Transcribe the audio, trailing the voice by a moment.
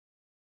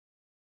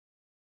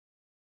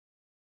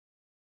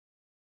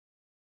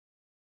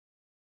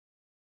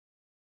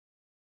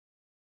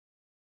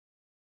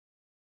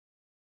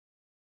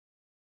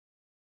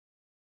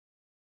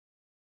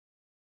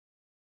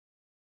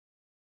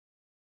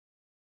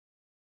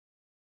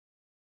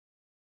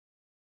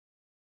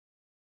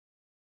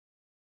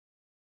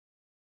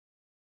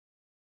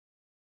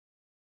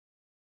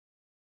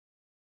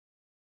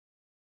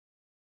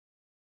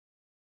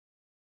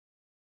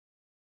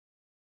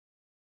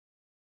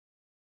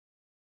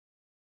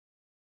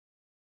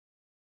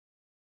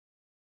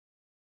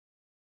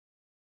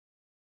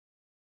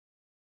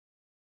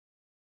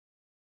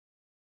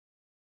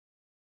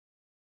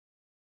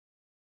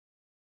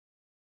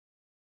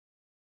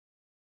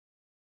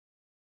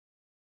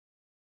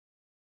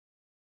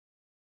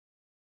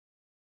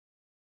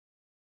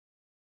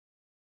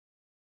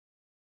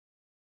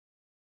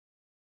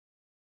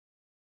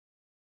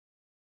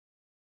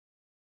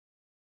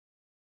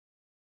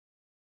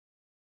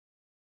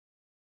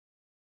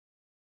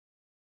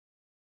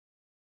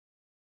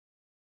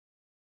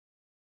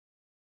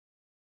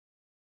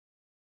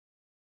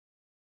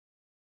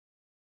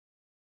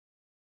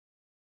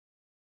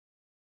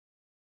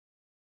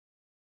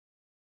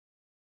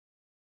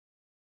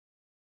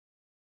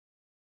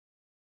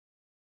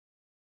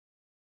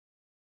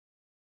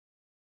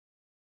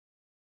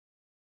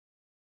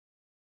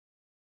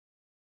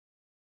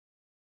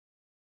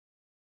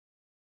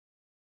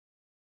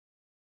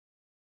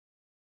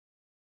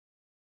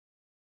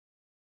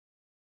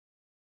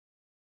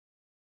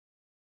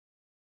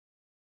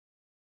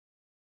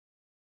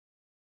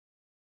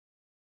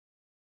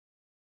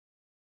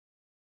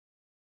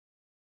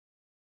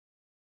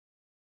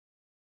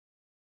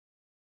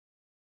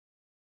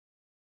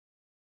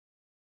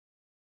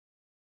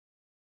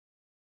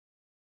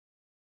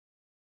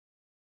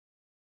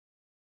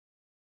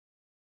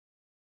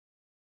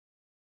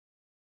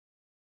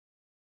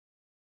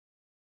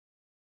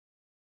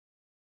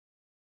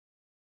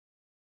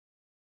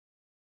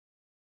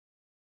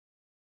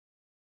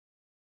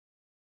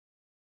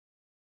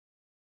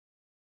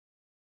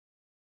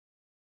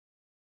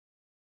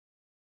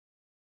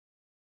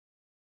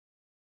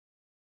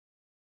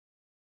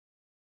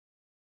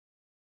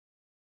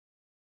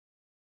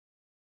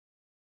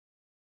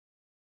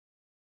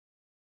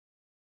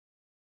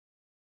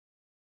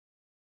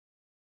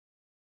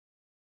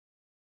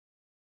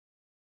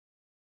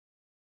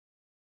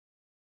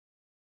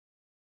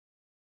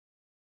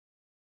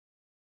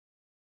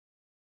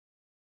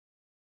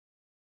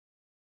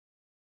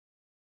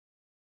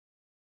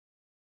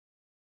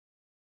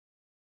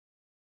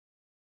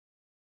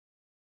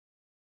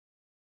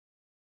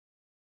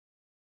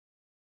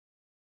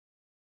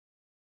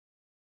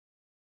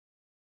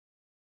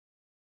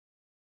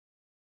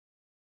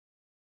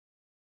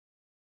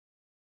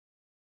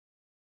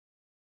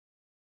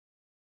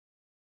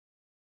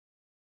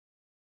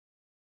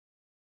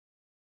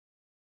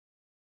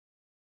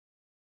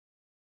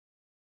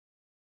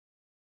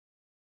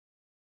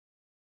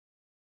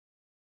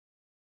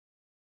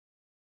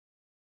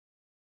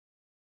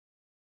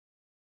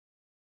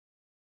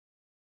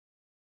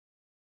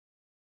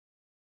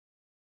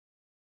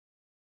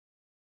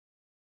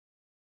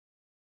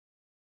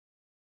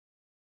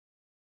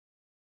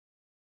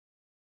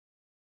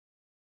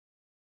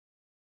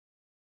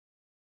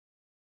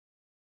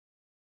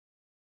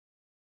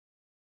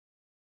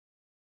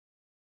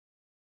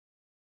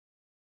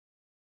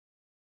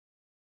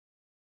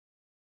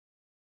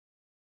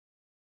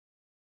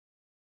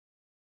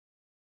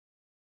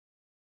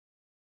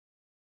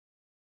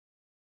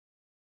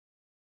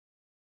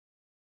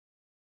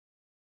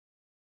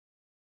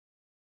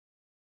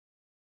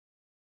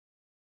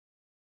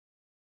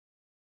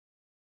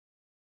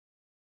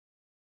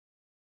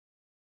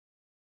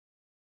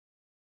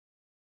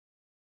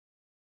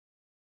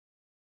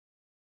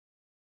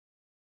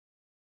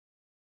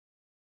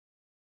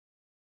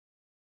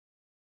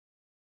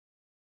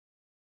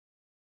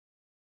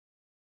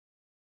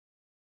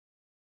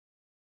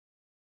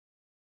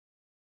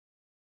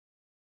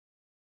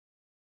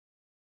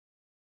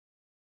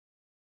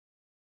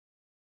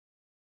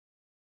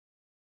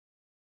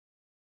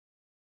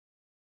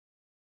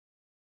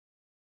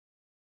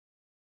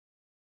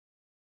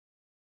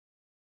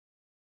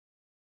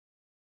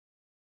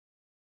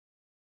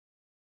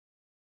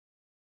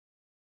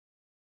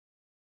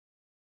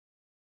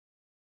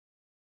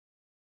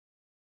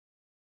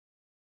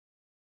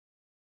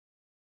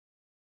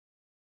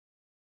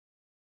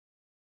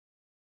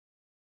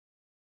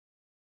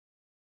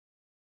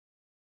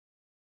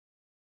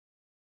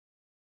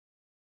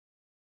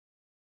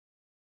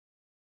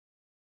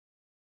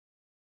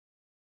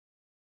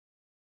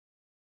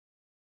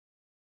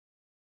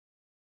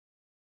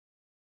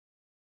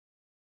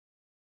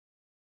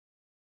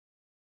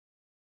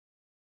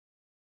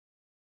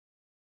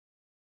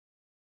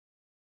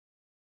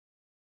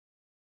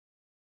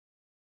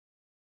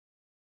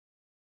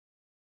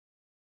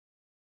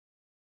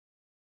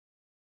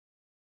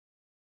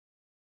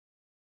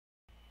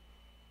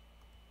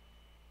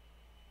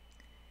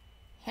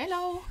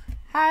Hello,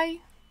 hi,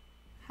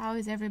 how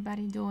is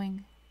everybody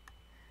doing?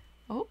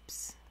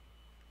 Oops,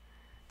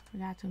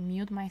 forgot to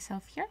mute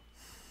myself here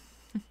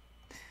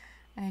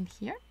and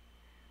here.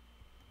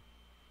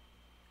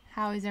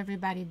 How is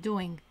everybody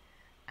doing?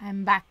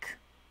 I'm back.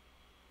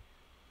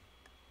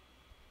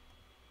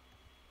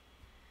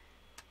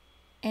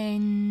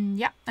 And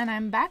yeah, and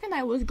I'm back, and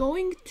I was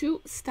going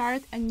to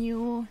start a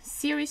new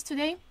series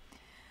today.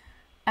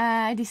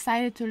 I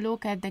decided to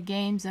look at the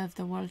games of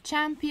the world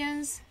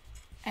champions,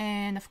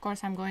 and of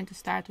course I'm going to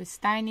start with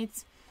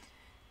Steinitz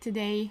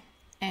today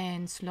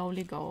and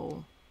slowly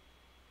go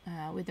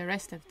with the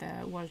rest of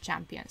the world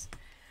champions.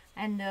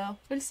 And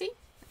we'll see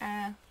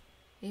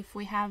if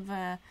we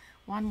have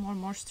one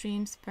more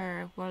streams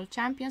per world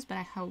champions, but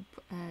I hope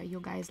you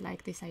guys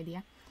like this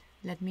idea.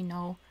 Let me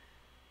know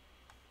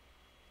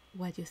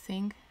what you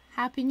think.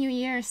 Happy New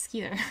Year,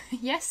 Skeeter.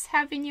 Yes,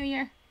 Happy New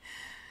Year.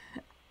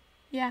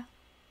 Yeah,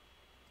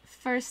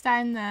 first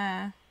time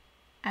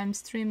I'm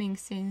streaming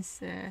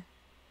since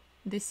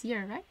this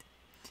year, right?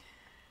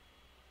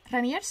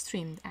 Ranier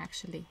streamed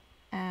actually,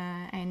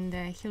 and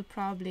he'll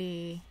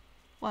probably,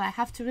 well, I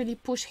have to really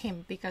push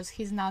him because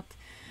he's not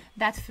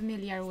that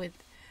familiar with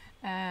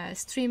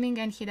streaming,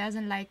 and he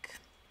doesn't like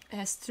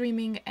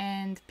streaming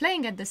and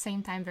playing at the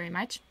same time very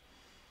much.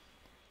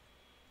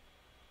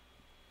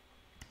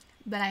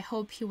 But I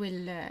hope he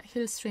will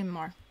he'll stream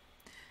more.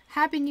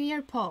 Happy New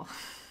Year, Paul.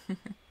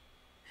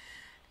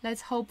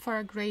 Let's hope for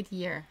a great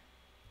year.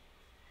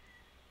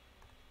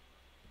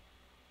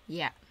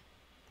 Yeah.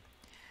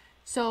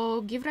 So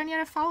give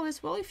Ranier a follow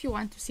as well if you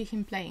want to see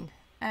him playing.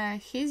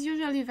 He's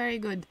usually very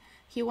good.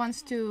 He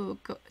wants to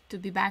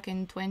be back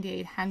in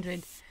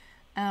 2800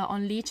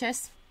 on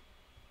leeches,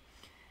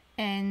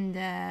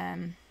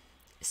 and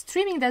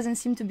streaming doesn't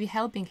seem to be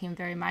helping him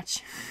very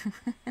much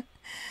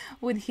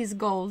with his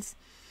goals.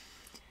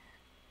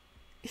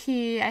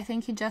 I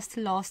think he just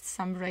lost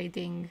some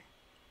rating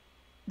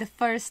the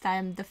first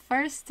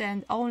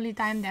and only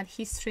time that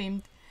he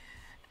streamed,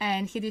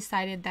 and he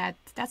decided that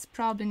that's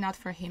probably not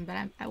for him, but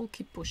I will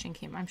keep pushing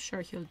him. I'm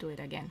sure he'll do it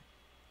again.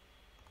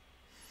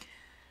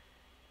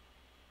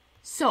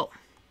 So,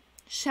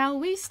 shall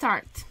we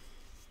start?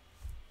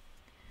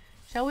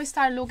 Shall we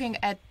start looking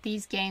at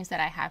these games that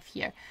I have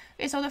here?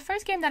 Okay, so the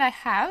first game that I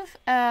have,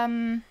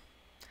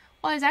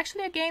 well, it's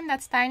actually a game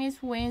that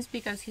Steinitz wins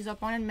because his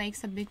opponent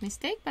makes a big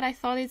mistake, but I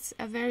thought it's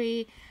a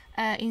very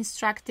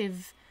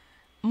instructive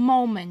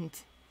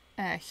moment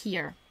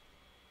here,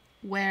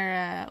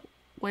 where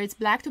it's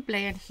black to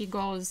play and he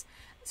goes.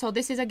 So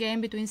this is a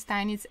game between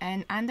Steinitz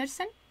and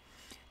Andersen,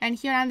 and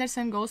here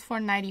Andersen goes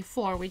for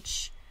 94,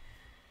 which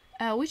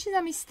is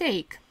a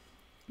mistake,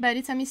 but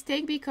it's a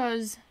mistake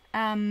because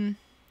of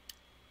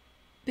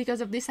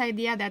this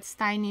idea that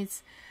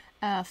Steinitz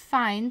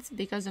finds,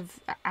 because of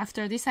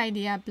after this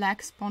idea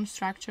black's pawn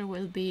structure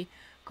will be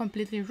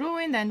completely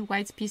ruined and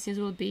white's pieces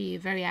will be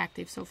very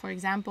active. So for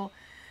example,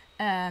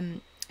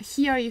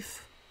 here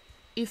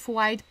if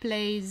white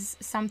plays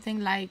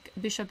something like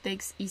bishop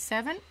takes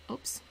e7,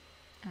 oops,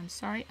 I'm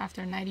sorry,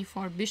 after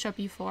 94 bishop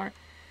e4,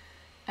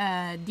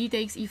 d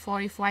takes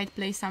e4, if white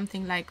plays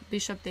something like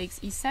bishop takes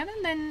e7,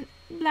 then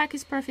black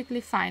is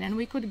perfectly fine, and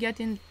we could get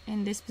in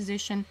this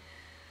position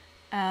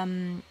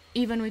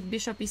even with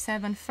bishop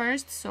e7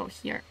 first. So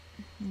here,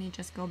 let me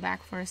just go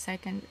back for a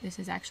second. This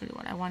is actually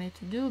what I wanted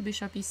to do.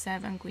 Bishop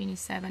e7, queen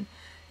e7,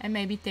 and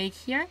maybe take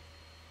here.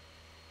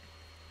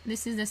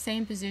 This is the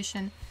same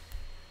position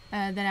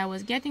that I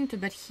was getting to,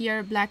 but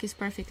here black is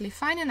perfectly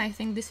fine, and I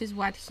think this is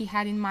what he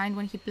had in mind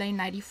when he played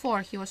knight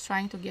e4. He was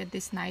trying to get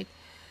this knight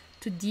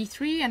to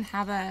d3 and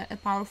have a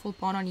powerful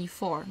pawn on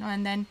e4. No?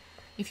 And then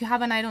if you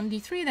have a knight on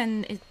d3,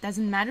 then it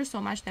doesn't matter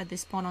so much that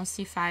this pawn on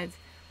c5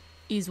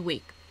 is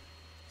weak.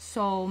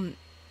 So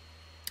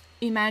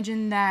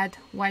imagine that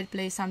white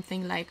plays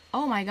something like,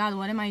 oh my god,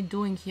 what am I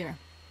doing here?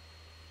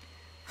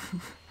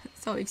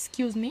 So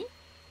excuse me.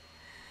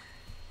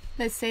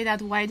 Let's say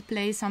that white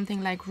plays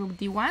something like rook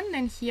d1,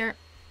 then here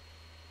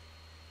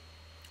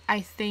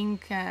I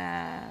think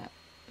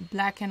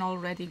black can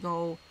already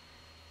go.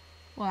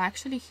 Well,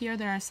 actually here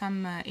there are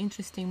some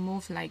interesting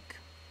moves like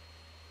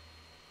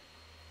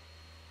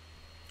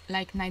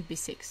knight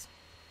b6,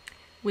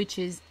 which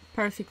is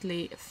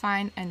perfectly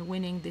fine and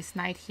winning this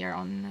knight here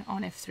on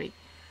f3.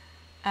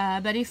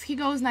 But if he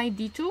goes knight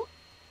d2,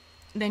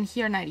 then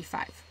here knight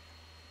e5.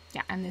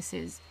 Yeah, and this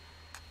is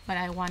what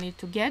I wanted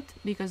to get,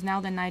 because now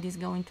the knight is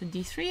going to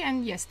d3,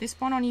 and yes, this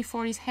pawn on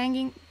e4 is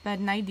hanging, but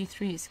knight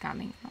d3 is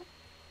coming.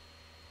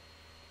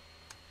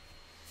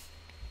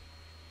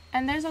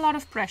 And there's a lot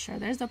of pressure.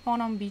 There's the pawn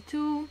on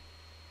b2,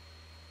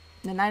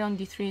 the knight on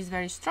d3 is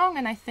very strong,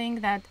 and I think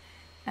that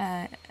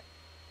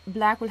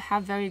black will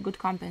have very good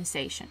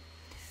compensation.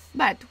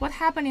 But what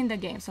happened in the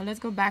game? So let's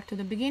go back to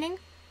the beginning.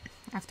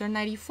 After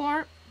knight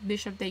e4,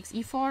 bishop takes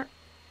e4,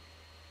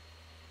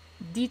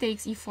 d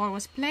takes e4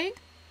 was played,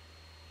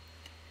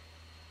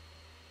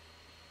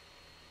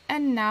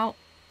 and now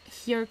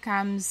here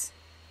comes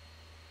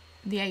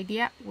the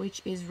idea,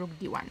 which is rook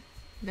d1.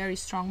 Very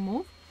strong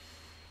move.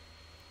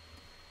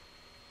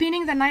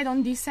 Pinning the knight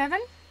on d7,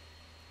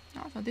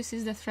 So this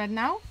is the threat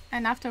now,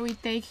 and after we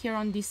take here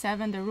on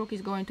d7, the rook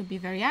is going to be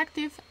very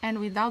active, and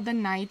without the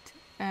knight,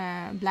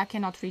 black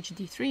cannot reach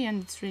d3,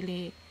 and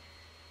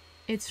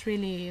it's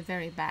really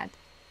very bad.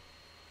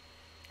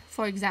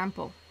 For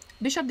example,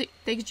 bishop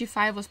takes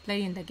g5 was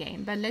played in the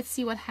game, but let's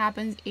see what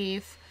happens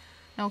if,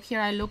 now here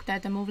I looked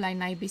at the move like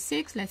knight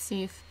b6, let's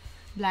see if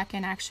black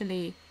can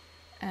actually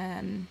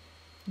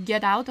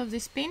get out of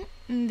this pin.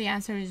 The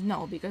answer is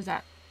no, because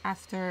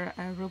after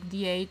rook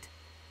d8,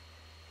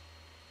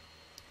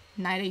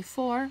 knight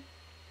a4,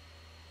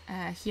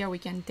 here we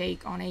can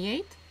take on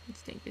a8,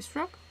 let's take this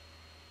rook,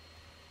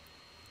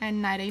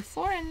 and knight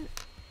a4, and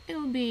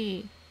it'll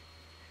be,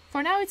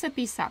 for now it's a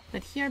piece up,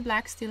 but here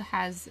black still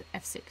has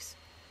f6.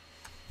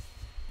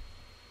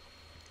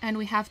 And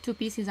we have two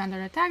pieces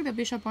under attack, the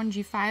bishop on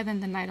g5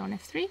 and the knight on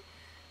f3,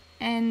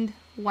 and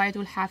white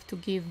will have to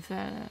give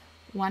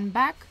one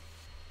back.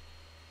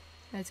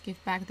 Let's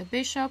give back the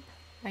bishop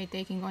by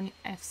taking on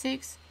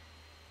f6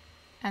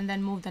 and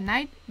then move the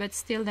knight, but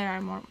still there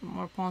are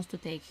more pawns to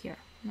take here.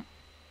 No.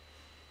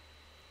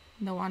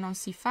 The one on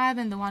c5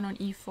 and the one on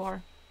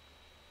e4.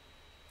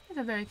 It's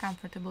a very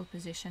comfortable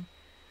position.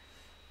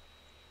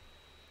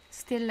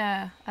 Still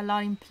a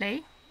lot in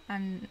play,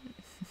 and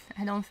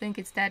I don't think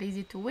it's that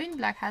easy to win.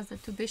 Black has the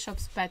two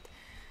bishops, but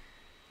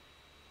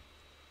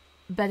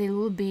it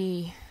will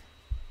be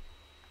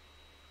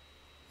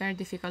very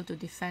difficult to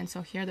defend.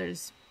 So here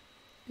there's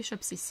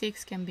bishop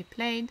c6 can be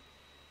played.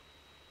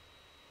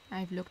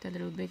 I've looked a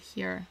little bit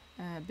here,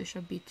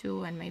 bishop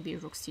b2 and maybe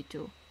rook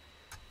c2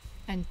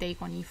 and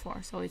take on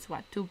e4. So it's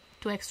what, two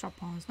extra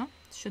pawns, no?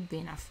 Should be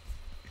enough.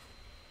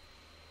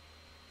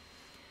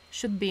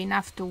 Should be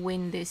enough to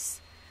win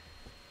this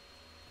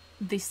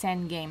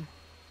end game.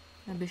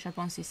 The bishop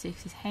on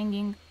c6 is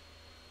hanging.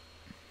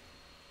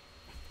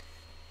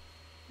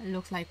 It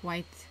looks like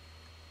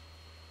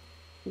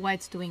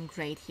white's doing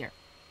great here.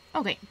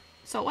 Okay,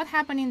 so what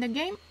happened in the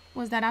game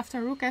was that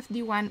after rook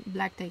fd1,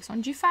 black takes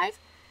on g5,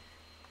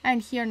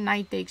 and here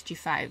knight takes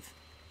g5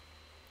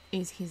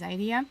 is his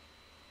idea.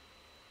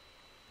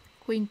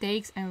 Queen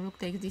takes and rook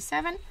takes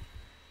d7,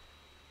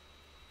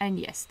 and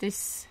yes,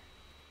 this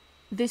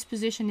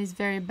position is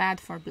very bad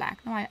for black.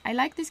 No, I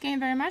like this game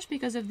very much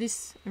because of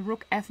this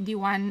rook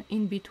fd1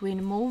 in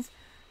between move,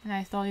 and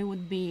I thought it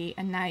would be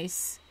a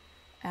nice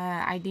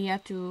idea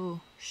to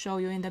show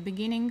you in the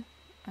beginning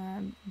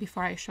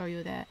before I show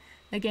you the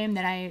game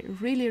that I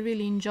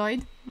really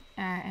enjoyed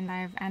and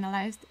I've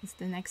analyzed. It's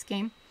the next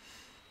game.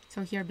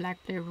 So here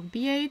black plays rook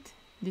b8,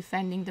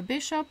 defending the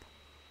bishop.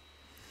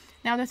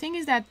 Now the thing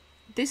is that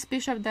this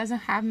bishop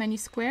doesn't have many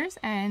squares,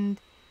 and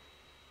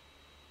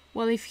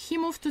well, if he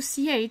moves to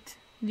c8,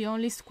 the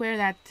only square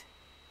that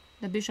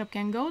the bishop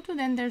can go to,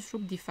 then there's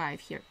rook d5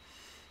 here.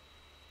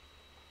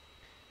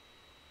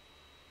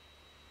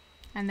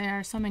 And there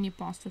are so many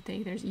pawns to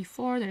take. There's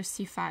e4, there's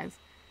c5.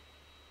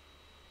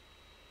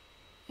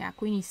 Yeah,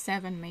 queen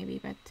e7 maybe,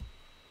 but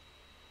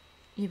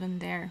even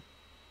there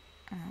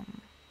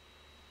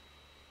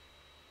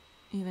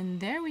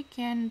we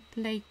can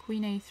play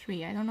queen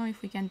a3. I don't know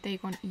if we can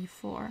take on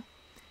e4.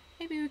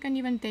 Maybe we can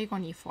even take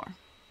on e4.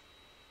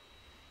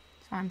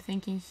 So I'm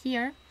thinking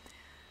here,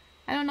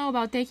 I don't know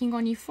about taking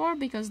on e4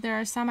 because there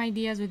are some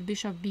ideas with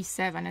bishop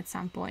b7 at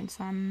some point,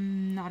 so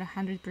I'm not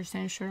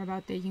 100% sure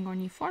about taking on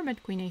e4,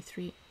 but queen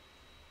a3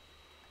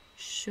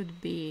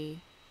 should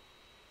be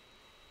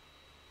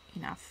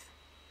enough.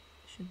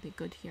 Should be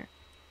good here.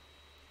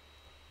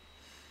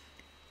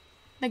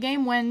 The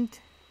game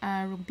went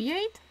rook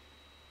b8,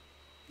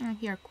 and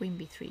here queen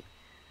b3,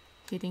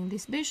 hitting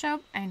this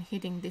bishop and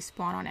hitting this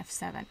pawn on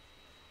f7.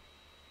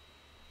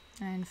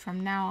 And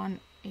from now on,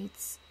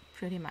 it's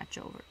pretty much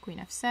over. Queen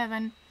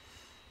f7,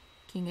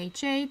 king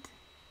h8,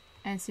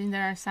 and since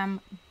there are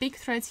some big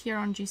threats here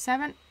on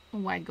g7,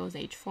 white goes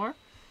h4,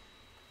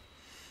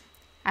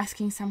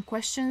 asking some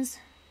questions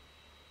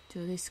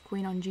to this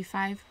queen on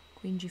g5,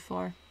 queen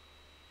g4,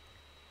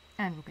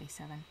 and rook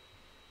a7.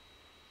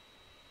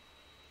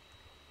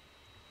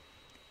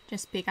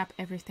 Just pick up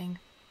everything.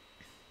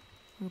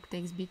 Rook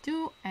takes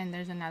b2, and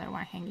there's another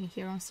one hanging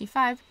here on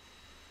c5.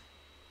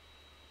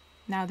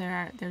 Now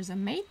there's a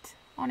mate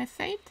on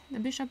f8. The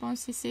bishop on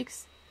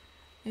c6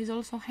 is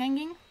also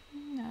hanging.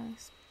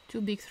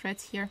 Two big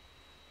threats here.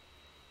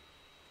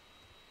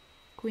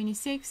 Queen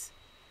e6,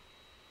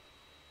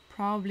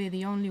 probably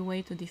the only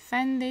way to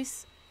defend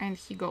this, and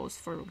he goes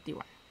for rook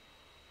d1.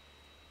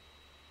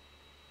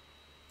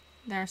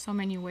 There are so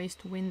many ways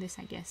to win this,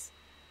 I guess,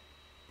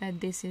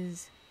 that this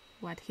is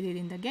what he did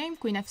in the game.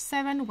 Queen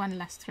f7, one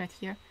last threat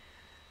here,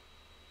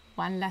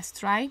 one last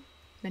try,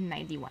 then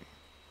knight d1.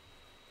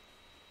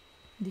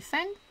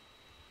 Defend,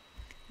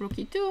 rook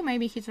e2,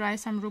 maybe he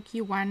tries some rook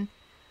e1,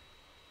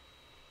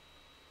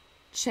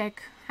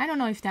 check. I don't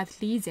know if that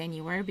leads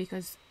anywhere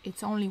because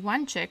it's only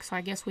one check, so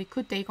I guess we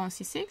could take on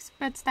c6,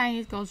 but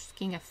Steinitz goes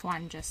king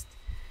f1, just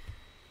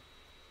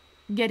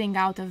getting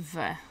out of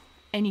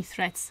any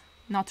threats,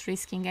 not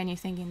risking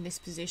anything in this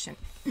position.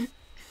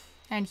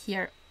 And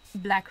here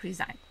black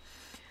resigned.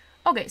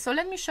 Okay, so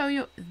let me show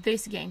you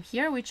this game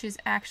here, which is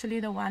actually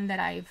the one that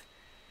I've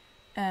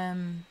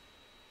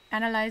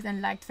analyzed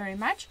and liked very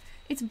much.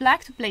 It's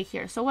black to play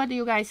here. So what do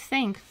you guys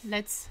think?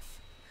 Let's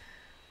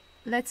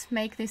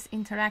make this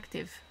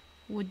interactive.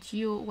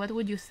 What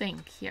would you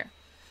think here?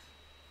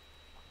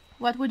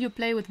 What would you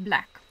play with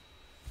black?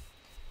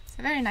 It's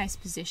a very nice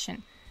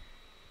position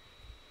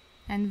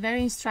and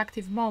very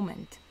instructive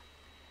moment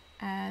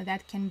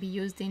that can be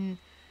used in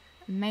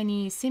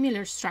many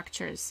similar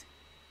structures.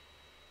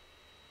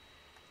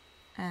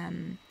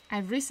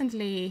 I've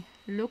recently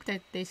looked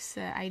at this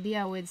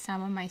idea with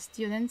some of my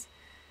students,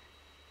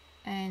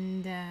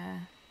 and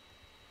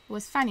it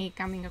was funny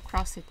coming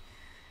across it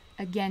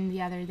again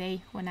the other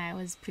day when I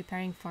was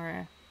preparing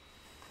for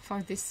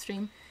this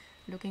stream,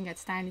 looking at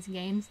Steinitz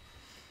games.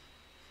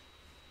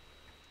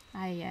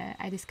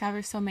 I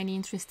discovered so many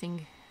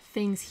interesting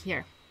things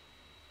here.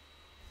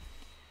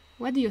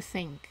 What do you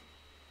think?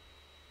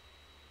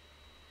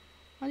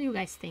 What do you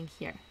guys think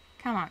here?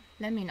 Come on,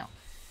 let me know.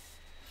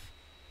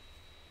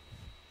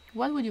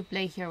 What would you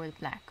play here with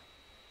black?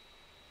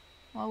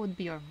 What would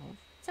be your move?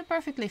 It's a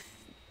perfectly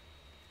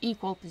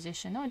equal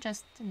position, not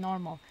just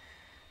normal.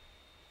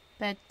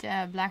 But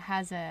black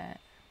has a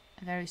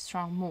very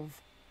strong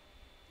move.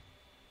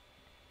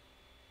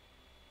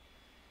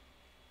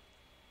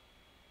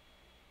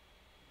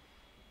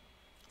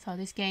 So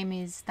this game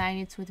is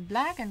Steinitz with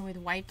black, and with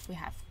white we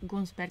have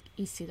Gunsberg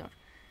Isidor.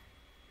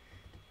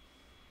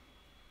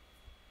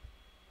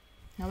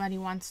 Nobody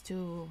wants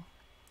to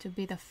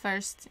be the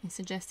first in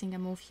suggesting a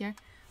move here.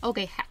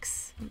 Okay,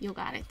 hex, you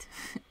got it.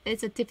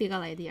 It's a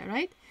typical idea,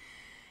 right?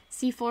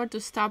 c4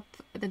 to stop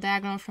the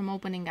diagonal from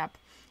opening up.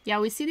 Yeah,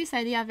 we see this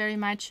idea very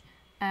much.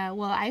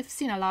 Well, I've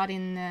seen a lot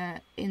in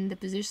the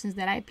positions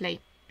that I play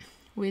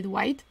with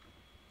white.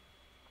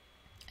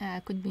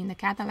 Could be in the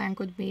Catalan,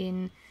 could be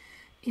in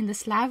the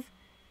Slav.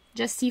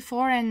 Just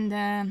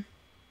c4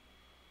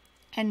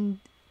 and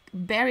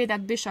bury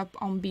that bishop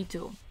on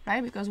b2,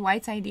 right? Because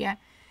white's idea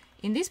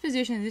in this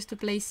position is to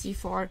play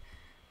c4,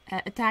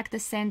 attack the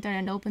center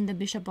and open the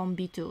bishop on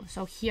b2.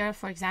 So here,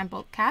 for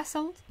example,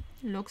 castle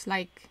looks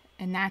like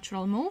a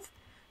natural move.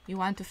 You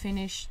want to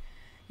finish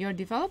your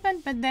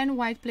development, but then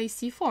white plays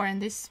c4, and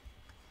this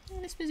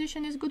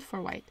position is good for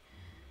white.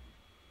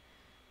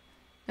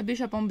 The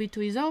bishop on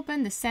b2 is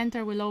open, the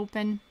center will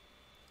open,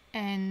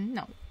 and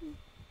no,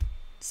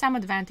 some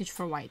advantage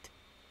for white.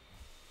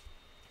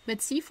 But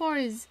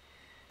c4 is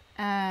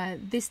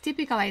this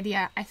typical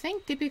idea. I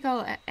think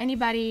typical,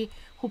 anybody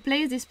who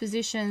plays these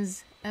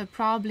positions has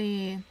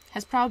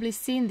probably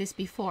seen this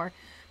before.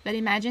 But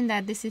imagine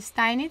that this is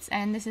Steinitz,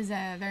 and this is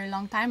a very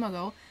long time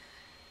ago.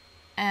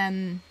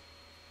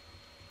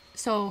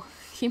 So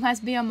he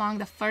must be among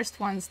the first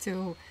ones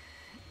to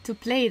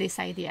play this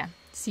idea,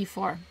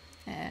 c4,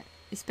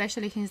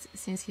 especially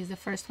since he's the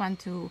first one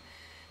to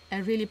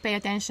really pay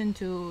attention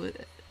to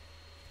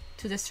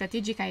the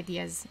strategic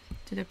ideas,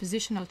 to the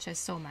positional chess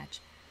so much.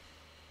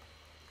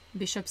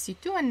 Bishop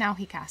c2, and now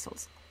he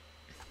castles.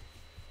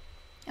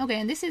 Okay,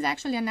 and this is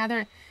actually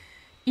another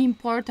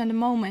important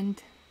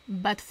moment,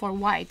 but for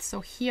white. So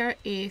here,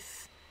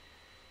 if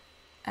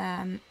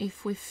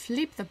we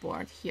flip the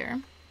board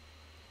here,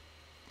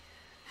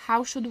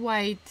 how should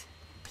white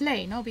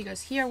play? No,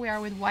 because here we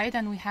are with white,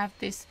 and we have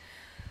this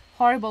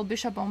horrible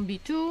bishop on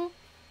b2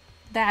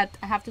 that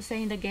I have to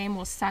say in the game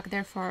was stuck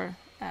there for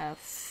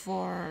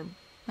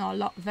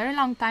very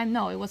long time.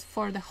 No, it was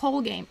for the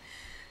whole game.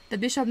 The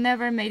bishop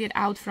never made it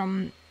out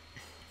from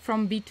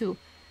b2.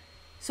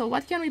 So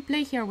what can we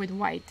play here with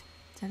white?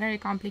 It's a very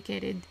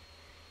complicated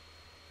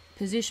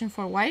position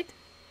for white,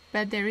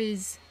 but there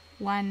is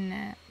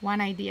one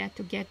idea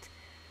to get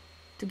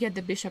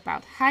the bishop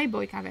out. Hi,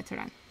 Boyka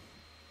veteran.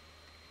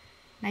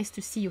 Nice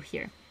to see you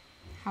here.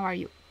 How are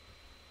you?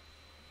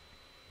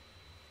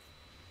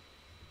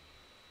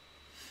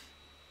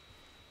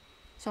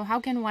 So how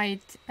can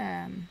white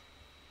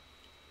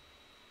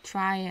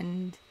try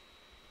and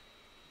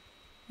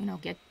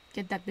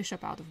get that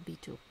bishop out of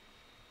b2?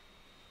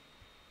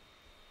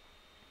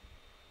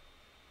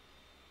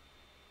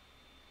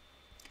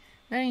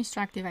 Very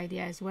instructive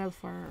idea as well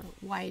for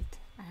white,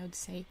 I would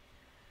say.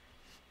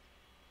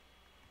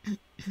 I'm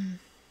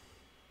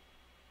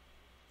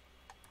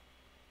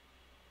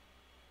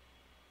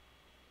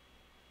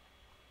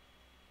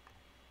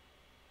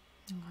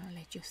gonna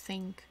let you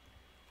think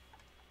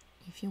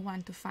if you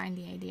want to find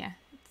the idea.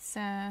 It's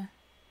okay,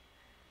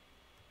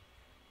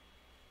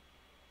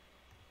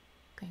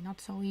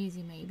 not so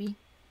easy maybe.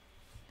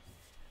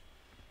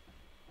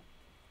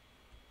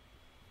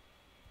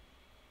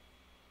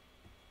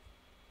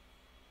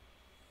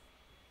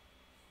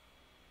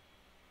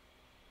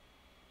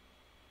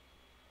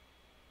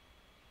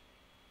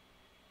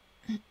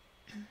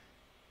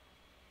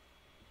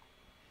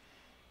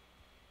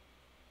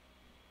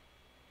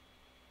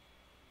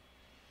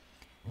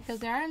 Because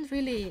there aren't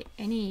really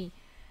any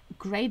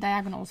great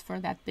diagonals for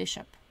that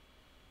bishop.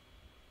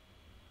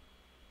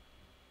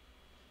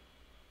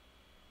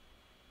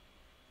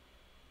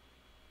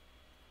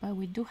 But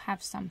we do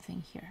have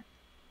something here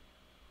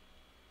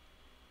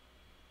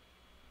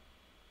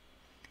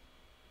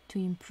to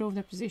improve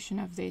the position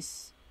of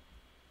this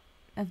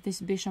of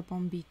this bishop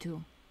on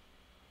b2.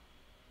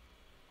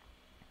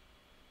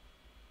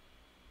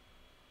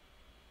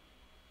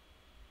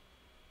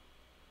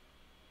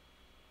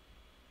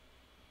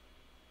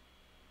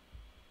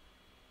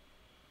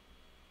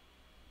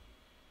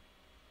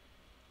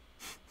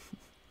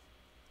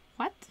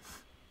 What?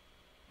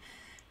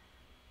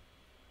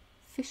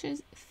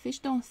 Fish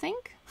don't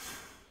think?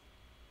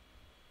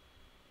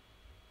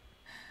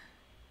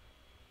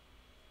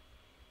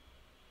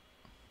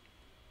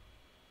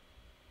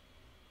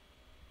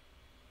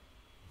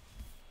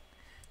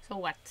 So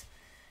what?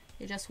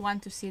 You just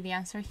want to see the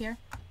answer here?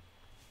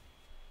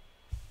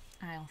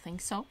 I don't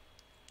think so.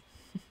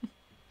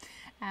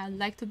 I'd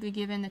like to be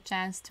given a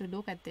chance to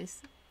look at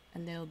this a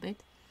little bit.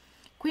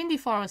 Queen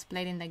d4 was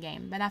played in the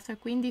game, but after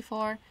queen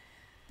d4,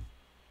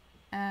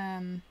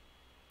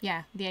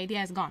 yeah, the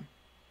idea is gone.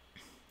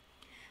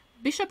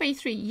 Bishop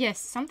a3, yes,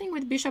 something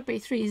with bishop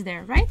a3 is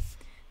there, right?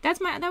 That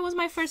was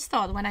my first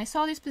thought. When I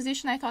saw this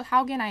position, I thought,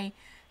 how can I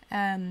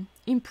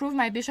improve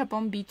my bishop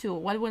on b2?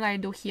 What will I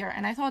do here?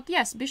 And I thought,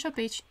 yes, bishop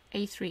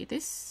a3.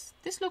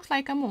 This looks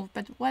like a move,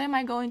 but what am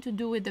I going to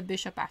do with the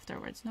bishop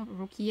afterwards? No,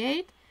 rook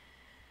e8.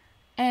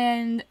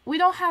 And we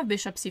don't have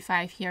bishop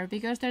c5 here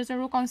because there's a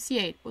rook on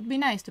c8. Would be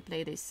nice to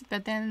play this,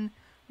 but then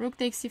rook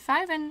takes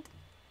c5 and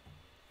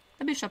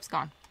the bishop's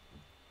gone.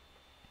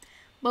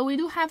 But we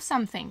do have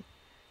something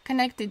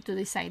connected to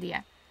this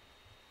idea.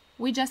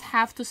 We just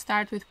have to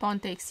start with pawn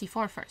takes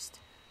c4 first.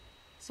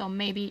 So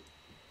maybe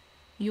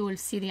you will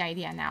see the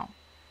idea now.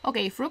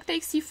 Okay, if rook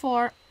takes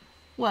c4,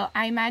 well,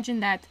 I imagine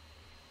that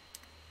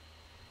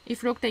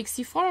if rook takes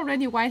c4,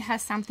 already white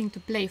has something to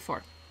play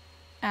for.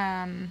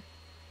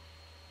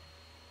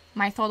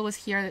 My thought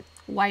was here that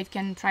white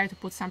can try to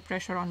put some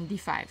pressure on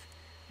d5.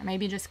 And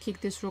maybe just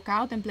kick this rook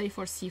out and play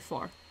for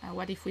c4.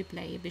 What if we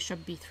play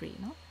bishop b3,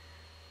 no?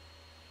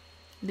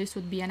 This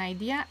would be an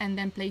idea, and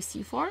then play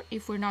c4.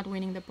 If we're not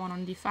winning the pawn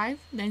on d5,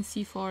 then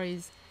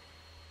c4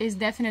 is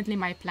definitely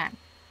my plan.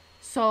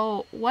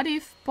 So what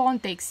if pawn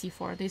takes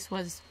c4? This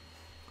was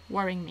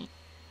worrying me.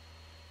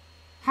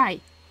 Hi,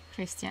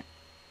 Christian.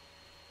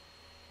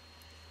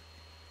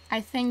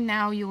 I think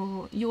now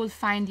you will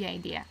find the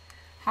idea.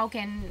 How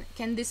can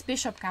this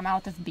bishop come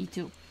out of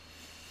b2?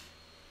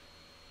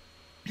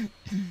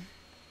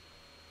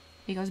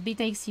 Because b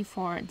takes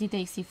c4, d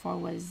takes c4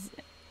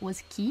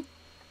 was key.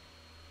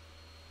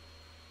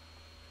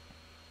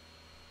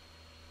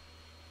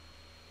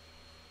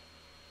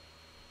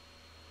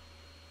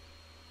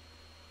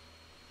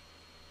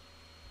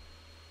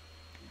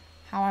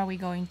 How are we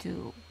going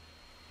to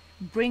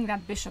bring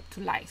that bishop to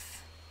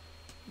life?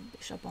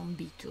 Bishop on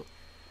b2.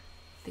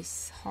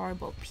 This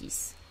horrible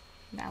piece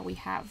that we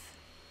have.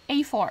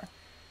 a4.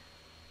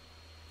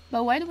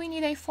 But why do we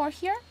need a4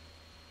 here?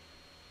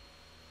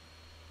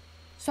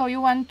 So you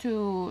want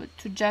to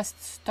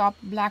just stop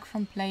black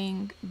from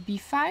playing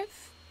b5?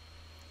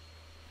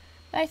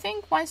 I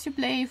think once you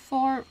play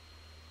a4,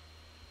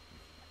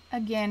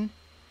 again,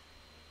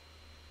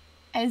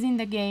 as in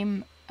the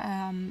game,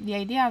 the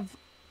idea of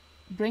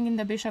bringing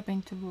the bishop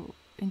into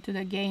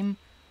the game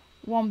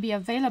won't be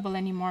available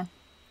anymore.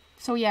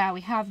 So yeah,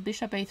 we have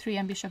bishop a3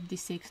 and bishop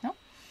d6, no?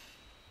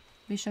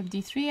 Bishop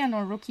d3 and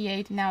on rook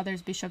e8, now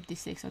there's bishop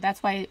d6. So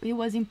that's why it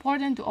was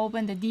important to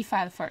open the d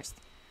file first.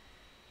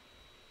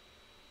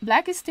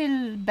 Black is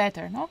still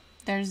better, no?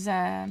 There's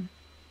a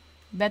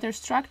better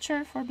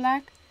structure for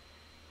black.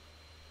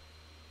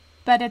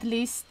 But at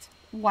least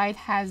white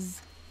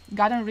has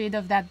gotten rid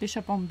of that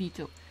bishop on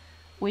b2,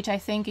 which I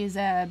think is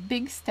a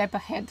big step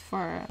ahead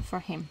for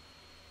him.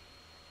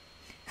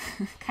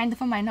 Kind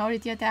of a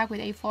minority attack with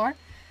a4.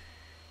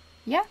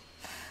 Yeah,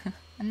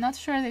 I'm not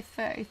sure if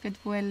it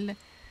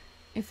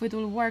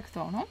will work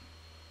though, no?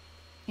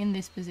 In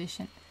this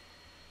position.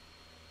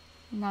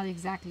 Not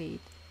exactly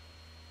it.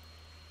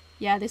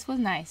 Yeah, this was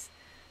nice.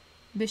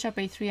 Bishop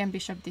a3 and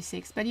bishop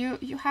d6. But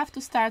you have to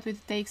start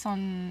with takes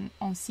on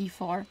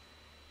c4.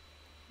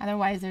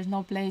 Otherwise there's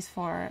no place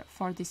for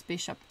this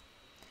bishop.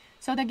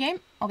 So the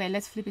game, okay,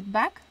 let's flip it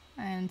back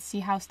and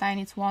see how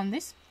Steinitz won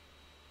this.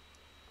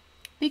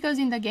 Because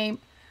in the game,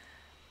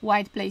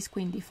 white plays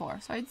queen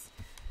d4. So it's,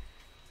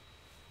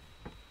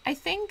 I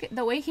think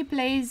the way he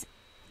plays,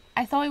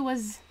 I thought it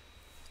was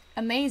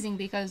amazing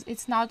because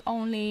it's not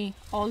only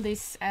all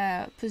these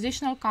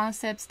positional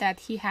concepts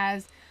that he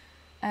has,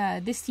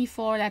 this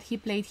c4 that he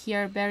played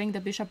here bearing the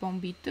bishop on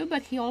b2,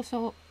 but he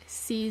also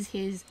sees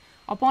his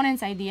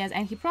opponent's ideas,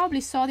 and he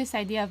probably saw this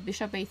idea of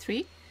bishop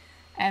a3,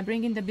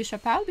 bringing the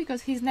bishop out,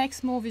 because his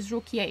next move is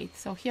rook e8.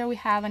 So here we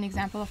have an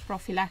example of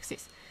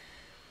prophylaxis.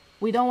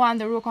 We don't want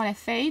the rook on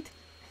f8,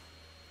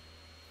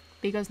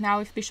 because now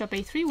if bishop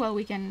a3, well,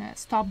 we can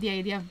stop the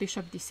idea of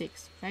bishop d6,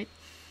 right?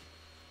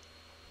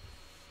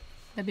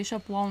 The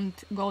bishop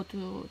won't go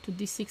to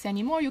d6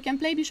 anymore. You can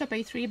play bishop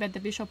a3, but the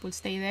bishop will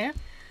stay there.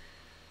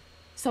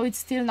 So it's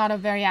still not a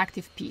very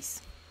active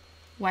piece.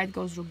 White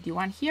goes rook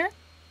d1 here.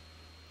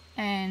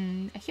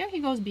 And here he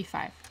goes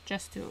b5,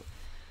 just to,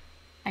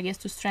 I guess,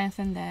 to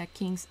strengthen the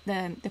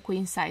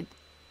queen side.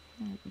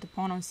 The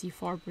pawn on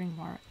c4 bring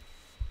more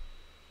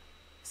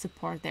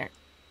support there.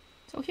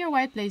 So here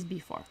white plays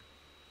b4.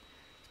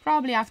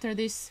 Probably after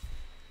this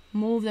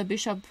move the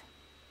bishop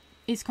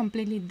is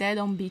completely dead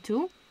on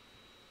b2,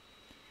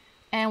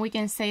 and we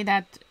can say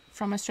that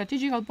from a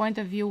strategical point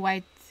of view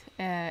white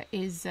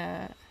is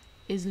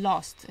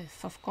lost.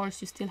 If, of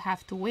course, you still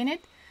have to win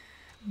it,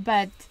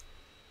 but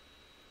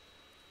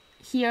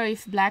here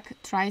if black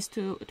tries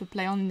to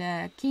play on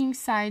the king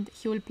side,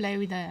 he will play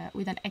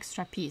with an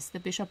extra piece. The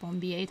bishop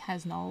on b8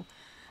 has no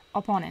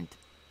opponent,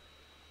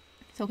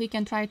 so he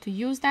can try to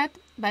use that,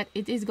 but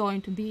it is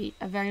going to be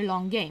a very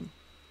long game.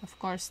 Of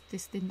course,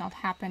 this did not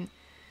happen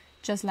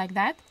just like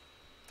that.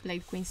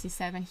 Played queen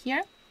c7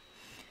 here.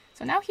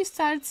 So now he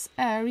starts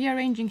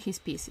rearranging his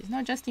pieces,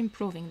 not just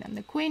improving them.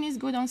 The queen is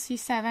good on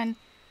c7,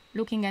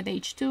 looking at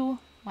h2.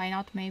 Why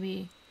not?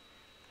 Maybe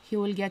he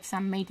will get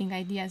some mating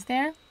ideas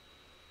there.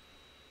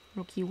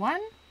 Rook e1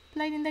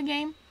 played in the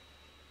game.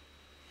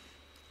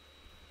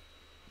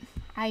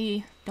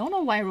 I don't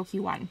know why rook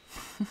e1.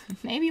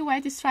 Maybe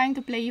white is trying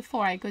to play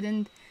e4. I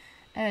couldn't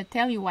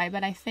tell you why,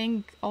 but I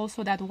think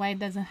also that white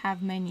doesn't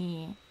have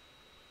many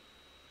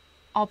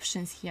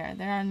options here.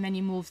 There aren't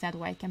many moves that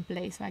white can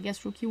play, so I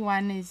guess rook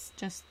e1 is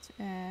just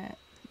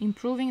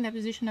improving the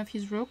position of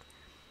his rook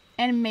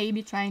and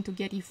maybe trying to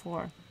get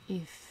e4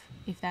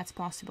 if that's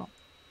possible.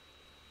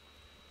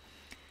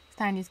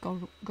 Steinitz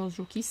goes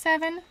rook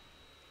e7,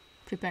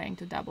 preparing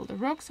to double the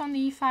rooks on the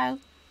e-file.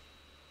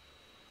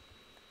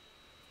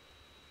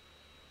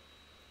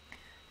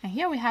 And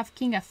here we have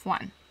king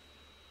f1.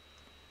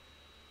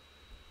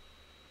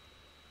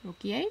 Rook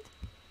e8,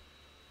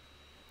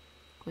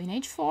 queen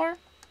h4.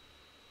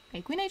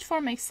 Okay, queen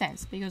h4 makes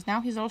sense because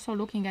now he's also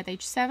looking at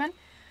h7,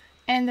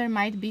 and there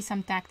might be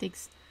some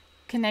tactics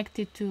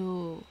connected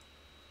to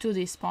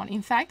this pawn.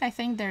 In fact, I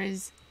think there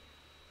is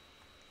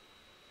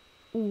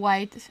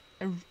white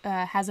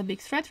has a big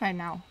threat right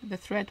now. The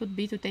threat would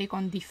be to take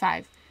on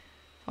d5.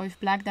 So if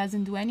black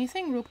doesn't do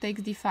anything, rook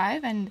takes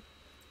d5, and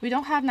we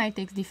don't have knight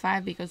takes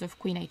d5 because of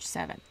queen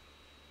h7.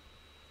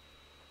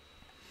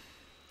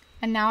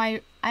 And now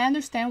I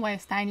understand why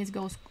Steinitz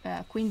goes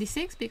queen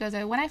d6, because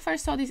when I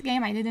first saw this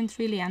game I didn't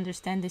really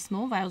understand this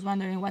move. I was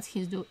wondering what's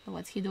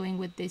he doing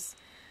with this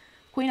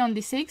queen on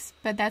d6,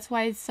 but that's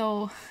why it's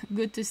so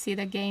good to see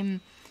the game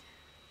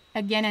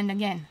again and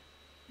again,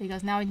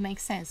 because now it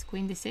makes sense.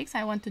 Queen d6,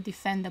 I want to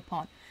defend the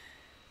pawn.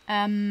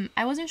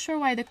 I wasn't sure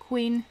why the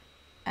queen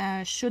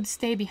should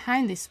stay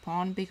behind this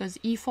pawn, because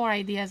e4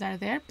 ideas are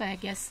there, but I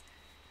guess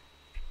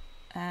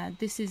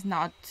this is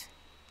not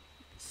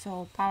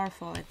so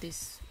powerful at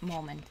this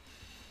moment.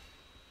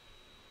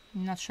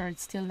 I'm not sure.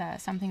 It's still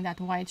something that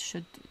white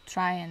should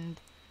try and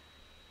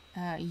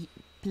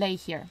play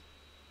here.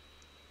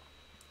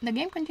 The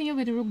game continued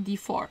with rook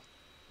d4,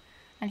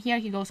 and here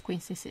he goes queen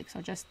c6,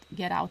 so just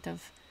get out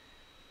of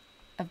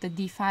the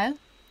d file.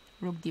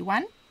 Rook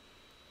d1,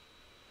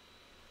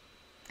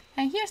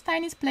 and here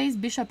Steinitz plays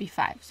bishop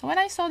e5. So when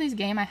I saw this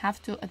game, I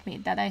have to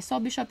admit that I saw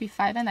bishop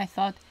e5 and I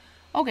thought,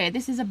 okay,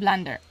 this is a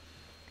blunder,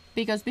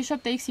 because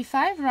bishop takes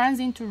e5 runs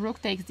into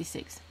rook takes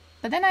d6.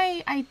 But then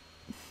I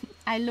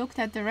looked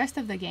at the rest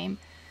of the game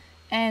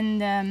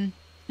and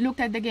looked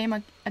at the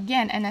game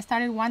again, and I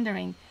started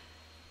wondering,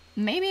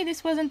 maybe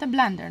this wasn't a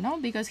blunder, no?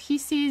 Because he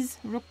sees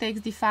rook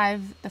takes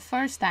d5 the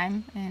first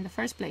time, in the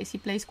first place he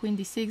plays queen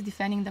d6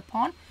 defending the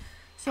pawn.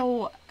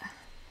 So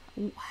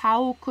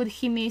how could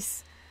he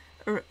miss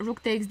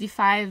rook takes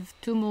d5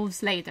 two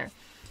moves later?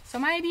 So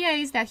my idea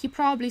is that he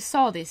probably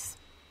saw this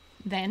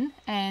then,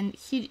 and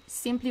he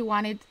simply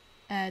wanted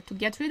to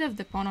get rid of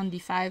the pawn on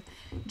d5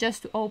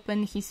 just to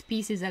open his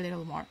pieces a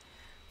little more,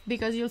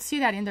 because you'll see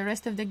that in the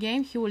rest of the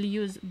game he will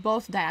use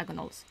both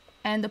diagonals,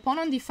 and the pawn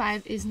on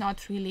d5 is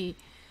not really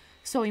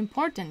so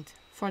important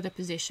for the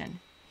position.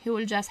 He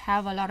will just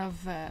have a lot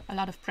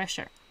of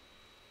pressure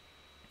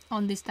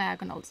on these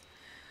diagonals.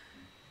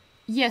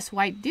 Yes,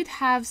 white did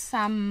have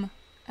some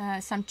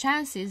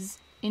chances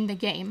in the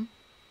game,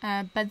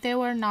 but they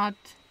were not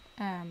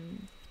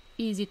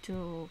easy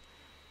to.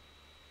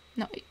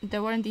 No, they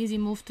weren't easy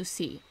move to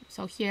see.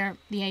 So here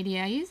the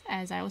idea is,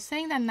 as I was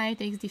saying, that knight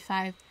takes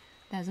d5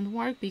 doesn't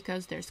work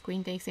because there's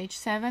queen takes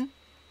h7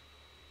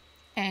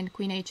 and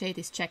queen h8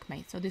 is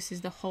checkmate. So this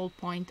is the whole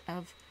point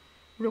of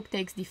rook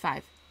takes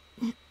d5.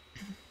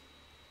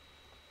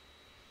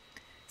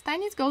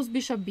 Steinitz goes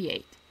bishop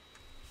b8,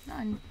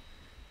 and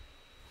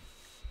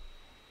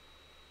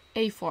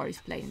a4 is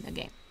played in the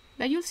game.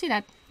 But you'll see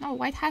that no,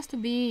 white has to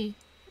be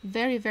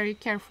very, very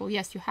careful.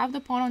 Yes, you have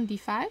the pawn on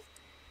d5,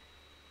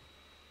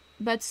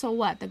 but so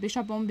what? The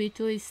bishop on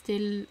b2 is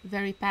still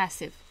very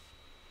passive.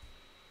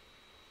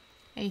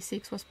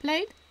 a6 was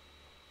played,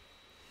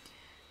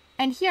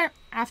 and here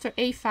after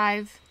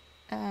a5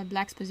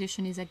 black's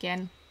position is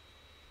again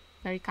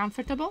very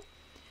comfortable.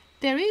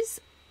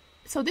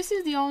 So this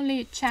is the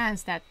only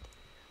chance that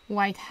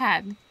white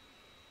had,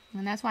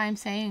 and that's why I'm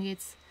saying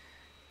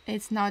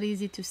it's not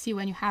easy to see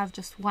when you have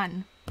just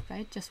one,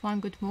 right? Just one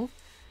good move.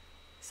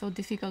 So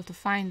difficult to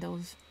find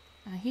those.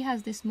 He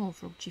has this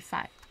move, rook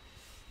g5.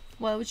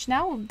 Well, which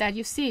now that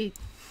you see,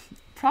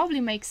 probably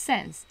makes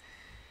sense.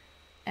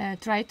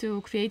 try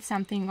to create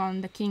something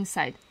on the king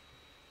side.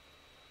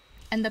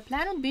 And the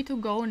plan would be to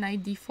go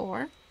knight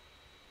d4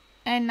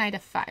 and knight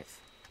f5.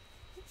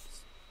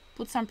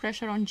 Put some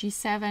pressure on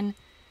g7.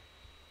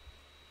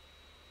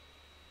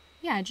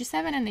 Yeah,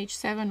 g7 and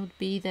h7 would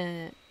be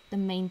the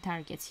main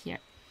targets here.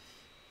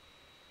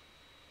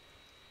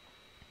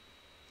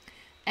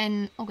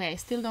 And okay, I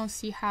still don't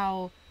see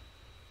how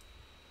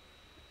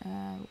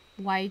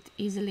white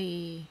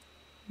easily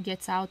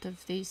gets out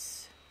of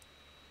this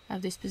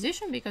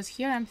position, because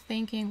here I'm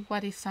thinking,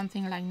 what if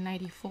something like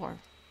knight e4,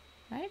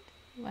 right?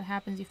 What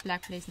happens if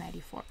black plays knight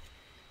e4?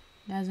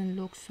 Doesn't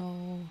look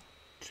so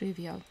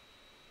trivial.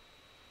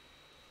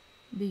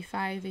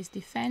 b5 is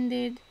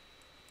defended,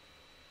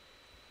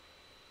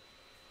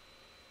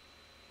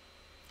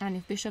 and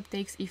if bishop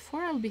takes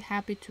e4, I'll be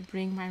happy to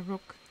bring my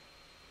rook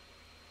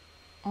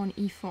on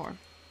e4.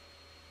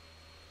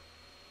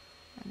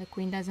 The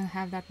queen doesn't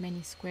have that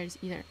many squares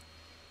either.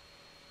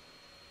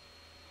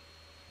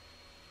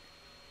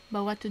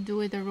 But what to do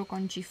with the rook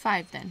on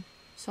g5 then?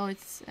 So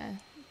it's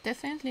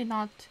definitely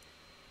not...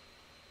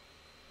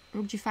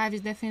 Rook g5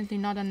 is definitely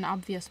not an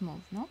obvious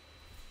move, no?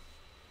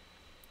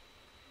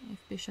 If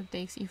bishop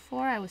takes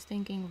e4, I was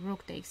thinking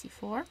rook takes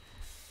e4.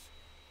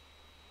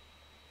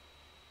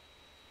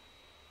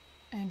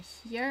 And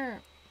here,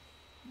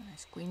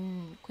 nice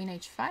queen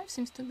h5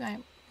 seems to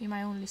be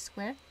my only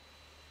square.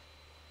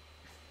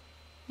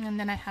 And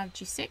then I have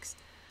g6. So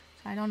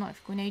I don't know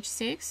if queen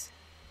h6...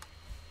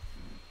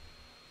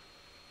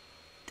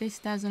 This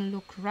doesn't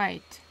look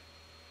right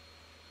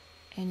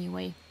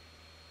anyway.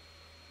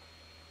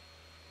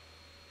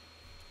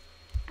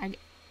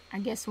 I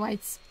guess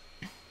white's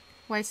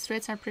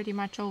threats are pretty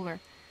much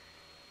over.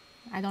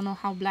 I don't know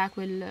how black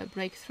will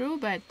break through,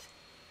 but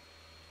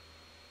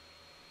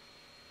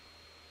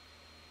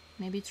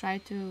maybe try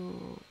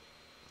to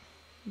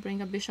bring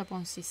a bishop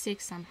on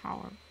c6 somehow,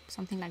 or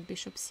something like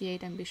bishop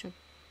c8 and bishop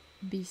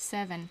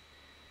b7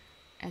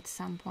 at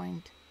some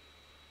point.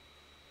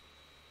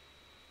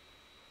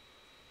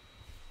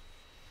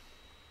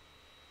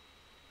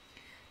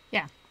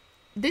 Yeah,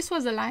 this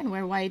was a line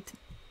where white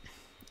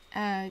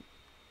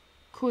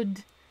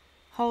could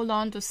hold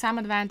on to some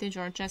advantage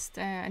or just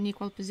an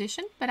equal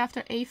position, but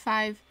after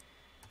a5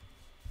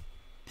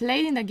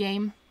 played in the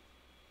game,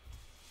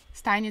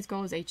 Steinitz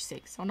goes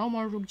h6. So no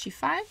more rook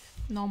g5,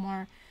 no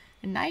more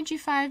knight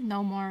g5,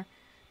 no more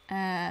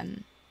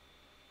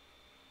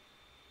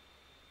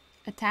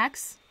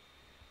attacks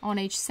on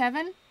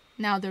h7.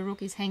 Now the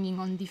rook is hanging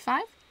on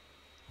d5.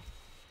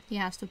 He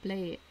has to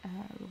play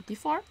rook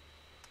d4.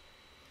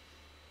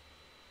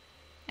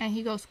 And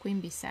he goes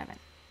queen b7,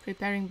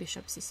 preparing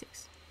bishop c6.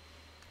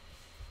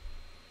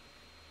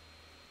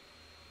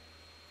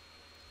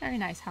 Very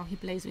nice how he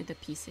plays with the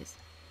pieces.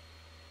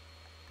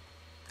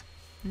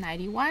 Knight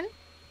e1.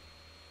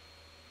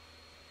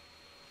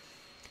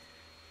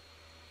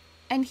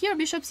 And here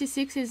bishop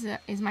c6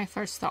 is my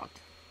first thought.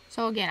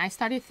 So again, I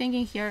started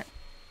thinking here,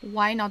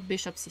 why not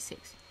bishop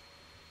c6?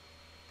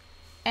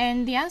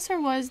 And the answer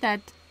was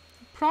that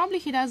probably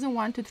he doesn't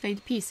want to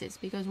trade pieces,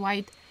 because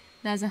white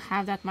doesn't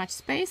have that much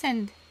space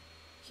and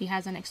he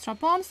has an extra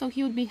pawn, so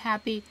he would be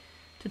happy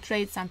to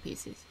trade some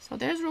pieces. So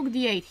there's rook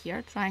d8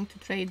 here, trying to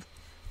trade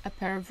a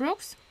pair of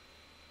rooks.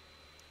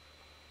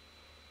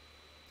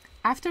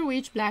 After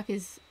which black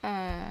is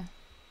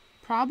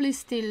probably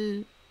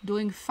still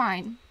doing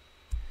fine.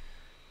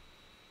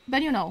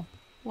 But you know,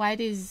 white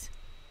is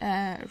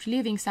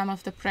relieving some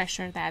of the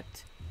pressure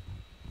that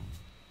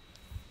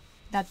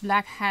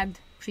black had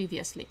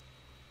previously.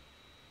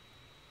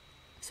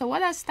 So what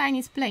does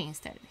Steinitz play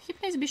instead? He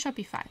plays bishop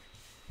e5.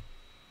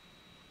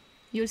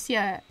 You'll see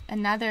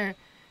another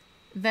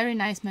very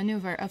nice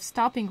maneuver of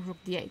stopping rook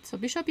d8. So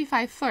bishop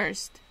e5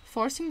 first,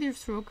 forcing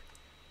this rook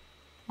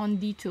on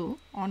d2,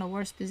 on a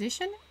worse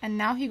position, and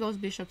now he goes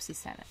bishop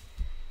c7.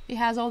 He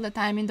has all the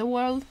time in the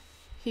world.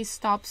 He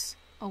stops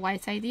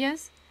white's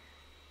ideas.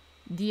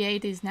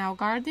 d8 is now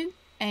guarded,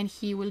 and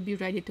he will be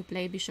ready to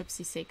play bishop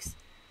c6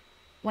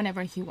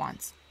 whenever he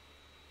wants.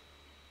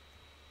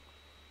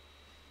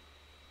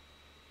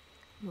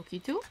 Rook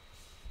e2.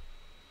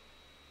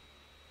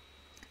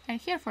 And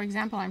here, for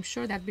example, I'm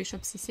sure that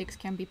bishop c6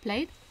 can be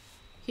played.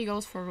 He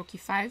goes for rook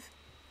e5,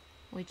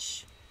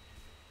 which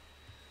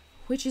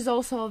is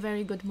also a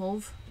very good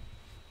move.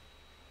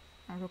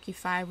 Rook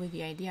e5 with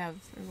the idea of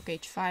rook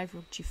h5,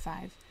 rook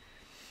g5.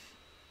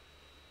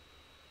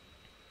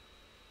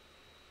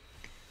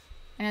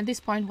 And at this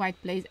point, white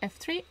plays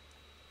f3,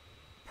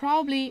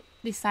 probably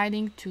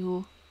deciding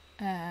to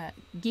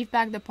give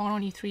back the pawn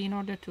on e3 in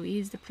order to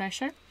ease the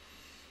pressure.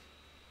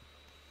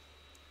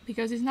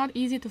 Because it's not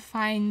easy to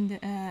find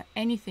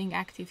anything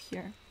active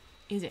here,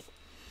 is it?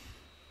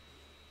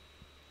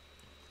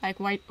 Like,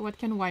 white, what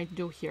can white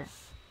do here?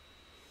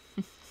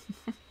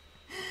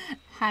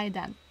 Hi,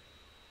 Dan.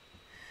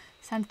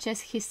 Some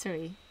chess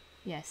history,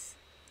 yes.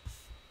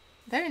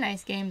 Very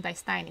nice game by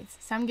Steinitz.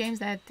 Some games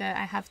that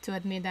I have to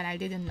admit that I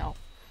didn't know.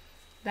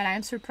 But I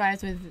am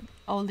surprised with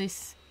all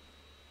these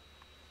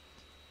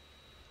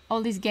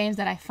games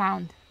that I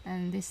found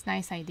and these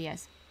nice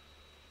ideas.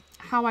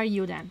 How are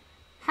you then?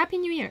 Happy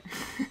New Year!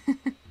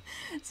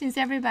 Since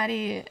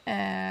everybody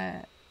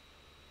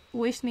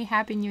wished me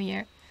Happy New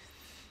Year,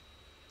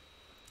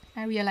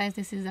 I realize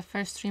this is the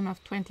first stream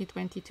of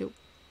 2022.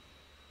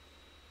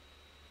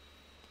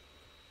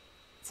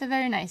 It's a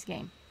very nice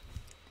game.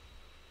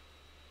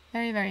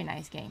 Very, very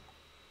nice game.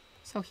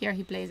 So here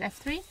he plays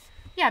f3.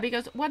 Yeah,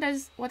 because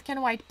what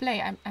can white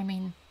play? I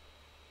mean,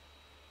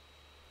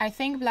 I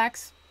think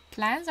black's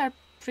plans are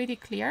pretty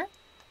clear.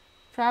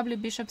 Probably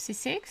bishop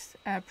c6,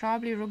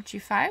 probably rook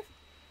g5.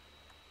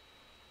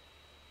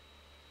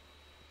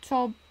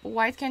 So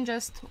white can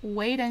just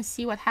wait and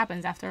see what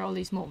happens after all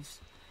these moves.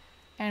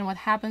 And what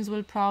happens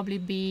will probably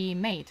be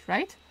mate,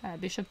 right?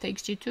 Bishop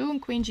takes g2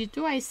 and queen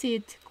g2. I see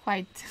it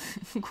quite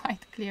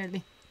quite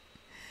clearly.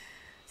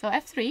 So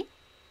f3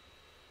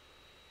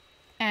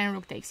 and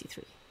rook takes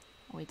e3.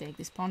 We take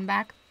this pawn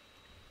back.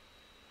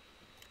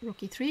 Rook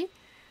e3,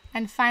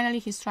 and finally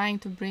he's trying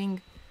to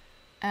bring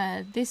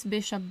this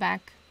bishop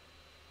back.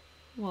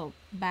 Well,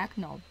 back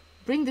no,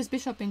 bring this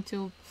bishop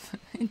into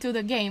into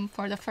the game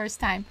for the first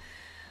time,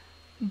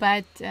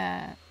 but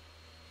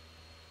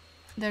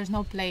there's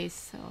no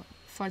place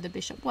for the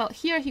bishop. Well,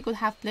 here he could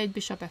have played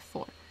bishop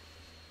f4.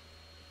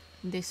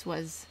 This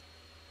was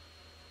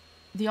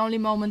the only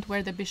moment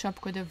where the bishop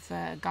could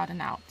have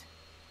gotten out.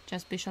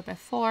 Just bishop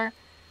f4.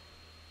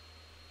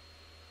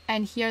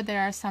 And here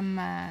there are some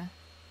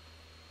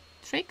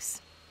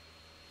tricks,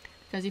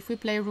 because if we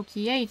play rook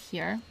e8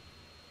 here,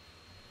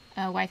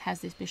 white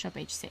has this bishop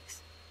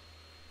h6.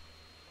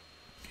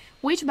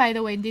 Which, by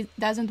the way,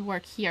 doesn't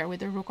work here with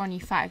the rook on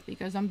e5,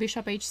 because on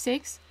bishop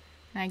h6,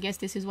 and I guess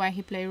this is why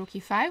he played rook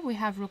e5, we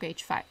have rook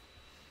h5.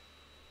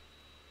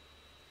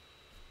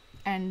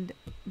 And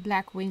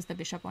black wins the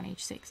bishop on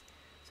h6.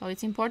 So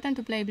it's important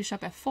to play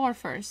bishop f4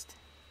 first.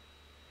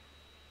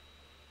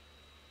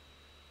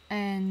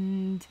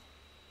 And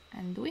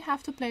do we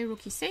have to play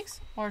rook e6,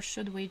 or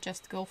should we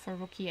just go for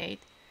rook e8,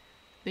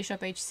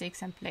 bishop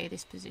h6, and play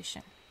this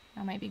position?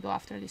 Now maybe go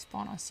after this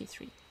pawn on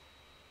c3.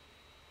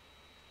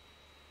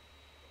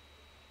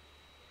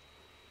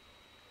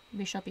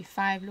 Bishop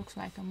e5 looks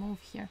like a move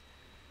here.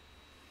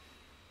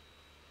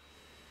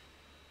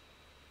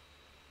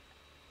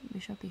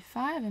 Bishop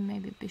e5 and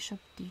maybe bishop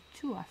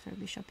d2 after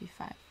bishop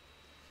e5.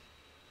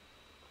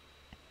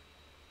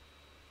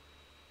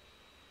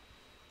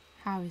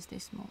 How is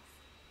this move?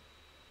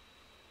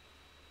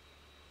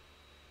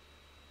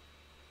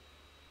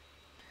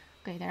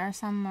 Okay, there are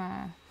some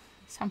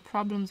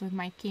problems with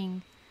my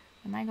king.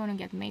 Am I going to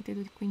get mated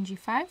with queen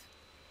g5?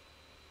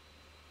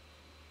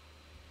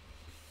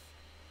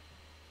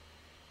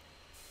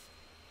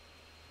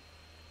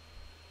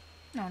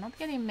 No, not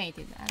getting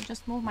mated. I'll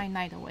just move my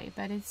knight away,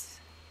 but it's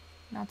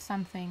not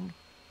something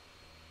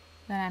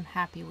that I'm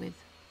happy with.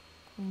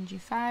 Queen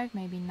g5,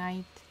 maybe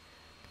knight.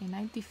 Okay,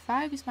 knight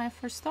d5 is my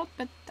first thought,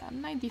 but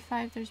on knight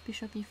d5 there's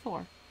bishop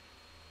e4.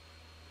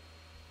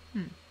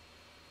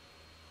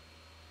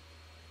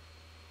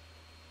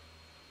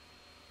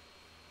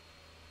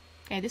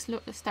 Okay, this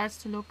starts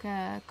to look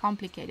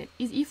complicated.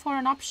 Is e4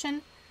 an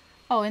option?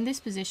 Oh, in this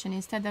position,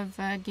 instead of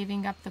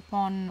giving up the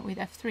pawn with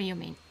f3, you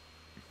mean?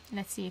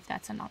 Let's see if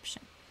that's an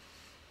option.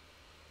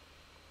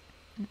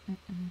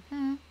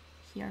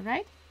 Here,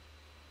 right?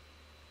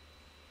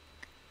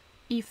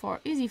 e4.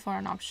 Is e4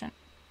 an option?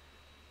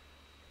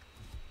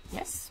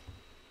 Yes,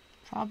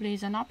 probably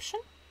is an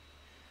option.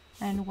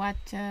 And what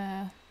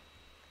can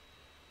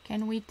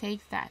we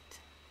take that?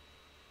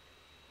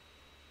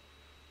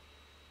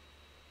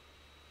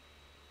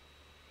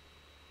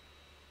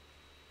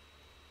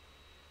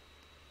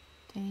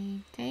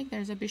 Take.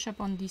 There's a bishop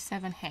on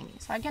d7 hanging,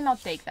 so I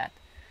cannot take that.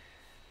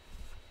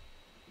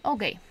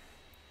 Okay,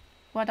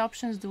 what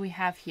options do we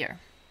have here?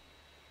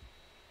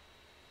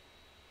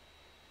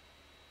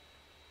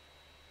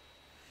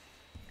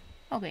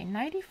 Okay,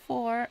 knight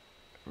e4,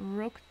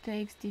 rook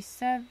takes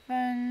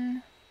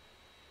d7.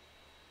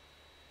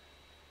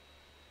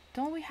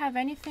 Don't we have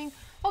anything?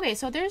 Okay,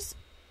 so there's...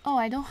 Oh,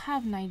 I don't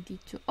have knight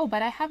d2. Oh,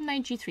 but I have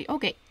knight g3.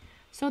 Okay,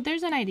 so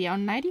there's an idea.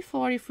 On knight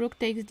e4, if rook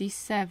takes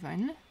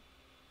d7,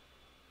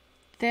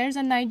 there's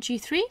a knight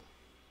g3.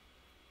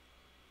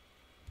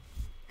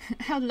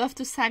 I would love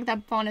to sack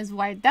that pawn as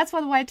white. That's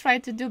what white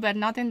tried to do, but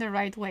not in the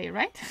right way,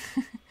 right?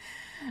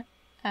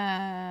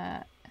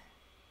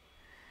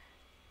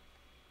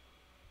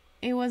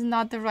 It was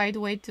not the right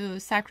way to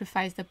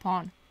sacrifice the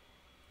pawn.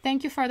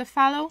 Thank you for the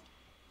follow.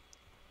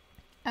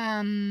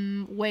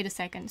 Wait a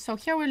second. So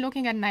here we're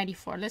looking at knight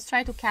e4. Let's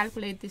try to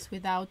calculate this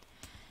without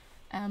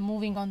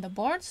moving on the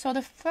board. So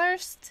the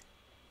first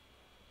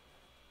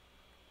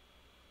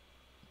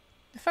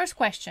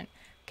question,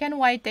 can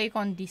white take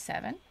on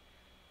d7?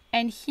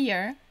 And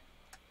here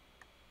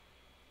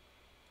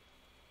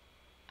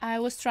I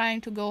was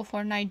trying to go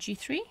for knight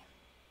g3.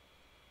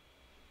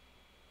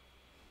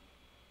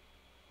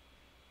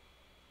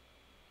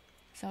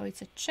 So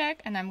it's a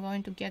check, and I'm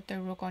going to get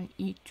the rook on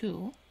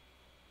e2.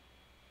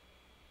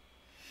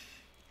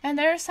 And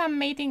there are some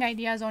mating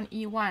ideas on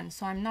e1,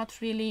 so I'm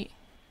not really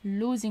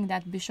losing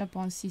that bishop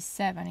on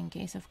c7 in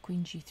case of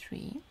queen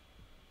g3.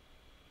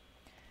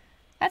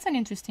 That's an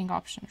interesting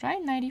option,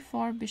 right? Knight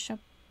e4,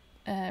 bishop,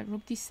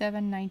 rook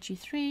d7, knight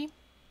g3.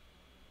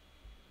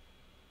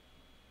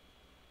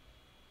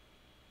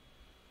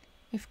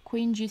 If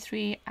queen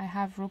g3, I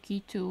have rook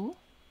e2.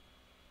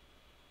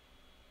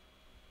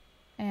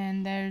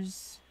 And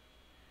there's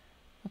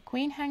a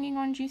queen hanging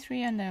on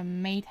g3 and a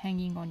mate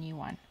hanging on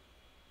e1.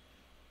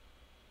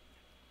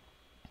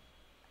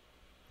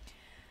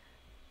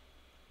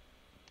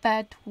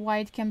 But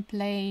white can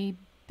play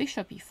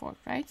bishop e4,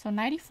 right? So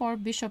knight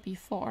e4, bishop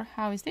e4.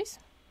 How is this?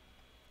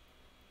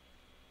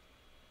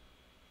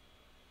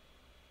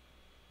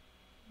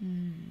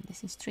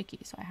 This is tricky.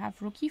 So I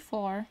have rook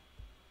e4.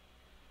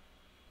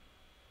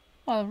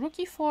 Well, rook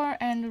e4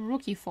 and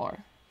rook e4.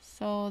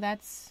 So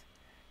that's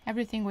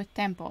everything with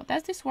tempo.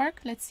 Does this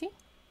work? Let's see.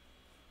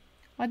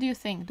 What do you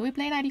think? Do we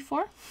play knight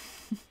e4?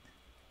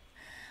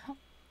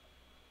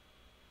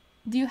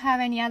 Do you have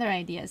any other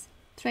ideas?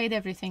 Trade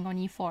everything on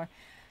e4.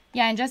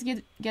 Yeah, and just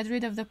get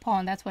rid of the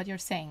pawn. That's what you're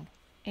saying,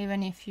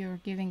 even if you're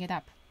giving it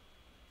up.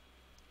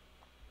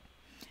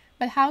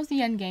 But how's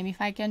the endgame?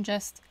 If I can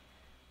just,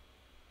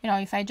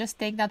 if I just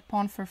take that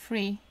pawn for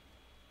free,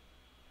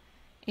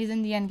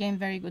 isn't the endgame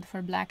very good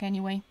for black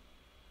anyway?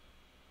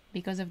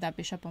 Because of that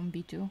bishop on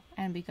b2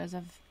 and because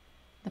of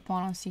the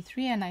pawn on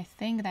c3, and I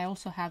think that I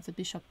also have the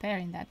bishop pair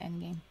in that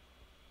endgame.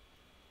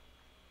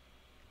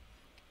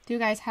 Do you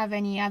guys have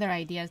any other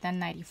ideas than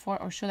knight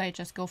e4, or should I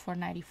just go for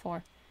knight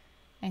e4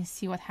 and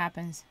see what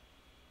happens?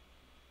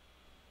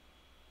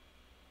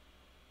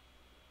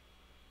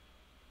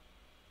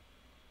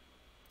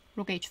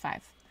 Rook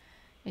h5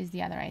 is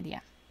the other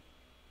idea.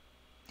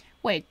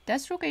 Wait,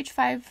 does rook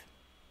h5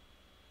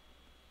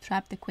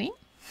 trap the queen?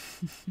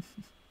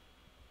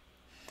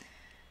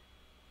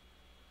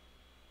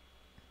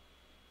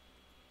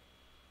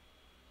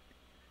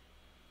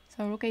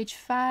 So rook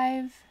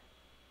h5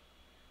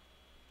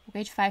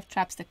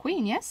 traps the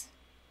queen, yes?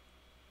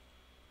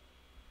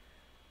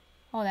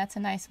 Oh, that's a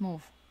nice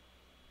move.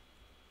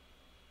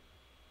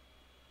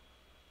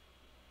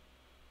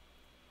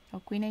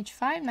 So queen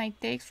h5, knight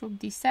takes, rook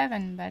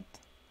d7, but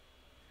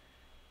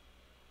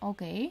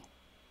okay.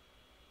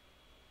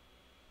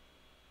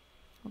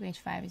 Rook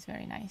h5 is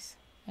very nice.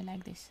 I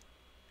like this.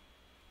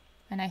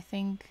 And I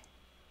think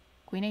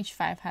queen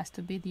h5 has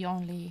to be the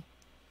only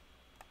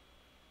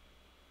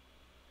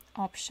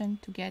option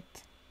to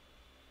get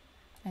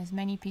as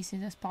many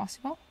pieces as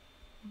possible.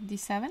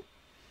 d7.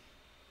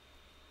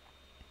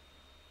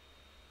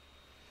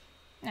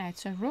 Yeah,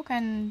 it's a rook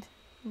and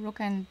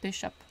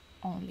bishop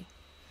only.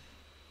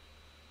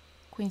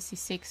 Queen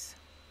c6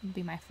 would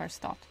be my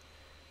first thought.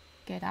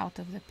 Get out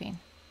of the pin.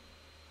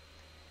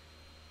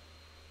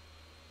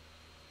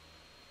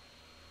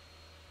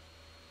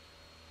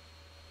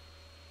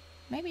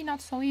 Maybe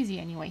not so easy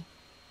anyway.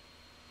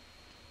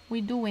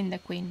 We do win the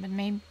queen, but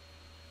maybe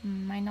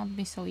might not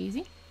be so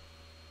easy.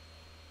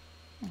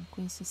 And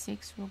queen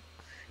c6, rook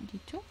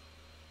d2.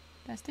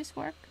 Does this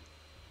work?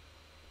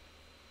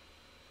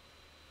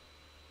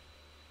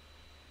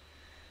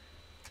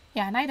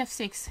 Yeah, knight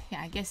f6.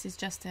 Yeah, I guess it's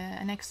just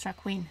an extra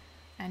queen,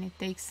 and it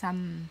takes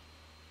some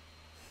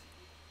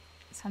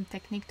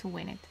technique to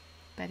win it,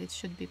 but it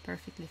should be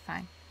perfectly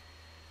fine.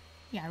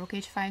 Yeah, rook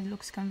h5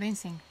 looks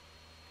convincing.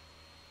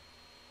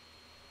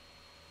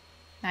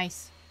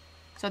 Nice.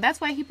 So that's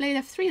why he played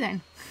f3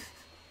 then.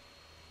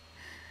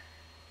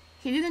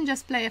 He didn't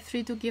just play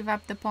f3 to give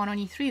up the pawn on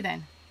e3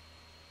 then.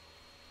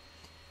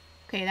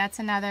 Okay, that's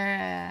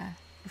another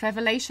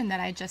revelation that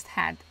I just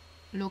had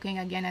looking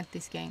again at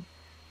this game.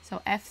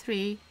 So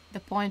f3, the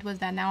point was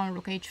that now on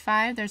rook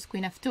h5 there's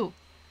queen f2.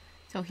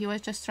 So he was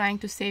just trying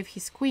to save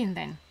his queen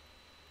then.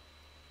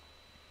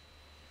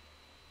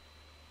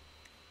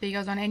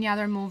 Because on any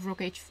other move rook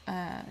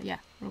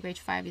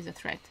h5 is a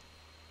threat.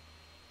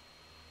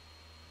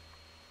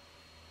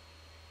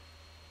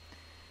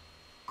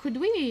 Could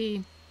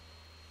we...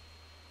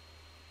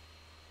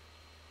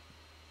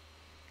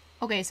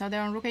 Okay, so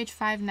they're on rook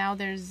h5, now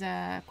there's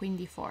queen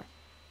d4.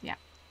 Yeah,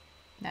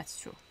 that's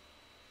true.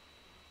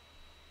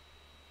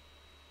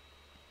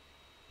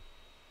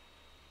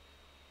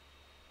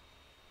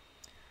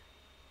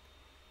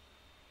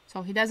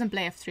 So he doesn't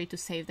play f3 to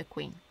save the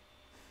queen.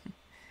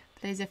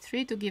 Plays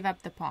f3 to give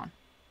up the pawn.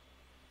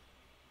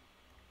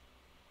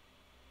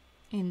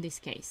 In this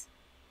case,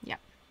 yeah.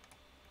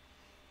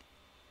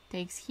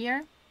 Takes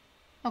here.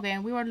 Okay,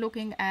 and we were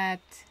looking at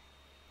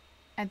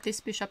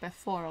this bishop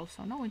f4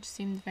 also, no? Which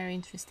seemed very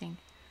interesting.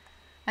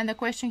 And the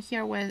question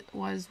here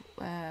was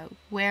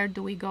where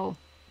do we go?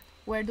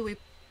 Where do we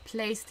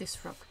place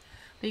this rook?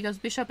 Because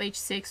bishop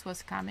h6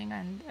 was coming,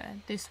 and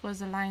this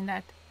was a line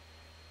that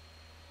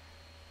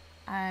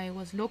I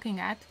was looking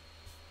at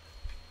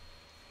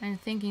and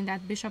thinking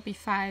that bishop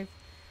e5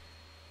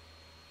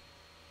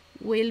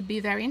 will be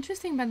very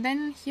interesting, but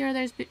then here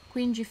there's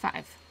queen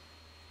g5.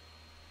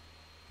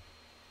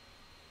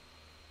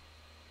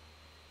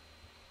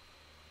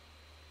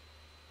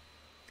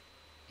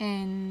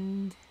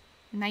 And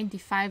knight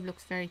d5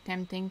 looks very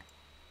tempting,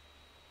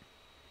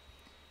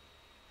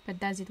 but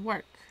does it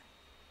work?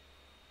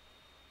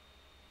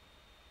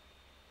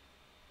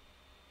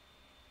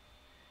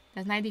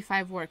 Does knight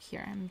d5 work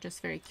here? I'm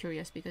just very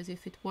curious, because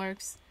if it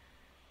works,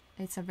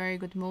 it's a very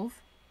good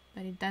move,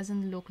 but it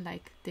doesn't look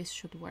like this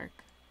should work.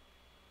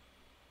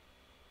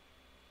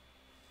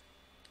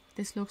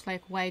 This looks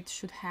like white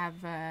should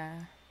have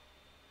a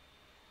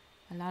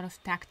lot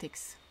of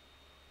tactics.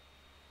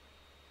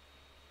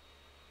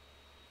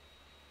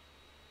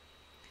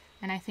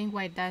 And I think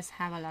white does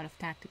have a lot of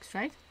tactics,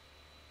 right?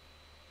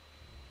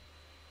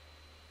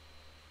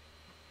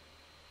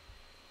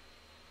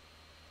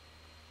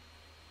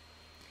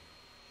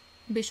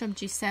 Bishop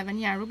g7,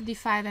 yeah, rook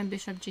d5 and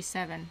bishop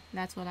g7.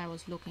 That's what I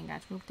was looking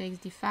at. Rook takes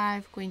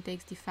d5, queen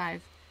takes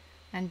d5,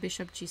 and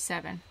bishop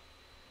g7.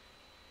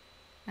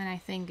 And I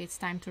think it's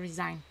time to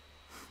resign.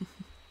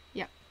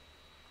 Yeah.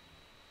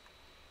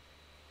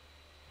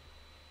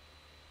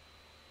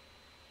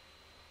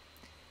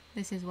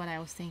 This is what I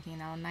was thinking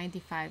now. Knight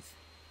d5.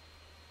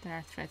 There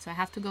are threats, so I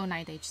have to go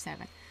knight h7.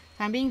 So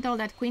I'm being told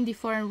that queen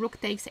d4 and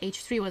rook takes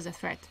h3 was a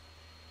threat.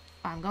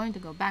 Oh, I'm going to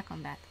go back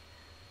on that.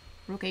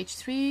 Rook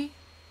h3.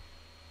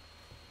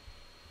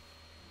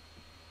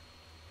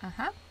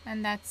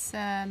 And that's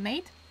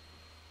mate.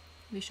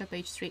 Bishop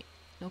h3.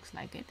 Looks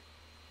like it.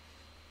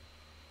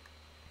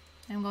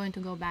 I'm going to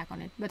go back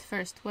on it. But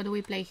first, what do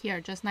we play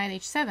here? Just knight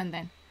h7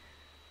 then.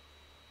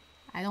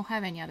 I don't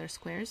have any other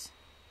squares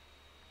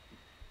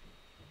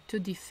to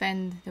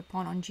defend the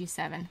pawn on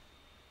g7.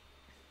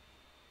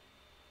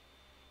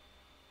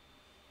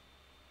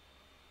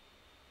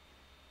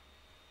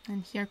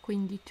 And here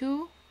queen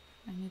d2.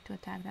 I need to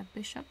attack that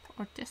bishop,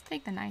 or just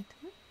take the knight.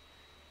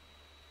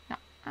 No,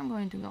 I'm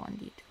going to go on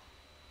d2.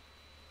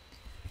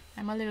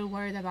 I'm a little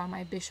worried about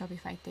my bishop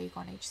if I take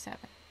on h7.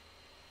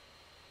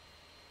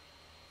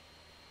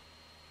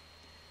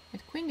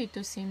 But queen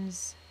d2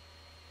 seems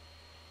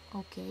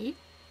okay.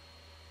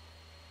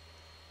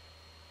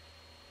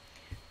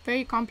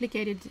 Very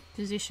complicated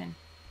position.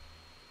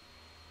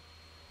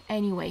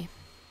 Anyway,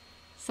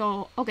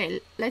 so okay,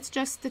 let's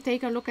just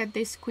take a look at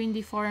this queen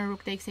d4 and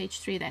rook takes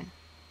h3 then,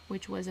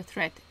 which was a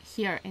threat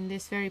here in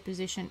this very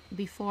position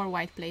before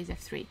white plays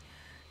f3.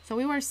 So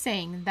we were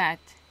saying that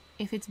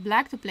if it's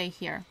black to play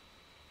here,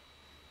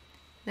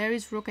 there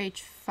is rook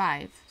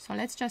h5. So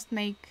let's just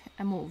make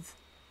a move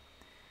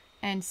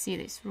and see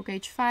this. Rook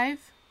h5,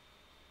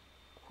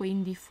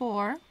 queen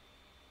d4,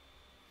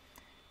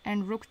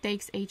 and rook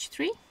takes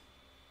h3,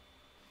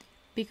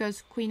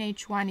 because queen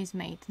h1 is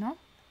mate, no?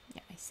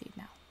 Yeah, I see it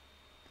now.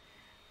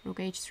 Rook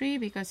h3,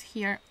 because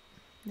here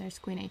there's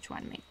queen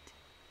h1 mate.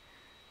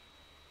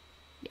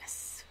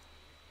 Yes.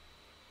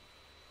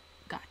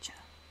 Gotcha.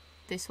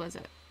 This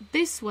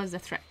was a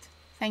threat.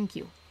 Thank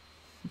you.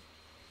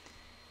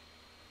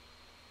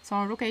 So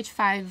on rook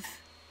h5,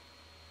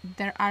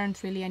 there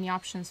aren't really any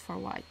options for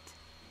white,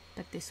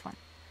 but this one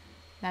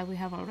that we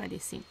have already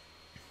seen.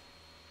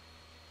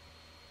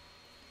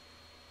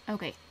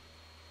 Okay.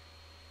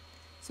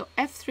 So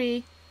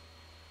f3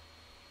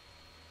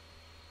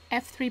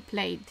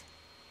 played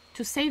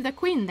to save the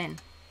queen then.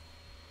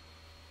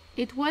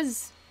 It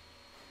was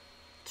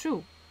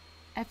true.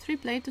 f3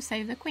 played to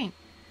save the queen.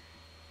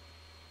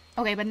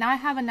 Okay, but now I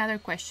have another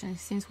question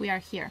since we are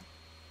here.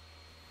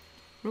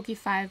 Rook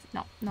e5,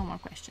 no more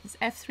questions.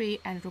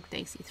 f3 and rook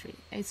takes e3.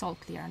 It's all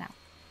clear now.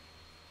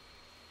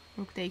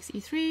 Rook takes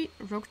e3,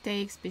 rook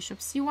takes bishop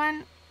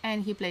c1,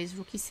 and he plays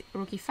rook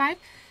e5.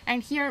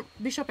 And here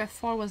bishop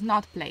f4 was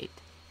not played.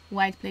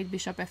 White played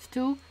bishop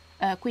f2,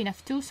 queen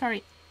f2,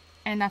 sorry,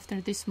 and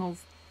after this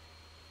move,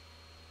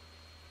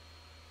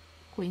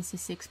 queen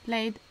c6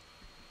 played,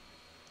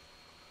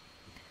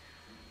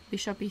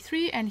 bishop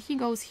e3, and he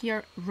goes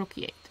here rook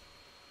e8.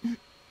 I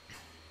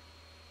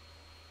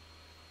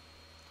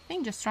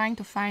think just trying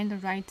to find the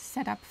right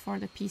setup for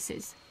the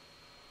pieces.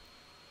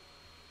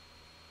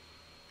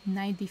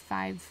 Knight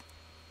d5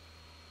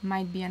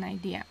 might be an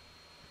idea.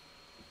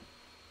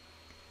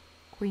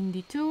 Queen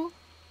d2,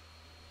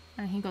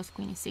 and he goes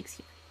queen e6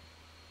 here.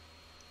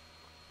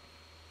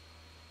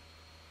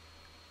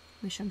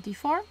 Bishop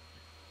d4.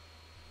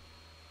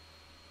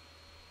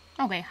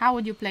 Okay, how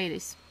would you play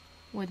this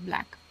with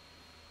black?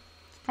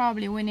 It's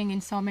probably winning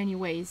in so many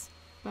ways,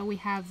 but we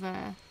have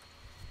a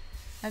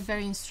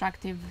very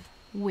instructive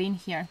win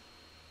here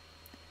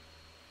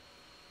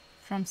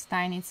from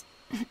Steinitz.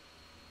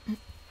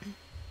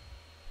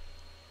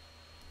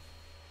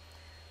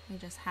 We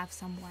just have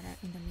some water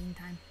in the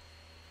meantime.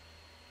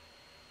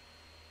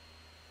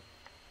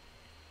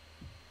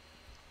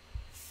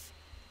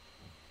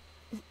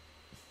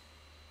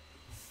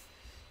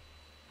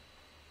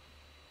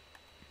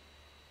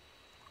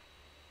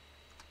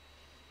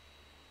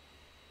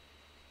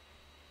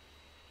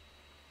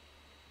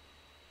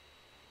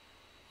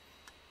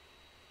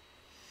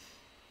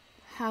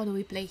 How do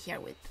we play here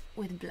with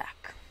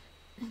black?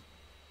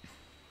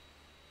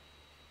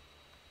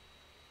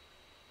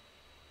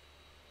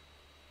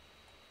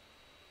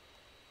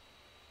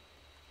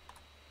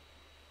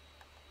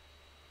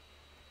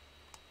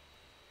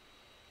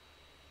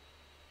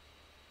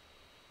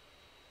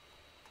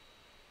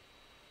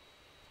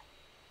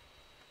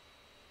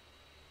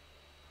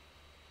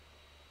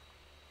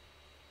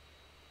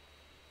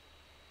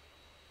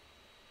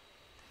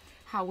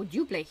 how would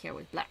you play here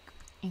with black?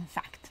 In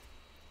fact,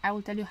 I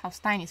will tell you how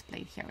Steinitz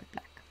played here with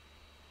black.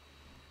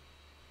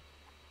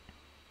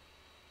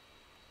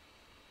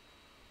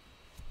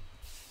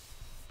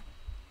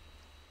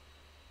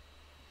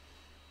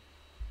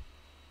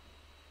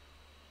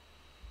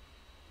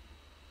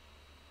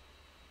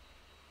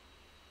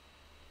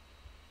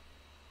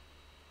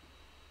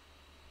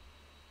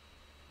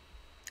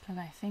 Because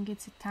I think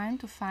it's a time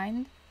to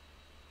find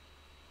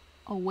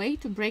a way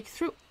to break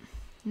through.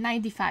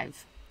 Knight d5.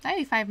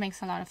 Knight d5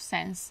 makes a lot of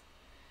sense.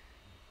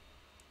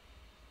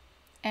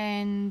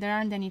 And there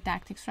aren't any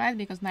tactics, right?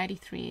 Because knight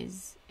e3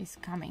 is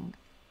coming.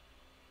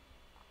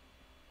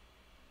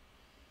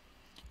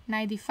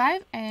 Knight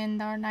d5,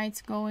 and our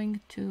knight's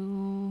going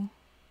to...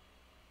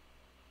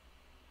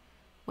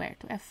 where?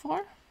 To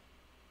f4?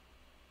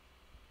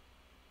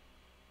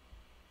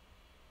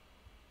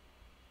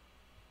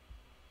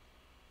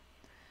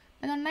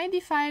 But on knight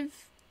d5...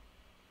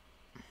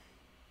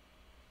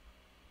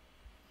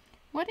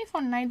 what if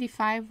on knight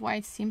d5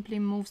 white simply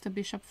moves the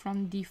bishop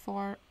from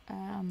d4?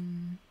 I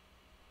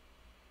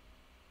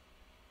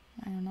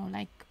don't know,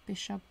 like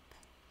bishop...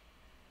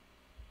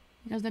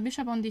 because the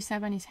bishop on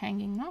d7 is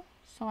hanging, no?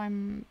 So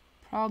I'm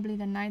probably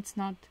the knight's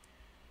not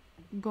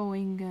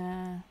going...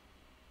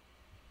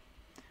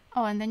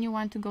 oh, and then you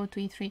want to go to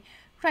e3.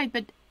 Right,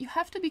 but you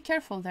have to be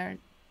careful there,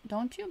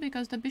 don't you?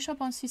 Because the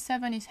bishop on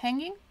c7 is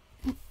hanging.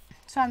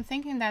 So I'm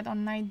thinking that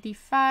on knight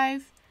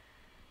d5...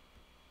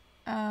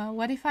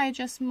 what if I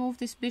just move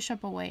this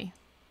bishop away?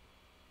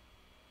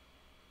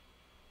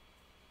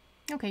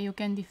 Okay, you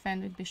can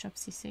defend with bishop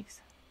c6,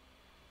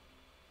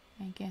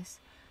 I guess.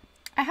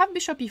 I have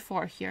bishop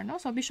e4 here, no?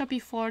 So bishop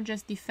e4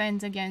 just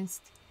defends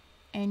against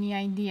any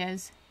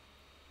ideas.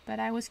 But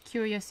I was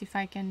curious if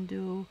I can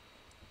do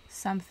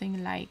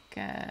something like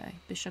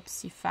bishop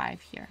c5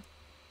 here.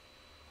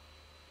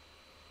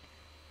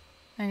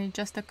 And it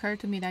just occurred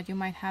to me that you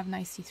might have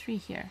knight c3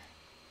 here.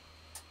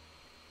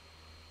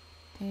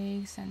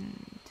 Takes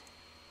and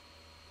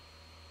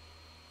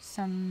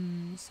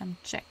some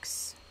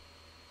checks.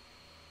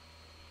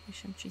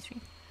 Bishop g3.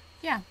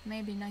 Yeah,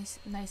 maybe knight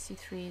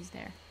c3 is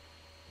there.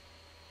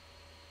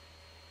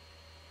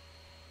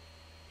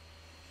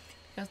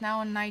 Because now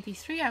on knight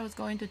e3 I was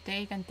going to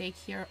take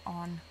here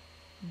on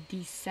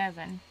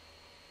d7.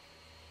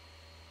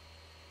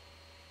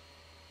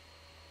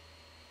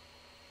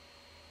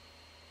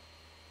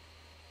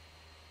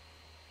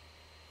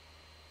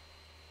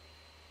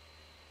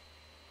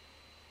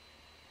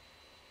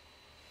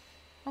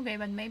 Okay,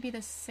 but maybe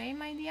the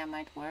same idea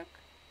might work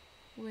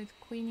with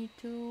queen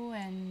e2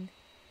 and...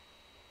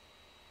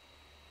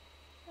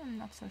 I'm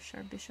not so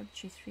sure. Bishop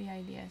g3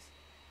 ideas.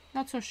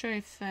 Not so sure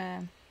if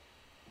that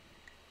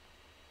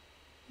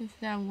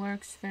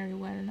works very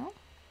well, no?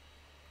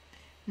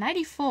 Knight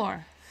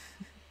e4.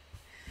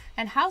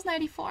 And how's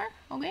knight e4?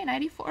 Okay,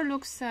 knight e4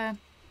 looks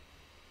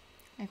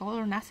like all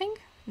or nothing.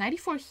 Knight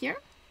e4 here.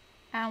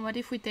 And what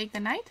if we take the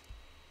knight?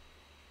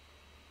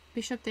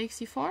 Bishop takes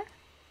e4.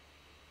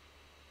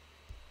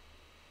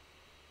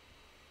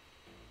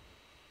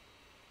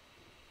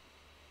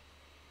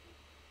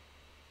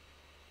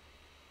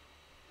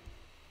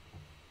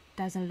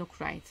 Doesn't look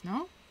right,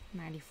 no?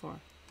 94.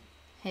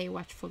 Hey,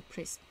 watchful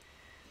priest.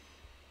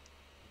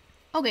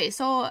 Okay,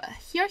 so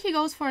here he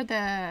goes for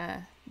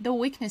the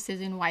weaknesses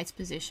in white's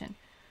position.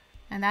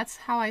 And that's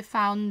how I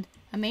found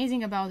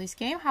amazing about this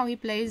game, how he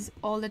plays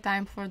all the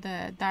time for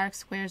the dark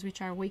squares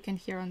which are weakened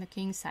here on the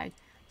king side.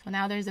 So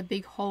now there's a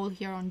big hole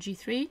here on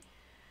g3,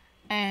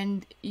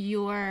 and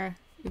you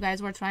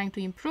guys were trying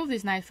to improve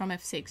this knight from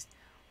f6,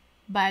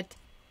 but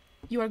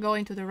you are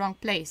going to the wrong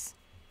place.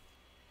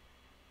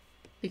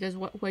 Because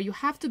where you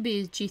have to be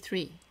is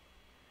g3.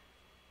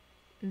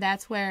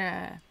 That's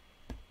where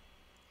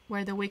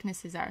the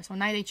weaknesses are. So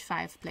knight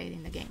h5 played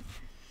in the game.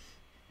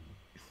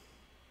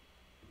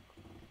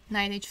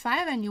 Knight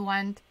h5, and you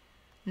want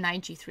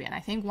knight g3. And I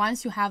think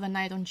once you have a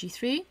knight on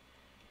g3,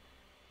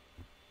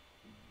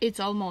 it's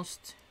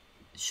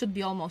should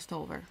be almost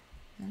over.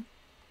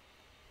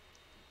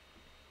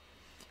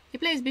 He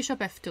plays bishop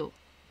f2.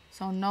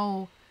 So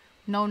no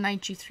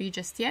knight g3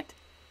 just yet.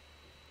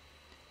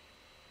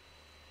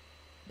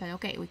 But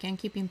okay, we can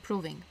keep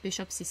improving.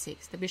 Bishop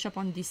c6. The bishop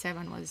on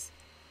d7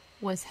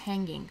 was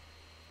hanging.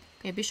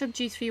 Okay, bishop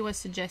g3 was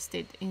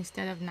suggested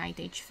instead of knight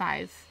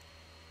h5.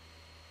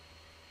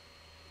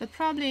 But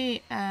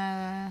probably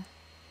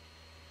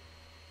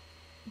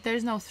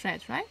there's no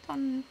threat, right,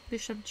 on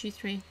bishop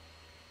g3?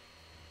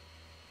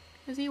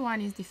 Because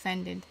e1 is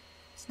defended.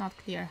 It's not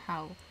clear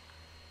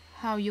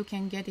how you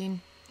can get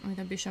in with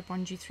a bishop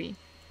on g3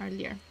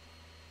 earlier.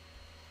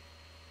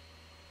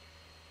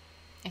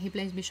 And he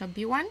plays bishop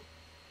b1.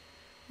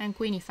 And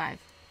queen e5.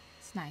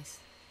 It's nice.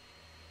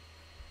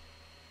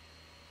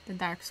 The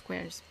dark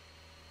squares.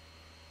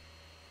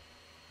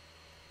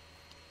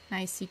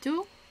 Knight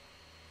c2.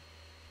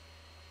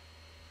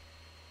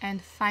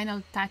 And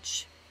final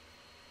touch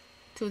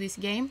to this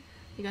game,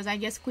 because I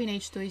guess queen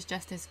h2 is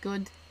just as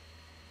good.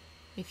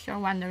 If you're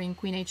wondering,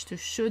 queen h2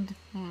 should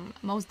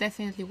most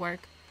definitely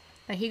work.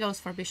 But he goes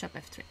for bishop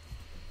f3.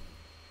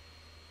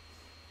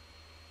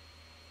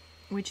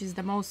 which is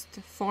the most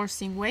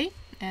forcing way.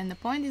 And the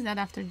point is that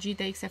after g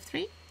takes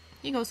f3,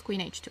 he goes queen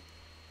h2.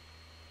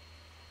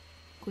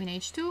 Queen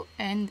h2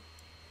 and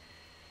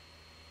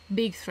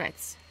big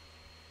threats.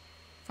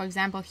 For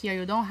example, here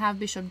you don't have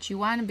bishop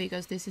g1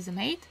 because this is a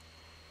mate.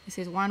 This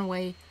is one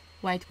way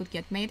white would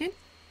get mated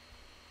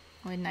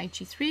with knight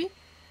g3.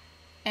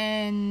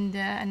 And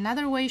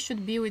another way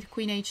should be with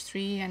queen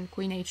h3 and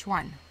queen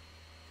h1.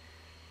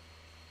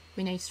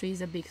 Queen h3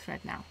 is a big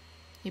threat now.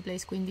 He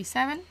plays queen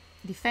d7,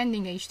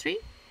 defending h3,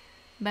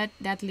 but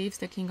that leaves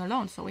the king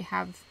alone. So we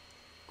have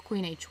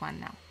queen h1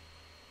 now.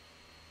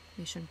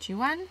 Bishop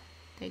g1,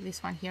 take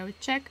this one here with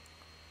check.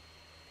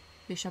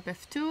 Bishop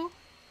f2,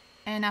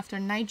 and after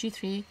knight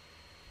g3,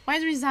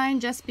 white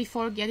resigned just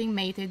before getting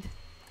mated,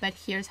 but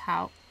here's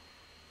how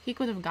he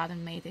could have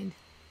gotten mated.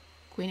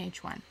 Queen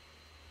h1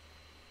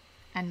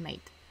 and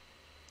mate.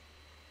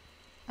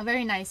 A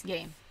very nice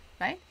game,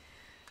 right?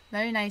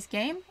 Very nice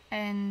game.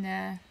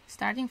 And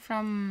starting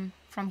from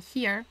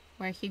here,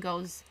 where he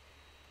goes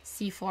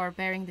c4,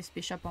 bearing this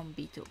bishop on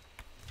b2.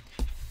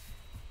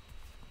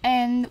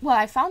 And well,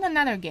 I found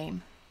another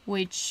game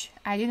which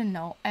I didn't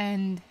know,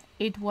 and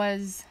it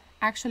was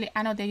actually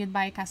annotated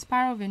by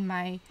Kasparov in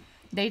my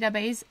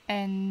database,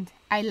 and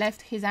I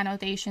left his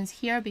annotations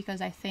here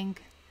because I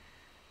think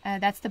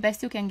that's the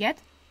best you can get.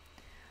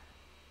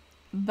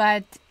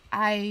 But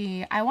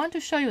I want to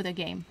show you the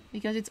game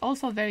because it's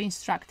also very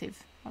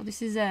instructive. Well,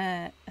 this is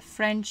a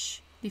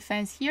French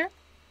defense here.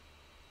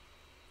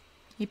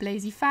 He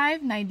plays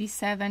e5, knight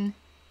d7,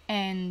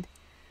 and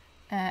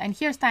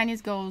here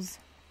Steinitz goes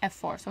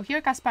f4. So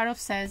here Kasparov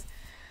says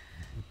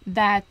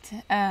that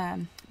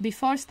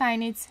before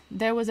Steinitz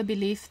there was a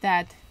belief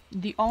that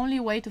the only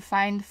way to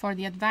find for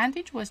the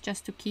advantage was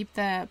just to keep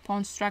the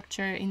pawn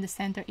structure in the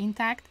center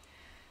intact,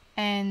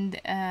 and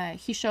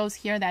he shows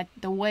here that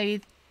the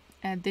way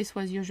this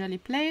was usually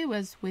played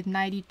was with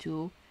knight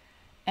e2,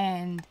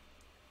 and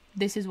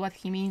this is what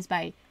he means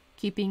by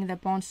keeping the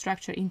pawn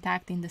structure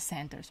intact in the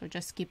center. So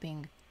just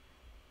keeping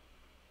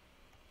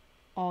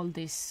all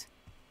these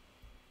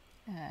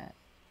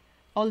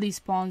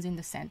pawns in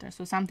the center,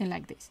 so something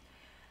like this.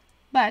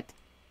 But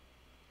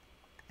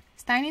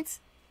Steinitz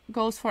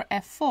goes for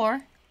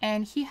f4,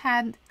 and he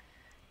had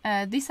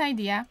this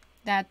idea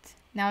that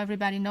now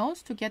everybody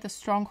knows, to get a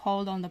strong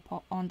hold on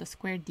the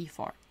square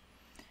d4.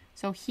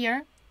 So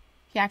here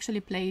he actually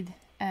played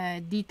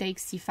d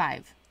takes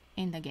c5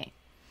 in the game.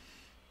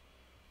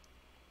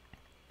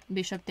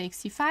 Bishop takes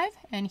c5,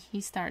 and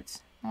he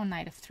starts on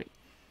knight f3.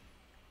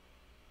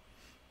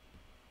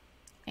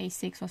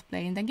 a6 was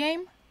played in the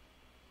game,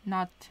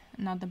 not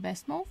the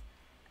best move,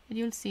 but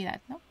you'll see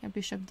that, no? Your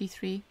bishop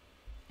d3,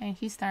 and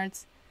he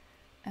starts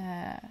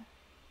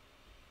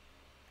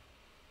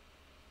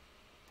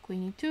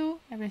queen e2,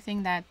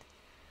 everything that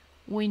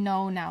we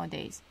know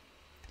nowadays.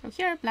 So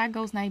here black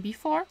goes knight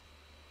b4.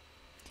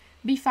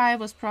 b5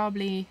 was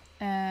probably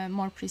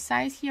more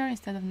precise here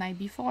instead of knight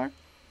b4.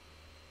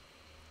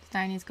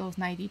 Steinitz goes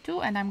knight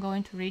e2, and I'm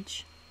going to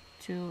reach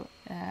to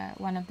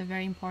one of the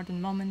very important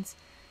moments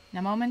in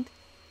a moment.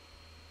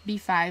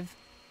 b5,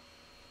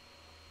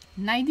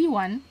 knight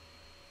d1,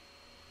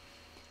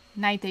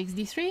 knight takes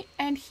d3,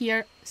 and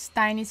here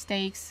Steinitz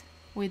takes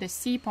with a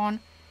c pawn,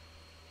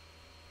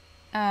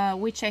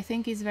 which I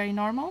think is very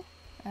normal.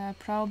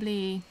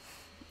 Probably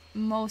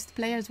most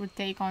players would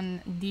take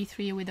on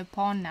d3 with a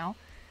pawn now,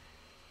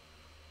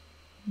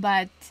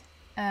 but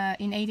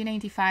in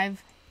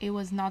 1885 it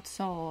was not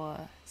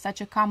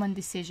such a common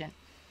decision.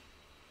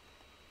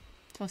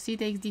 So c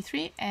takes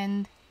d3,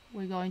 and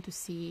we're going to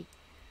see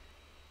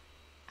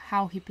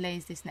how he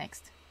plays this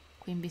next.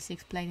 Queen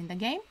b6 played in the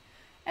game,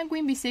 and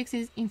queen b6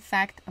 is in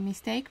fact a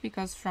mistake,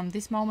 because from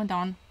this moment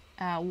on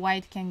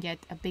white can get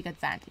a big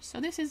advantage. So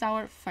this is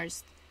our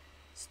first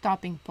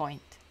stopping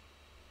point.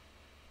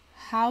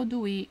 How do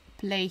we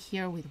play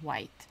here with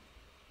white?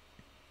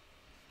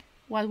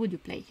 What would you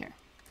play here?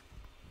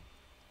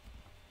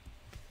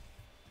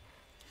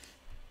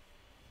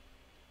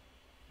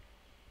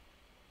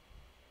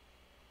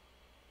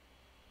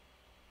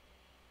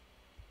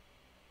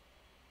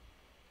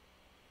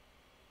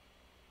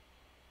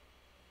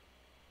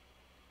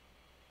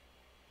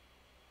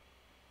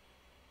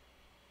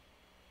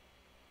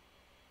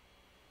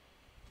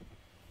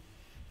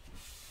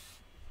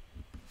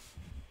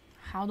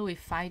 How do we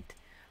fight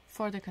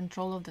for the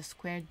control of the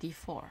square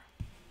d4?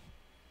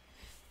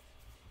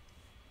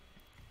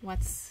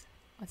 What's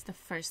the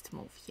first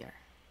move here?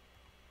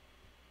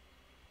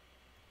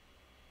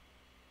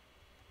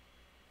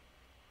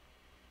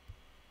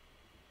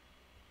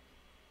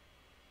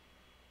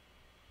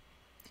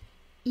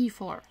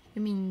 e4.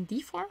 You mean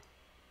d4?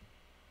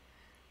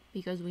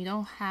 Because we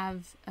don't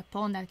have a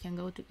pawn that can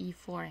go to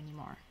e4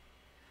 anymore.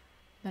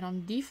 But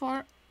on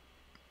d4,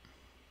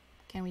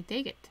 can we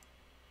take it?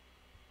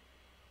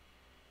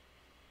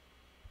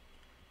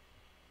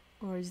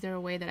 Or is there a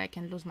way that I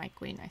can lose my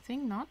queen? I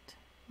think not.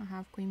 I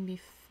have queen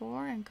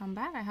b4 and come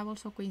back. I have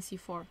also queen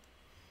c4.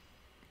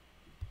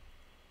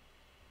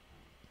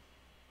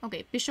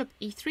 Okay, bishop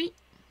e3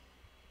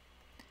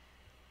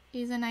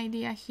 is an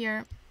idea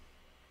here.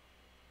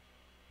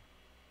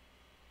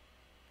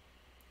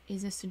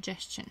 is a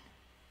suggestion.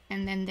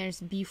 And then there's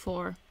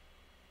b4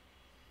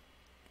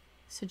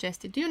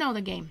 suggested. Do you know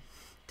the game,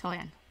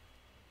 Toyan?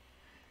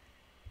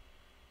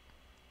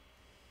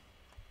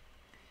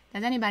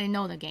 Does anybody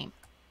know the game?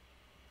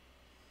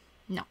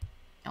 No.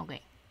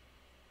 Okay.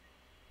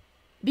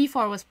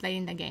 b4 was played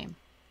in the game.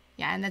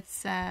 Yeah, and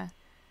that's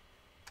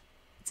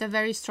it's a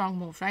very strong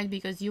move, right?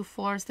 Because you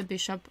force the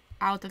bishop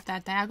out of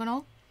that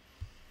diagonal,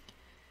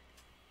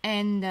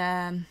 and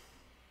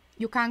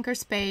you conquer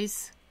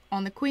space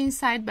on the queen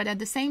side, but at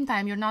the same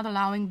time you're not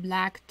allowing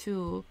black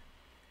to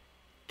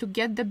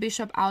get the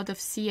bishop out of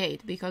c8,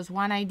 because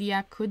one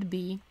idea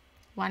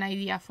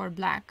for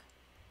black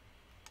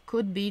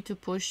could be to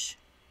push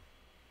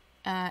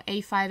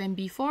a5 and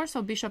b4,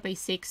 so bishop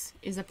a6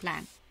 is a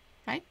plan,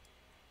 right?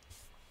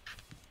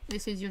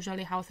 This is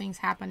usually how things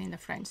happen in the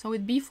French. So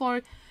with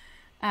b4,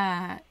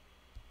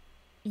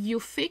 you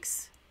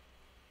fix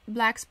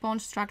black's pawn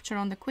structure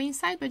on the queen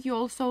side, but you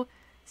also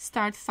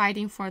start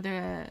fighting for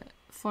the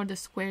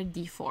square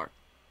d4.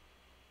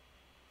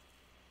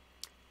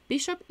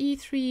 Bishop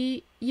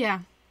e3, yeah.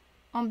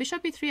 On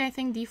bishop e3, I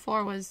think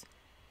d4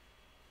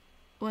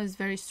 was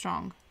very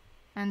strong.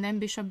 And then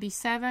bishop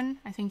b7,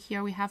 I think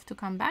here we have to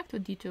come back to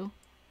d2.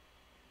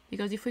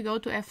 Because if we go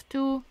to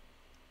f2,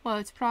 well,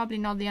 it's probably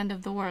not the end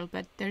of the world,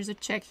 but there's a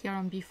check here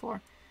on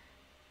b4.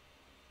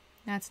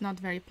 That's not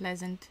very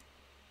pleasant.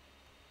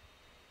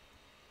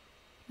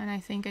 And I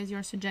think, as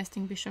you're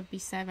suggesting, bishop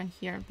b7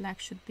 here, black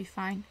should be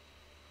fine.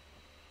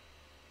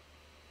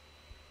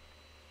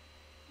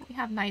 We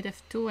have knight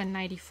f2 and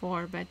knight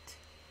e4, but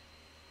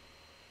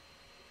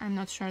I'm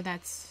not sure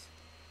that's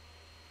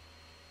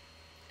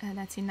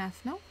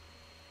enough, no?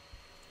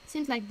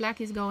 Seems like black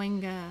is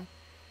doing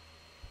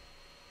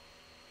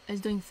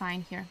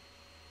fine here.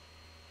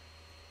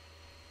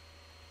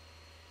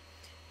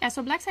 Yeah,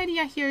 so black's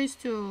idea here is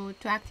to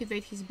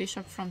activate his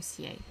bishop from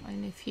c8,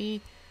 and if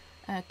he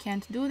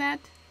can't do that,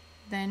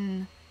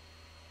 then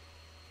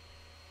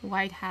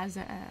white has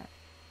a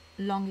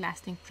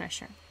long-lasting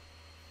pressure.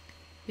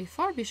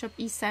 Before bishop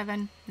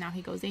e7, now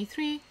he goes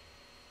a3,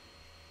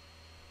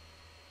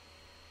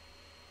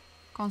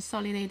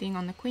 consolidating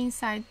on the queen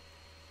side,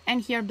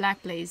 and here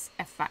black plays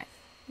f5,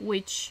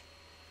 which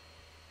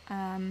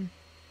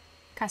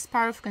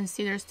Kasparov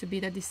considers to be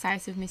the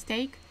decisive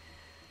mistake,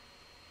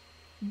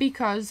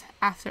 because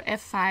after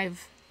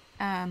f5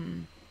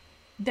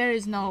 there are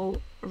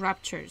no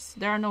ruptures.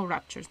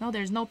 No,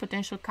 there's no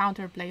potential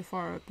counterplay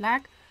for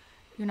black.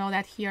 You know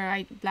that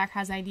here black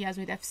has ideas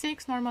with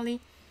f6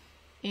 normally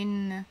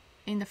in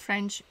the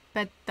French,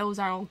 but those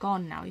are all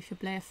gone now. If you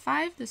play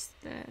f5,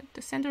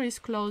 the center is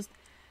closed,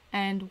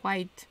 and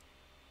white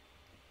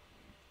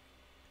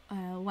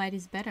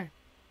is better.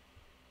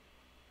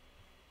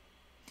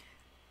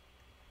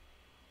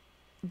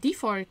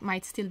 d4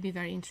 might still be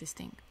very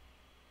interesting,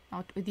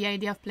 with the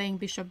idea of playing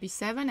bishop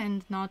b7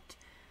 and not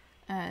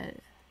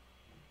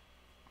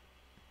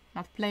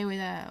play with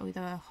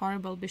a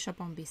horrible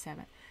bishop on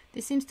b7.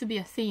 This seems to be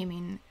a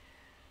theme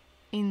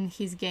in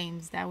his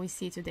games that we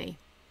see today.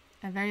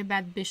 A very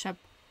bad bishop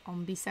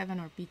on b7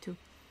 or b2.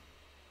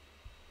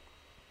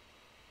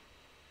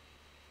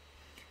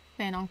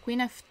 Then on queen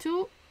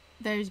f2,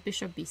 there is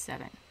bishop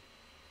b7.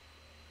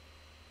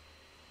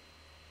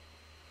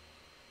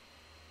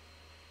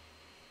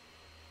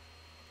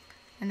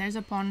 And there's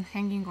a pawn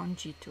hanging on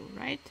g2,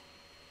 right?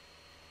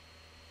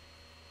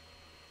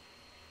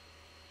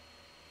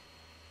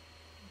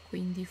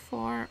 Queen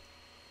d4.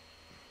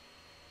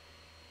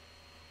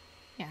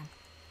 Yeah,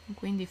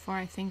 queen d4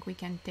 I think we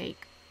can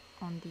take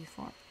on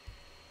d4.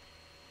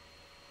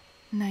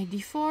 Knight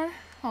d4.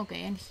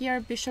 Okay, and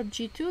here bishop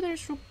g2,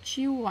 there's rook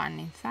g1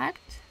 in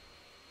fact.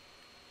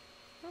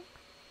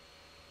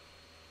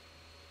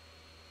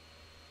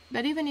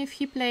 But even if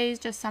he plays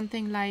just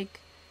something like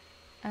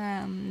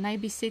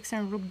knight b6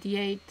 and rook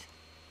d8,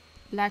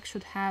 black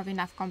should have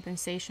enough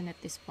compensation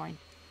at this point,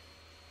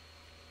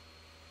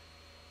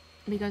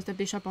 because the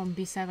bishop on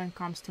b7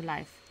 comes to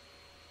life.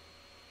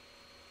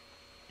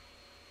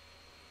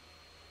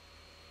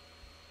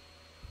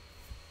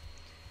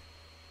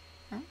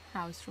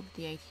 How is rook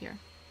d8 here?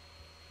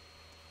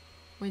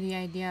 With the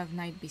idea of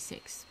knight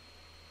b6.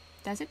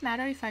 Does it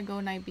matter if I go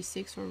knight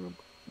b6 or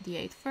rook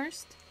d8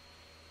 first?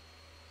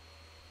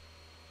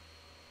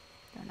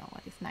 Don't know.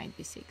 What if knight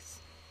b6?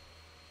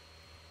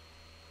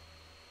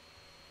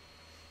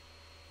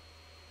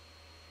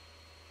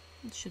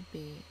 It should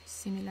be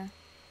similar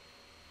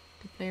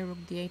to play rook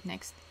d8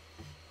 next.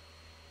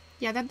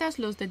 Yeah, that does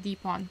lose the d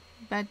pawn,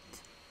 but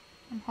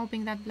I'm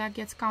hoping that black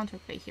gets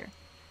counterplay here.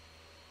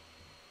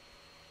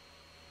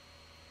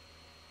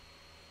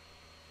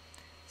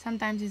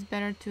 Sometimes it's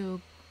better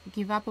to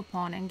give up a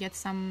pawn and get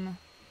some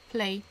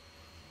play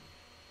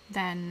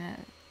than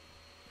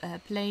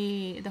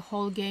play the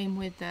whole game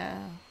with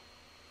a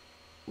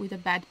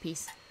bad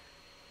piece,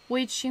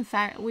 which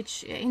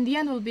in the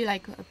end will be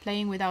like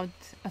playing without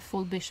a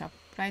full bishop,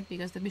 right?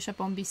 Because the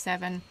bishop on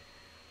b7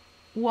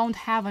 won't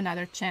have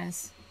another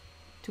chance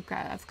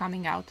of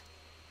coming out.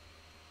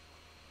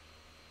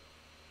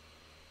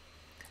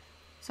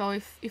 So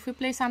if we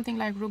play something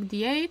like rook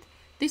d8,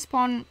 this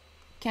pawn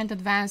can't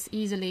advance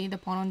easily, the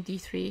pawn on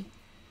d3,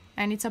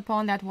 and it's a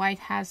pawn that white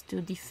has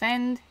to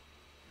defend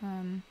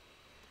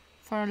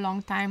for a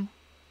long time.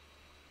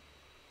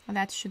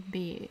 That should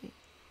be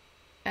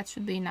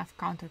enough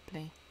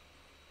counterplay.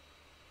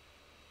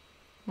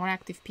 More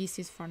active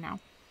pieces for now.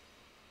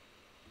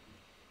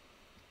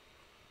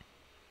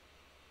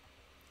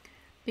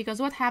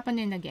 Because what happened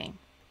in the game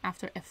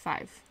after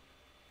f5?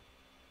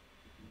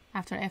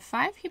 After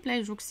f5, he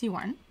plays rook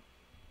c1.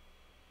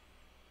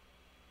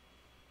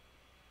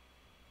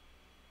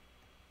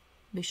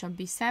 Bishop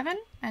b7,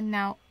 and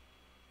now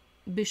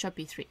bishop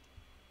e3.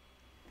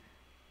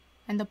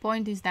 And the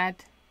point is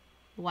that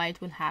white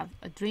will have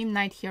a dream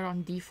knight here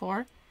on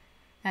d4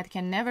 that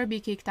can never be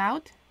kicked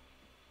out.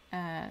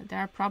 There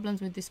are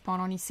problems with this pawn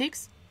on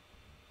e6.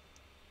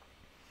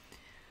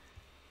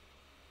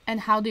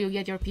 And how do you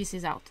get your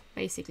pieces out,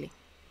 basically,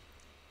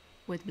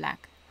 with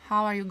black?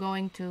 How are you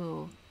going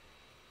to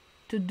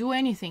do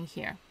anything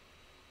here?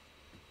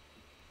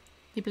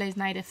 He plays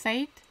knight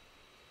f8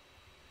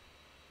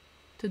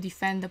 to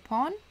defend the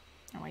pawn,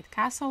 and white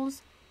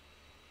castles.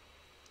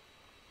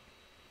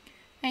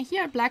 And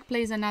here black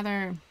plays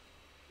another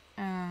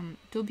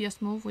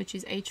dubious move, which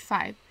is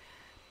h5.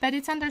 But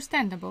it's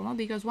understandable, no?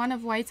 Because one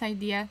of white's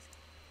ideas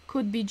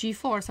could be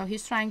g4, so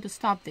he's trying to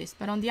stop this.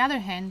 But on the other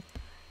hand,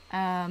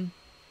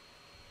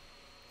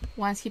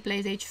 once he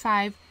plays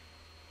h5,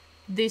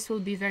 this will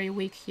be very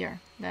weak here.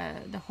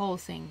 The whole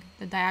thing,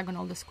 the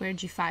diagonal, the square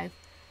g5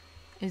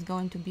 is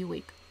going to be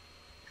weak.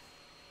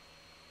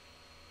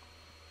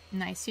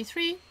 Knight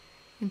c3,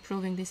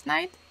 improving this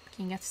knight,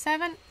 king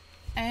f7,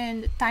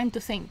 and time to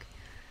think.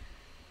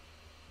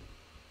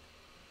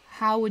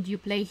 How would you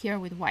play here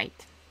with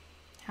white?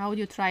 How would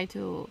you try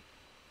to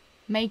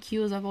make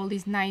use of all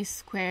these nice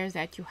squares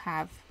that you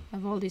have,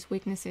 of all these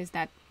weaknesses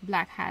that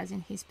black has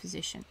in his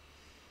position?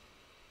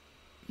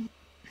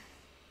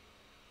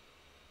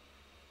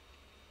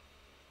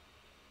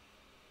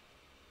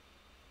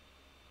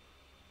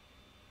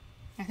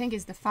 I think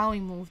it's the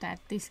fouling move that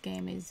this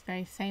game is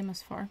very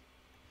famous for.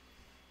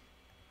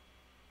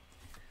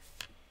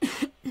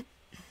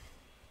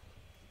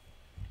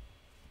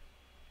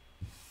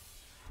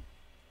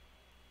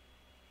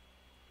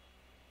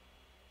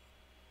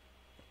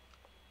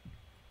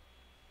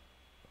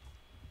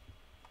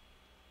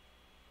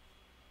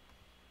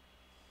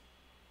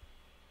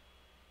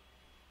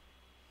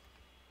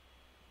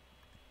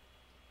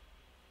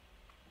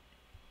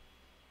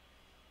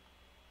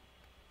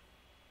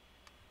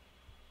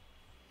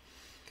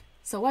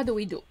 So what do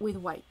we do with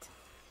white?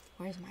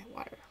 Where's my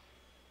water?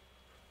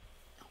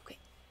 Okay.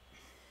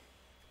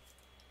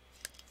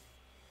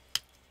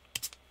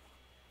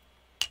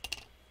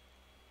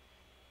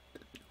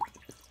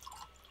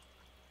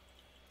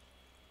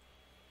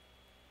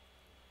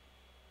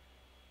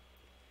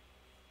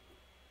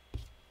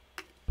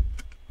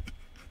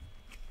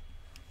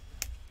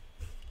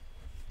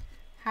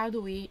 How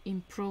do we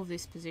improve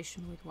this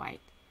position with white?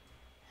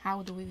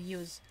 How do we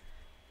use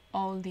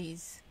all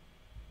these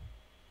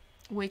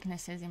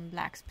weaknesses in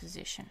black's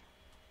position?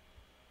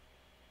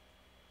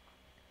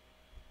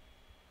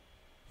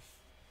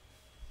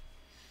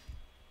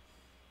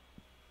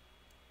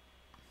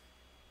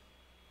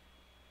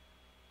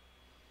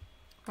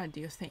 What do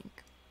you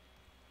think?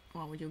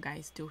 What would you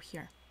guys do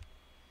here?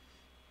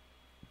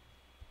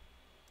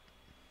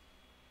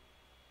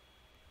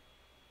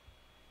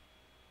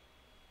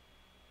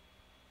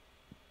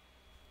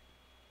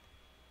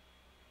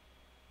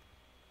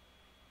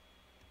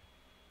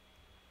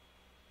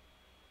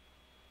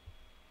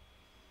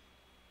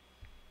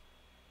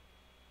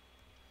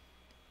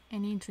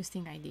 Any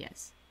interesting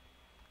ideas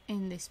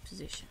in this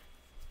position?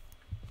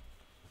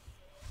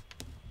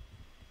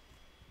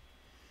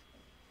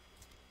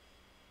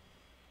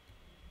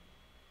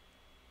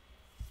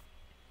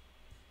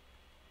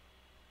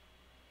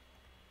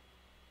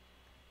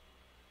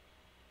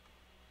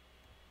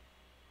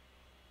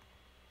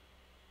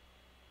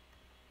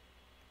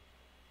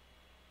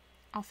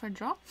 Offer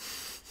draw?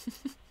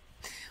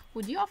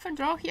 Would you offer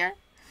draw here?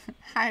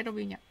 Hi,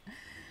 Robinho.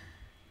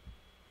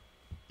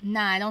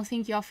 Nah, I don't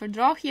think you offer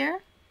draw here.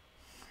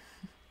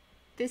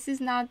 This is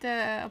not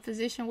a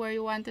position where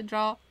you want to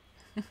draw.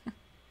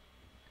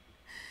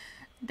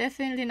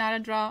 Definitely not a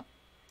draw.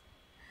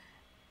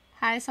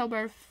 Hi,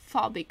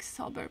 soberphobic,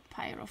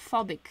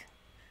 pyrophobic.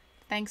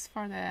 Thanks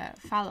for the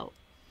follow.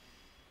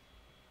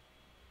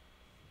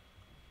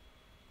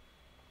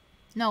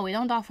 No, we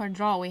don't offer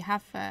draw.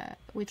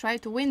 We try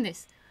to win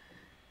this.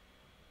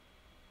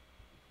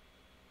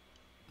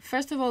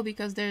 First of all,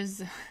 because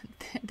there's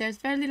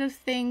very little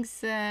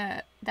things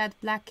that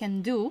black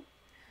can do.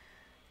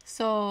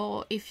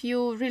 So if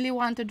you really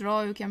want to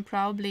draw, you can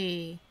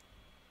probably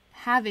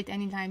have it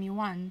anytime you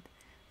want.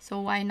 So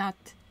why not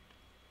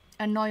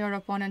annoy your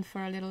opponent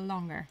for a little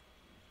longer?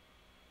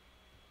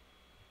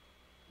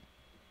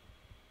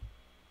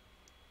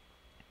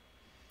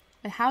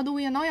 But how do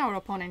we annoy our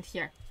opponent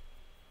here?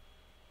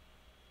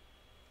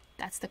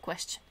 That's the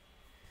question.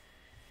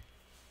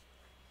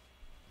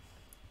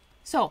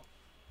 So,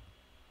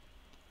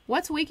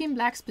 What's weak in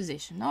black's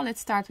position? No,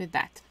 let's start with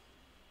that.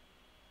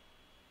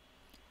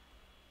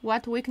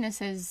 What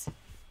weaknesses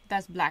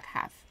does black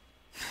have?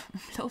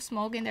 Blow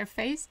smoke in their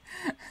face?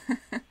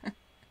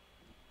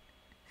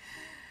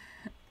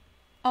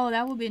 Oh,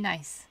 that would be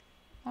nice.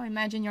 Oh,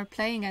 imagine you're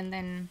playing and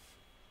then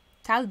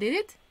Tal did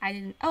it? I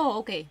didn't. Oh,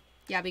 okay.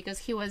 Yeah, because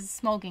he was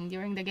smoking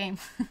during the game.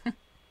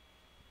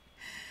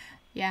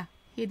 Yeah,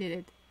 he did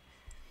it.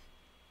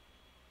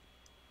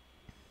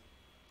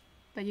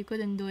 But you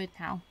couldn't do it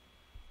now.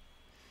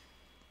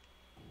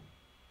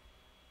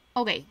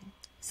 Okay,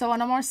 so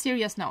on a more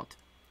serious note,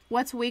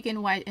 what's weak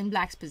in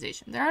black's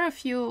position? There are a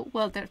few,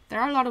 well, there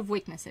are a lot of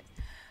weaknesses,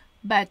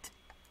 but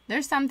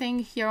there's something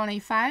here on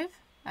a5.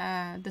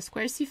 The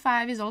square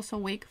c5 is also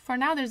weak. For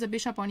now, there's a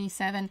bishop on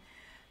e7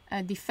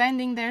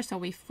 defending there,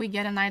 so if we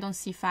get a knight on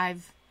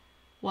c5,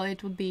 well,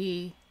 it would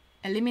be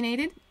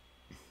eliminated.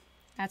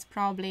 That's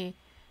probably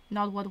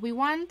not what we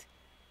want.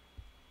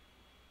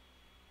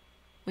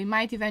 We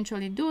might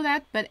eventually do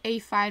that, but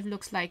a5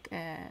 looks like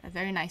a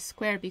very nice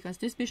square because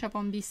this bishop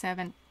on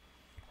b7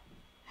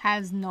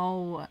 has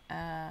no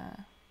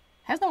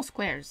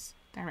squares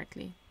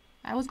directly.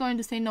 I was going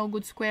to say no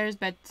good squares,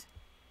 but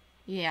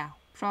yeah,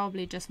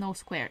 probably just no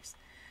squares.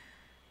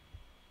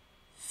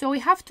 So we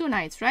have two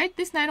knights, right?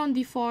 This knight on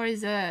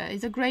d4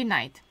 is a great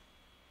knight.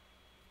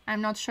 I'm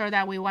not sure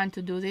that we want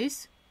to do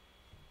this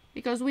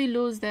because we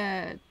lose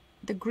the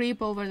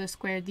grip over the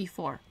square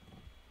d4.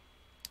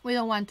 We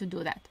don't want to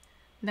do that.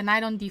 The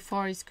knight on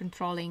d4 is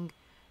controlling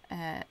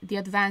the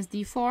advanced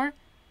d4,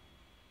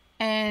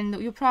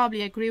 and you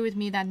probably agree with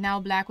me that now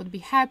black would be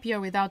happier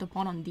without a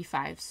pawn on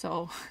d5.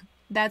 So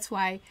that's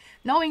why,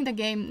 knowing the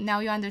game,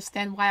 now you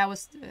understand why I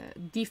was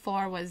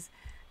d4 was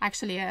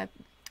actually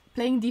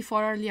playing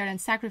d4 earlier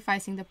and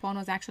sacrificing the pawn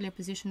was actually a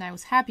position I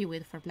was happy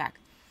with for black.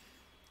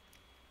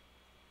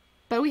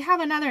 But we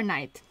have another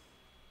knight,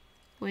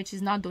 which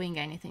is not doing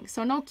anything.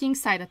 So no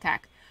kingside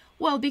attack.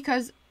 Well,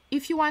 because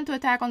if you want to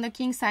attack on the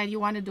king side, you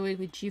want to do it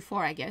with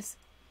g4, I guess,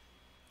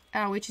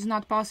 which is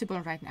not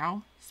possible right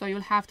now. So you'll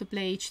have to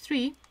play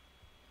h3.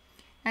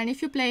 And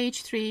if you play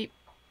h3,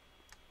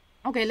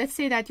 okay, let's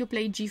say that you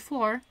play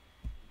g4.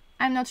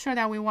 I'm not sure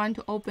that we want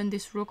to open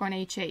this rook on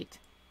h8.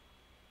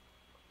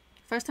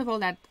 First of all,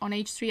 that on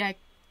h3, I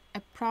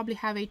probably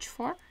have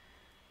h4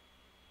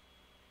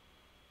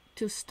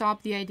 to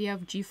stop the idea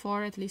of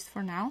g4, at least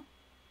for now.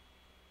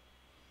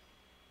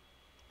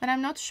 But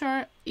I'm not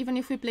sure, even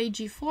if we play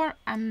g4,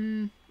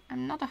 I'm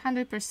not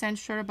 100%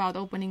 sure about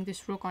opening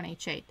this rook on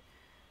h8.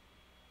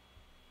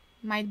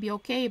 Might be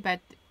okay,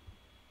 but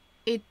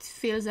it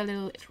feels a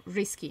little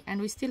risky. And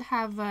we still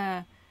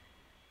have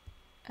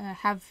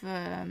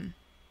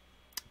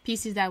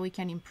pieces that we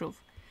can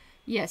improve.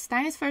 Yes,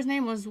 Steinitz' first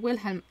name was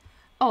Wilhelm.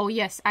 Oh,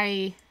 yes,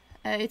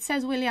 it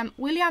says William.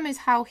 William is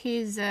how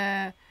he's...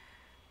 you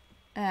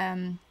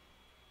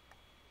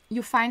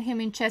find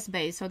him in chess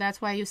base, so that's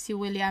why you see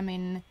William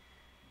in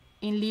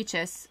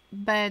Lichess,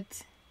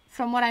 but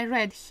from what I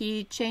read,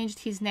 he changed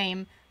his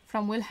name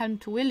from Wilhelm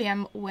to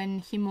William when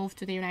he moved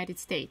to the United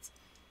States.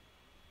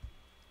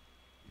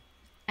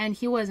 And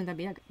he wasn't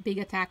a big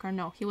attacker,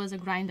 no, he was a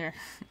grinder.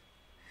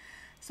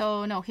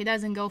 So no, he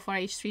doesn't go for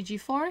h3,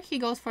 g4, he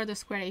goes for the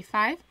square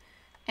a5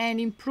 and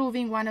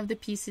improving one of the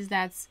pieces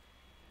that's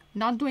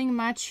not doing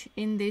much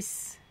in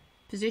this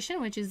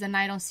position, which is the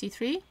knight on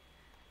c3,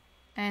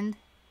 and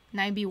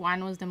knight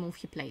b1 was the move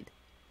he played.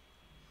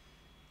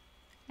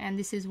 And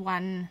this is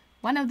one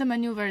of the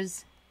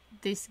maneuvers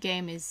this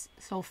game is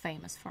so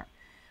famous for.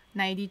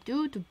 Knight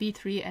d2 to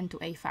b3 and to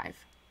a5.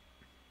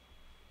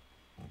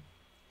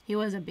 He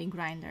was a big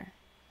grinder.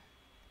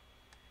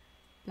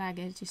 Black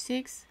gets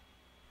g6,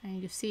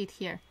 and you see it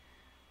here.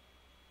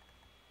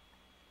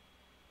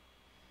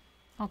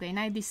 Okay,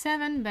 knight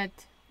d7, but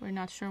we're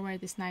not sure where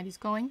this knight is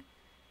going.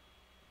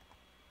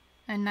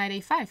 And knight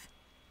a5.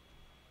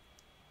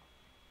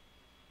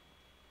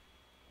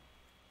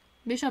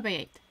 Bishop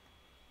a8.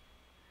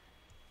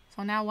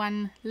 So now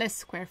one less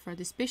square for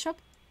this bishop.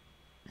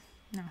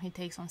 Now he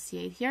takes on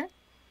c8 here.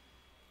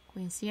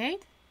 Queen c8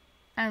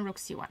 and rook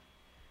c1.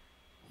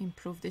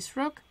 Improve this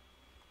rook.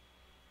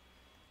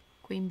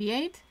 Queen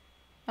b8.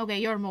 Okay,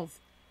 your move.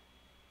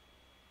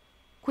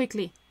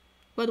 Quickly.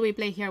 What do we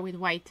play here with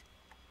white?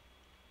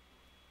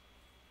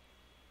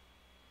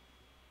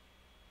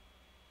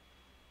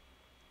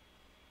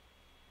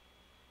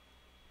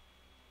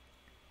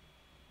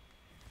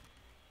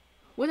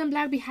 Wouldn't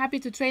black be happy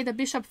to trade the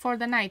bishop for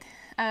the knight?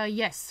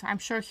 Yes, I'm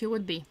sure he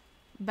would be.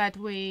 But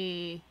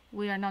we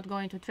are not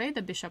going to trade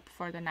the bishop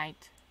for the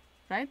knight,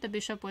 right? The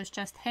bishop was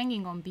just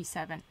hanging on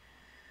b7.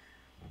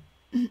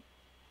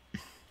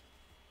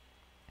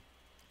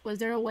 Was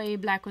there a way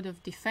black could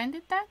have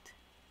defended that?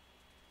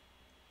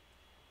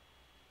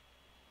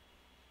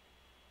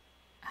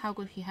 How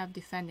could he have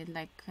defended,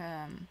 like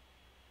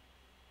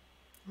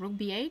rook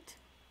b8?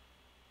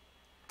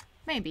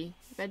 Maybe,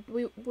 but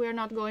we're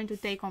not going to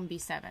take on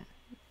b7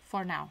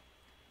 for now.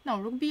 No,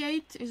 rook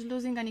b8 is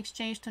losing an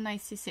exchange to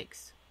knight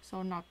c6,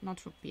 so not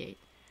rook b8.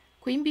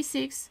 Queen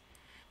b6.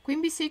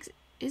 Queen b6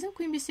 isn't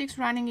queen b6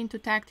 running into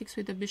tactics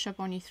with the bishop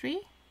on e3?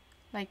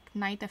 Like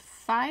knight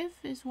f5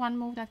 is one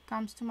move that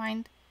comes to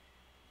mind.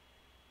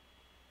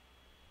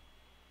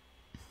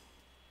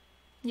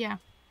 Yeah,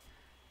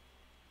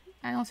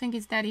 I don't think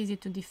it's that easy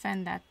to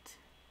defend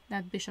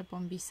that bishop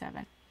on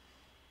b7.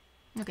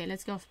 Okay,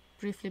 let's go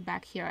briefly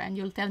back here and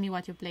you'll tell me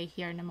what you play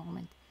here in a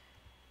moment.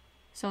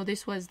 So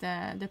this was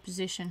the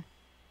position.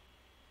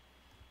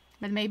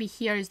 But maybe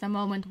here is the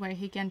moment where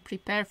he can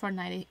prepare for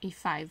knight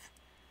e5.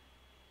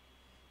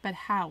 But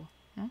how?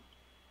 No?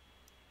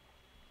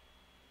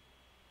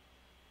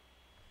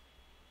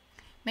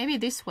 Maybe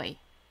this way.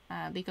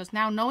 Because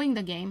now knowing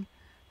the game,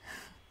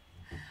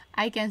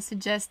 I can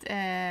suggest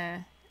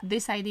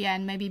this idea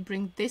and maybe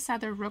bring this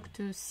other rook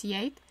to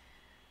c8.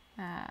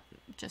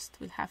 Just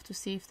we'll have to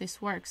see if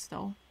this works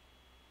though.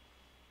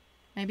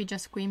 Maybe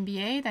just queen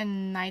b8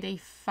 and knight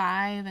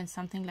a5 and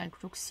something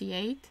like rook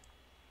c8.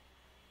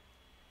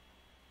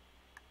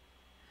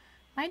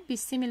 Might be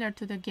similar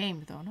to the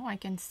game though, no? I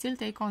can still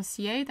take on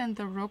c8 and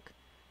the rook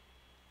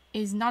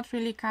is not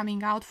really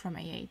coming out from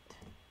a8.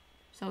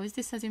 So is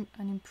this an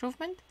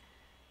improvement?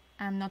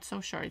 I'm not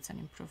so sure it's an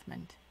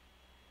improvement.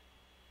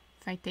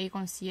 If I take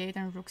on c8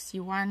 and rook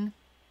c1,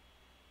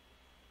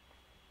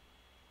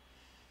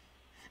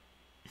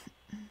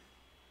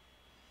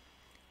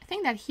 I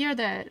think that here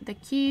the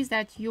key is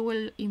that you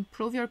will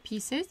improve your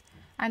pieces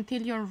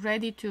until you're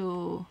ready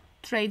to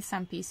trade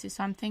some pieces.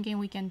 So I'm thinking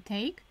we can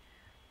take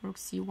rook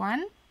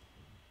c1.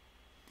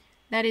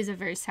 That is a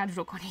very sad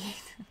rook on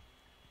e8.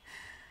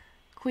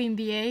 Queen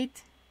b8,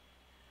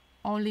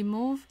 only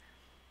move.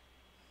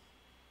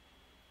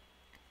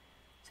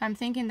 So I'm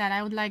thinking that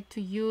I would like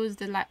to use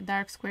the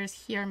dark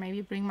squares here,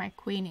 maybe bring my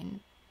queen in,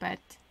 but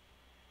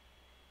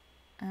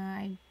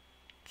I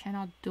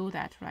cannot do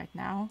that right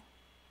now.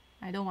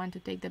 I don't want to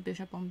take the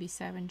bishop on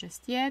b7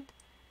 just yet.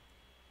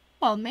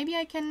 Well, maybe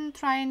I can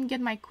try and get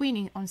my queen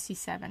in on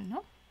c7,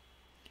 no?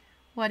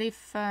 What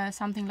if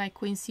something like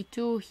queen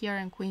c2 here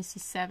and queen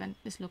c7?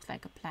 This looks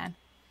like a plan.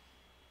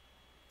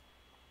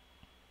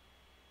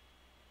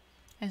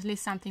 At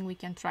least something we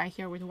can try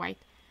here with white.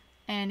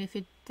 And if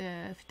it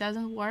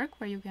doesn't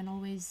work, well, you can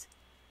always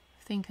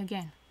think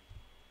again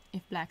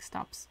if black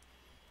stops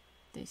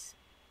this.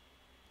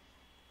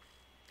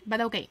 But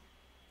okay,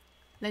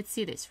 let's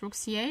see this. Rook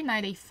c8,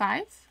 knight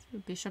a5,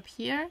 bishop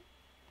here.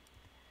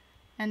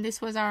 And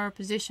this was our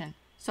position.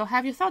 So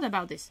have you thought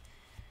about this?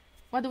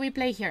 What do we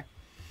play here?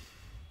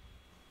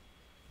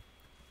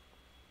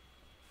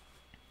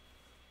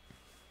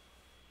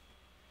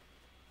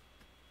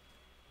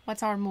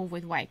 What's our move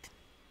with white?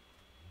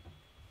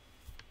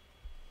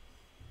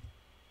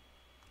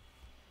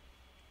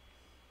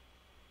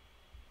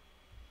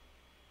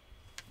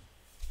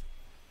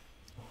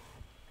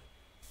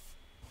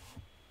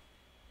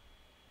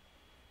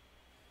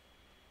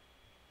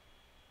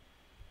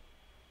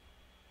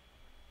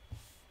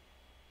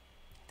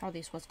 I thought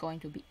this was going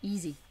to be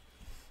easy.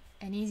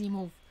 An easy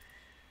move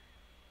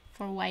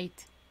for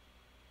white.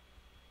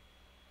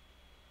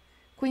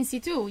 Queen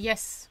c2,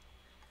 yes.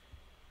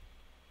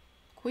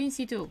 Queen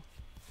c2.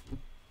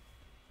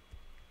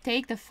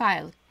 Take the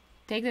file.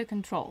 Take the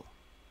control.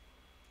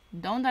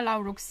 Don't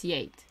allow rook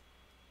c8.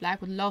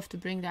 Black would love to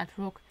bring that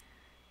rook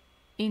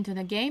into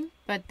the game,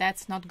 but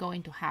that's not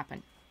going to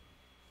happen.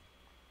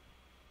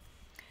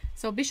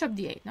 So bishop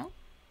d8, no?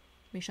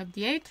 Bishop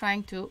d8,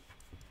 trying to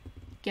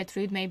get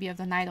rid maybe of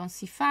the knight on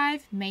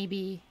c5,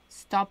 maybe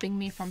stopping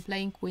me from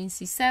playing queen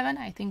c7.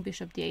 I think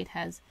bishop d8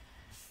 has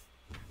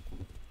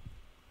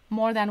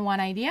more than one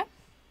idea.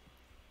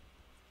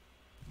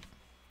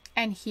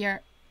 And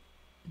here,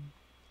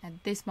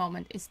 at this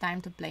moment, it's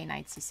time to play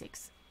knight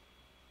c6.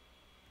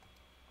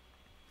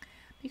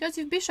 Because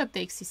if bishop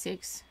takes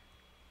c6,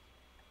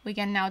 we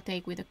can now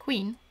take with a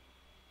queen,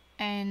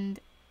 and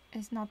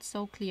it's not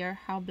so clear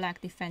how black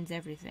defends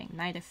everything.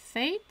 Knight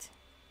f8,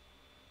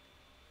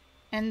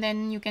 and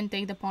then you can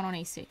take the pawn on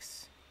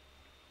a6.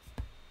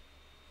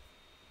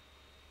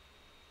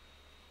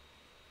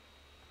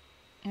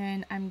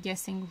 And I'm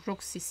guessing rook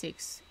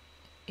c6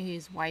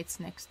 is white's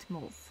next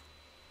move.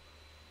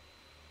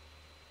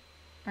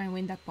 And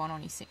win that pawn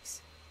on e6.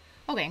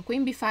 Okay, and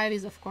queen b5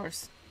 is of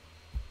course,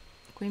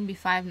 queen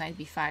b5, knight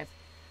b5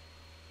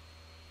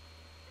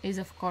 is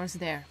of course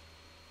there.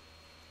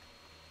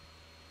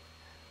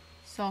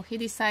 So he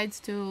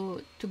decides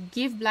to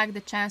give black the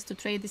chance to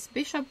trade this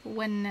bishop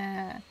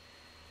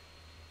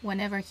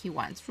whenever he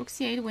wants. Rook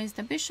c8 wins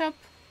the bishop.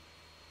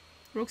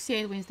 Rook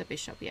c8 wins the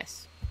bishop,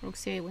 yes. Rook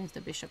c8 wins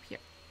the bishop here.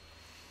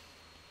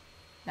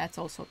 That's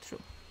also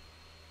true.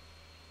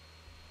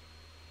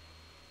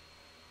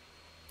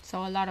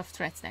 So a lot of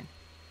threats then.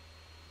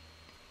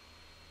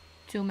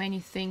 Too many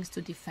things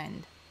to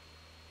defend.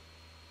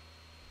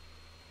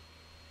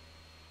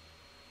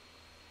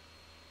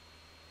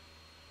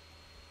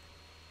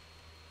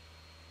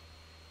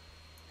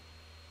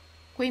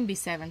 Queen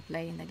b7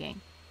 play in the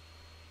game.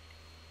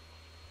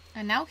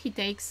 And now he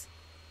takes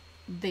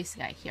this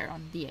guy here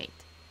on d8.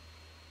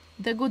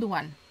 The good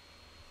one.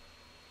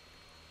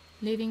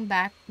 Leaving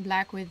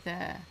black with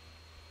the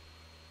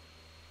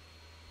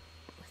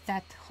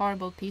that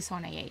horrible piece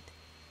on a8.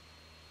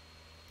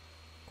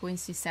 Queen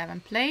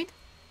c7 played.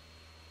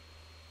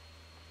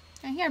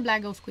 And here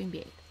black goes queen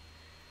b8.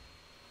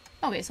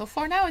 Okay, so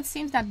for now it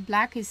seems that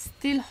black is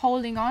still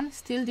holding on,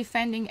 still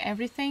defending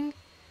everything.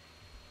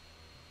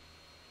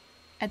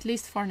 At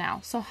least for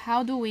now. So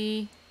how do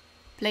we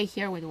play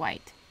here with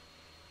white?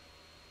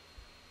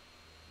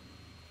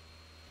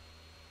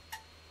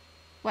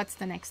 What's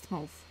the next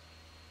move?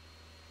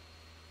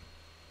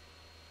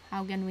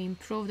 How can we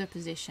improve the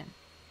position?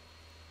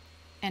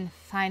 And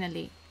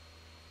finally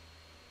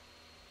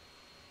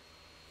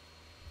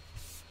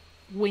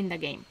win the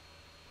game.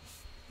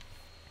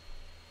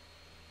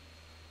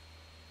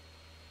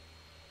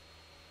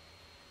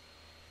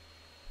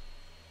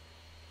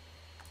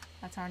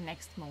 That's our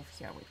next move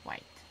here with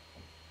white.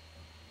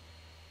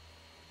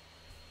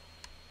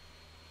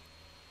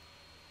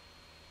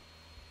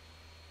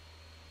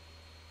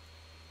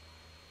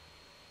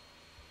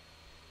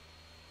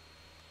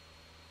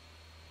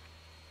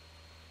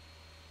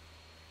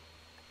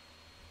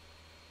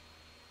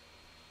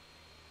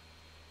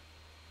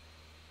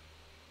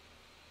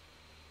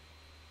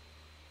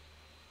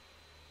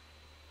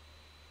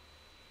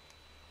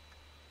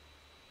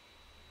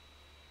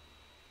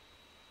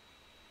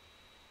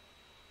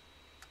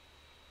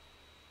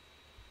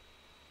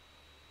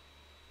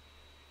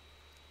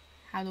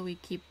 How do we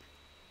keep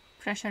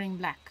pressuring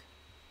black?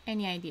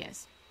 Any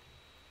ideas?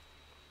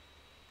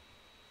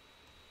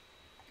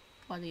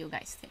 What do you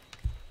guys think?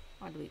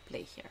 What do we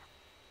play here?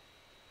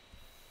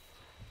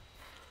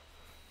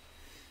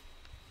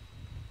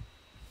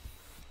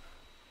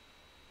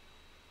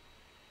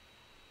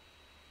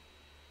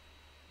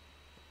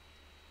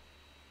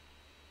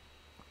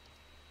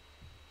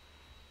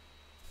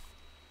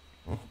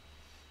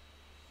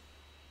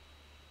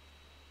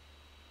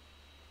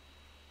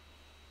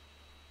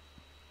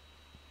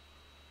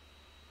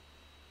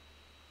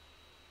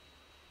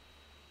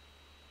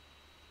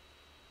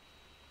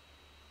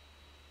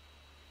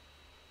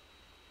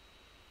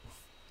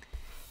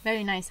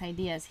 Very nice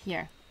ideas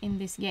here in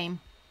this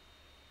game.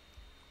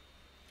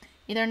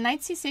 Either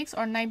knight c6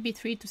 or knight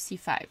b3 to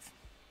c5.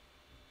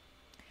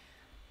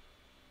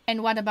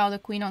 And what about the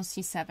queen on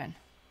c7?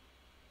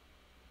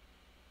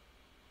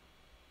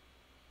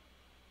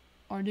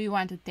 Or do you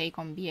want to take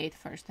on b8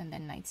 first and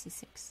then knight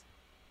c6?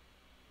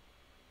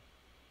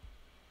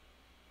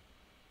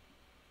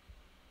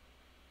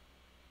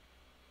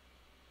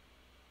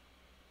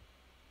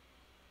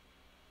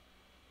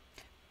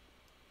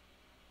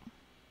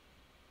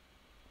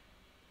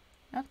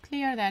 Not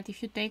clear that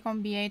if you take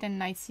on b8 and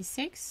knight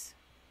c6,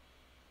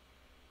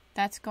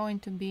 that's going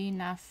to be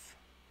enough.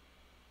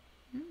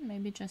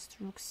 Maybe just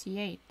rook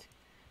c8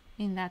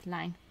 in that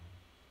line.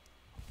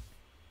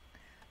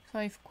 So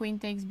if queen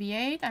takes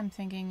b8, I'm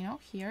thinking, you know,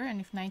 here, and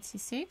if knight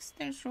c6,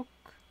 there is rook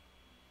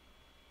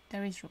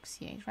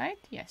c8, right?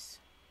 Yes.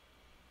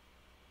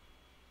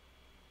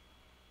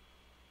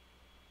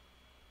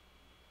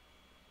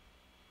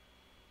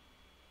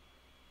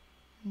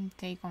 And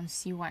take on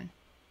c1.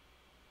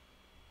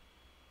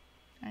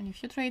 And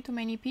if you trade too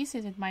many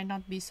pieces, it might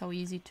not be so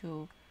easy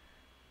to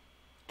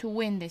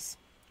win this.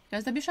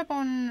 Because the bishop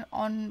on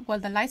well,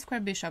 the light square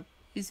bishop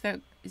is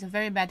a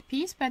very bad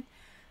piece, but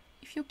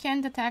if you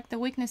can't attack the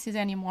weaknesses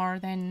anymore,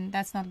 then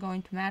that's not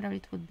going to matter.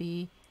 It would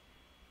be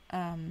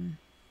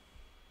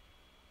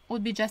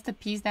just a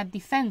piece that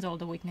defends all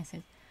the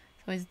weaknesses.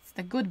 So it's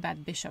the good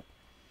bad bishop.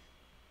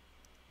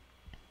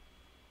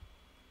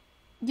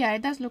 Yeah,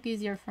 it does look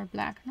easier for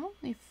black, no?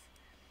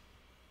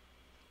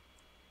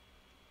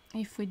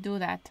 If we do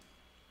that.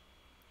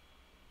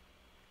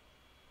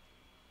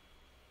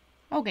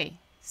 Okay,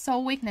 so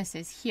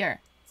weaknesses here.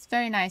 It's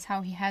very nice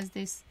how he has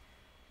this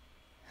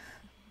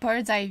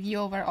bird's eye view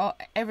over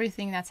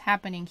everything that's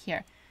happening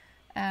here.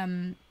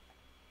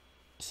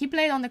 He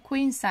played on the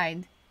queen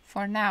side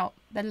for now,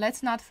 but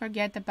let's not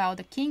forget about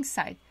the king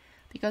side,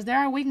 because there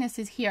are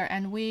weaknesses here,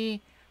 and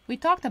we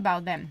talked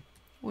about them.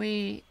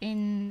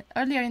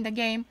 Earlier in the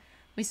game,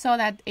 we saw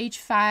that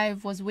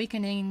h5 was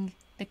weakening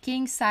the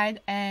king side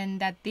and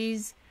that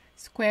these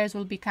squares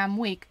will become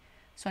weak.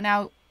 So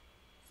now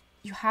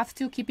you have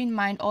to keep in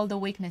mind all the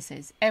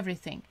weaknesses,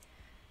 everything,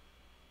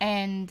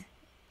 and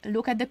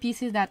look at the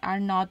pieces that are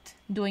not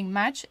doing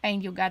much,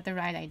 and you got the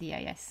right idea.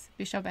 Yes,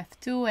 bishop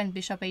f2 and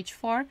bishop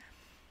h4.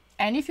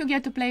 And if you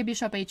get to play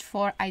bishop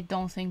h4, I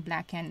don't think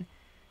black can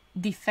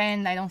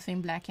defend. I don't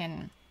think black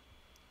can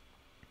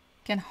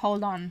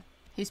hold on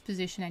his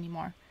position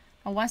anymore.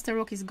 And once the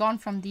rook is gone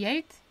from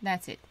d8,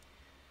 that's it.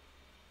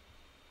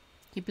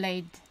 He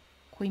played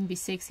queen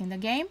b6 in the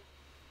game,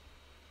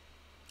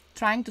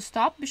 trying to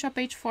stop bishop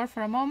h4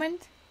 for a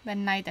moment,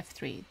 then knight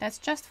f3. That's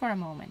just for a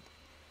moment.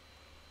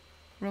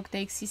 Rook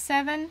takes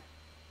c7.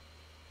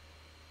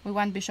 We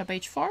want bishop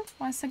h4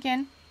 once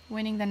again,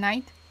 winning the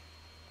knight.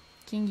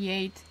 King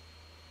e8.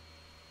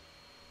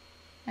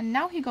 And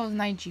now he goes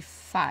knight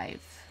g5. I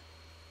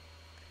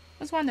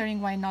was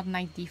wondering why not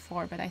knight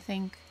d4, but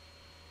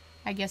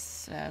I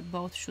guess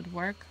both should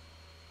work.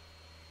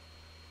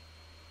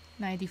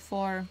 Knight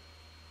d4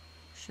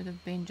 should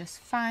have been just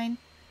fine.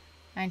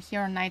 And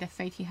here on knight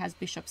f8 he has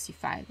bishop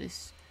c5.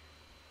 This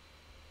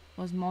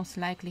was most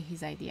likely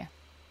his idea.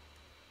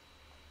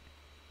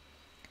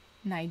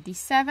 Knight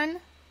d7.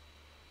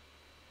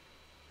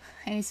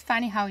 And it's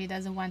funny how he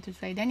doesn't want to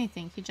trade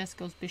anything. He just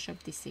goes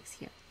bishop d6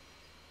 here.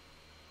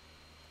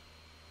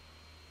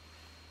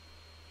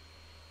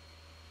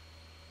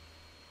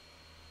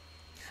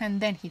 And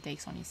then he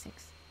takes on e6.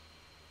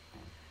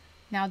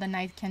 Now the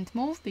knight can't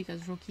move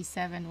because rook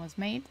e7 was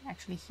made.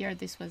 Actually, here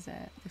this was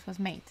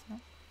made. No?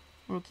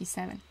 Rook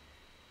e7.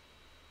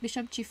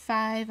 Bishop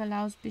g5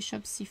 allows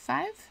bishop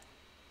c5.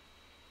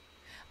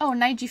 Oh,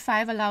 knight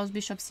g5 allows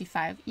bishop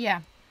c5.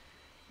 Yeah,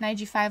 knight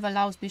g5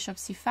 allows bishop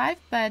c5,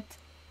 but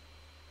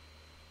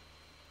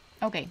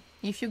okay,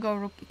 if you go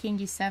rook king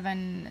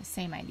e7,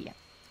 same idea.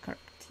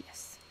 Correct,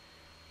 yes.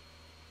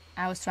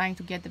 I was trying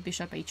to get the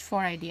bishop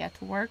h4 idea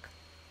to work,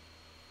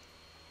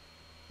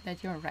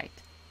 but you're right.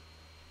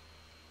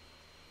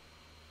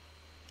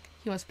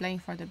 He was playing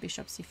for the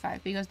bishop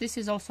c5 because this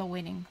is also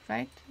winning,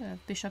 right?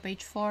 Bishop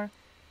h4,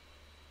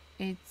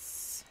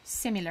 it's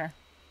similar.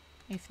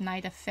 If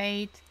knight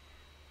f8,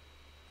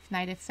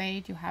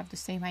 you have the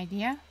same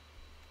idea,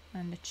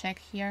 and the check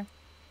here,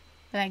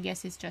 but I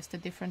guess it's just a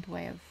different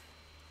way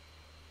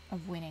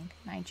of winning.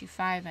 Knight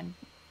g5 and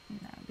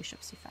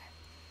bishop c5.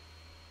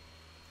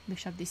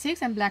 Bishop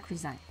d6 and black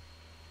resigned.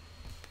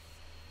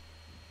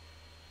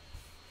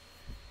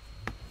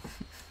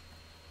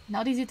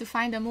 Not easy to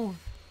find a move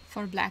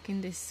for black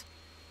in this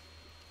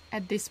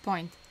at this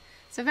point.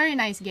 It's a very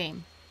nice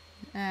game.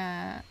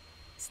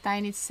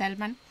 Steinitz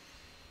Selman,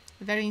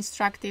 very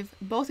instructive.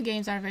 Both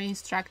games are very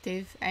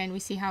instructive, and we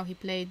see how he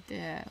played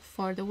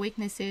for the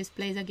weaknesses,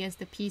 plays against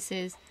the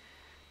pieces.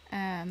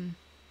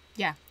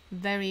 Yeah,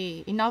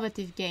 very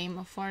innovative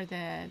game for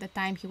the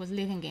time he was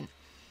living in,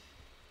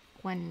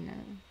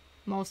 when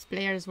most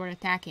players were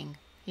attacking.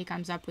 He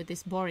comes up with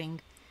this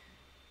boring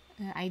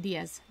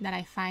ideas that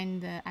I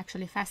find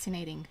actually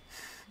fascinating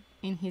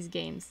in his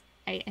games.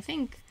 I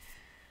think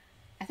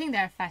they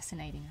are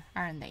fascinating,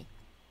 aren't they?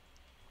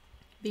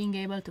 Being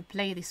able to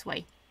play this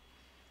way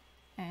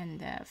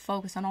and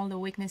focus on all the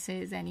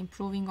weaknesses and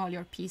improving all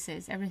your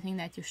pieces, everything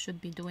that you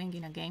should be doing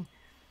in a game,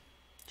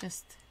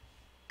 just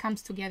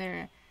comes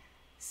together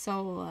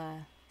so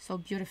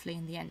beautifully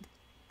in the end.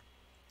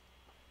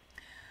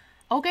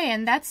 Okay,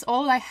 and that's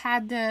all I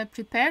had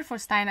prepared for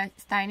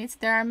Steinitz.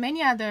 There are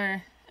many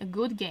other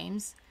good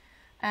games.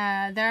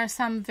 There are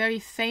some very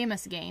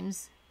famous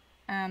games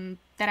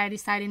that I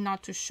decided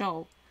not to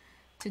show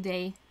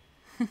today.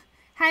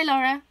 Hi,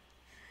 Laura.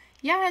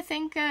 Yeah, I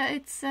think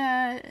it's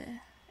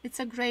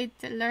a great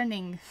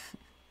learning.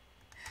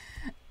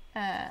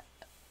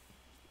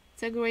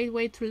 It's a great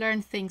way to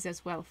learn things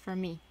as well for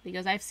me,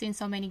 because I've seen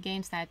so many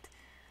games that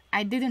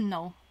I didn't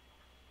know,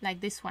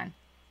 like this one.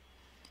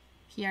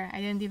 Here,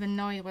 I didn't even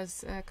know it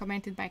was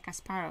commented by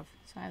Kasparov,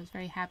 so I was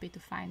very happy to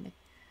find it.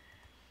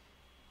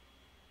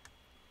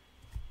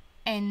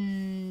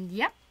 And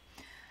yeah,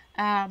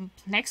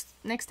 next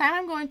time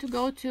I'm going to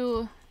go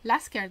to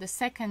Lasker, the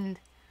second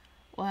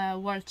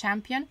world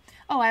champion.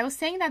 Oh, I was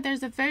saying that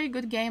there's a very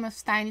good game of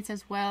Steinitz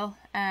as well,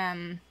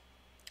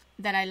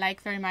 that I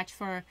like very much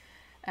for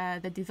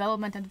the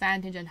development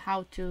advantage and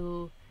how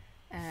to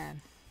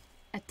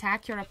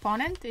attack your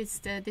opponent. It's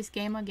this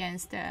game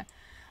against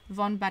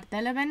von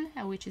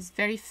Barteleven, which is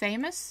very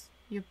famous.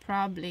 You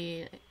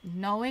probably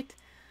know it.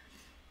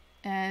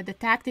 The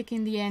tactic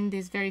in the end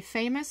is very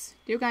famous.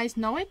 Do you guys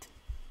know it?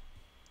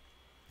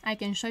 I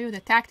can show you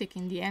the tactic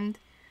in the end,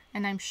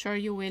 and I'm sure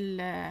you will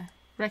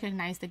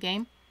recognize the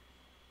game.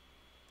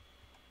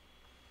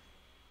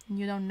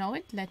 You don't know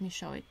it? Let me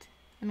show it.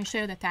 Let me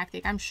show you the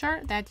tactic. I'm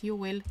sure that you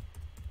will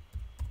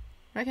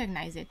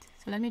recognize it.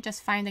 So let me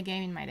just find the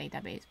game in my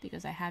database,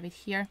 because I have it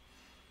here.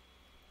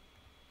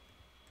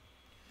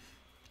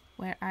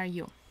 Where are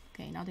you?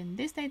 Okay, not in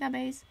this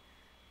database.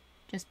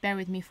 Just bear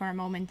with me for a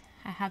moment.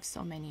 I have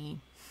so many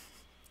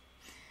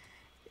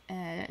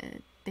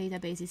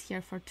databases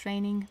here for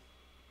training.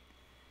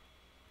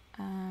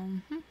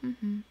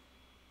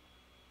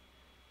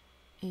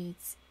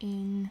 It's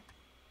in...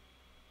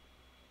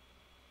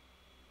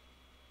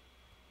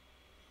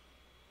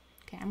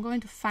 Okay, I'm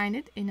going to find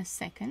it in a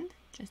second.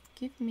 Just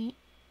give me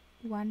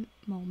one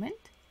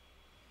moment.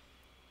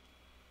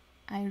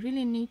 I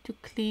really need to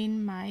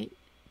clean my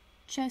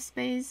chess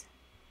base.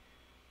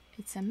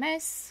 It's a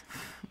mess.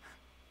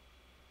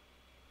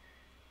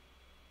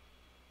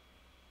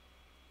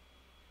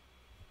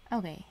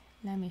 Okay,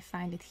 let me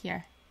find it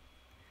here.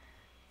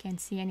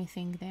 Can't see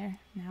anything there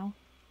now.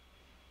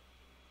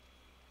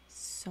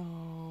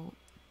 So,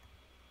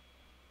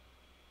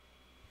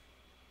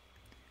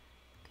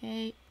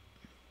 okay.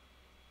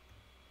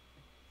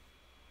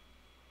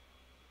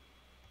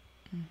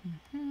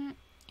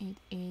 It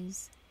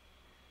is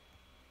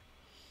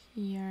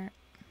here.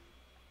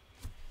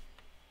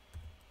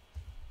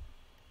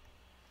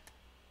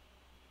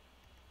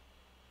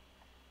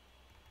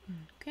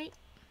 Okay,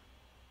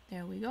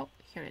 there we go.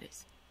 Here it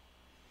is.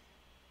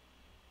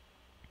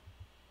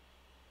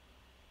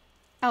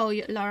 Oh,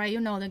 Laura, you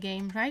know the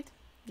game, right?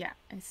 Yeah,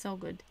 it's so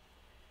good.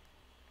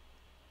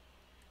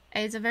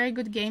 It's a very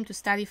good game to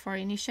study for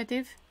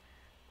initiative,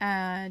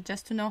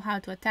 just to know how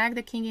to attack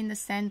the king in the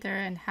center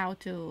and how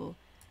to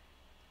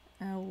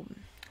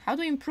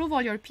improve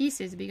all your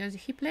pieces, because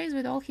he plays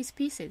with all his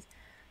pieces.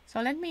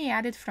 So let me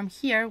add it from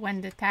here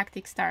when the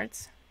tactic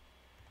starts,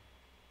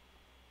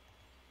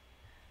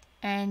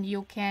 and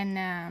you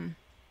can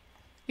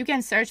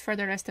search for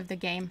the rest of the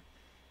game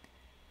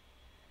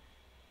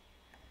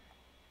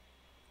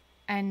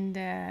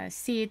and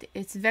see it.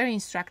 It's very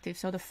instructive.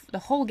 So the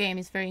whole game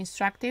is very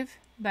instructive,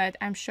 but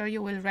I'm sure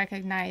you will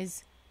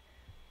recognize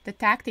the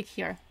tactic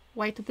here.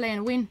 Why to play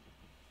and win.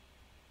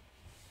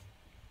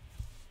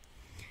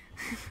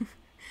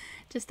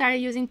 Just started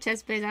using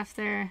chessbase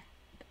after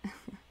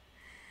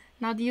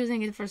not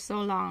using it for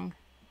so long.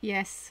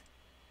 Yes,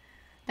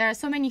 there are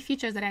so many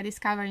features that I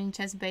discovered in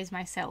chessbase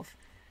myself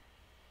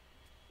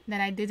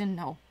that I didn't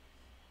know,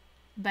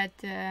 but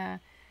I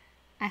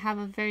have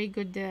a very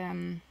good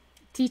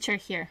teacher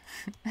here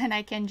and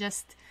I can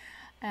just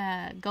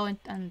go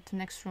into the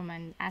next room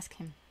and ask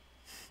him.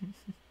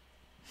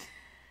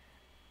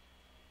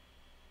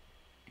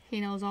 He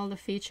knows all the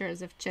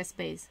features of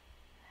chessbase,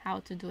 how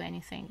to do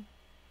anything.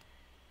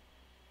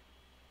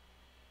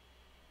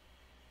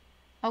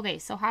 Okay,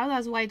 so how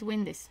does white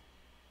win this?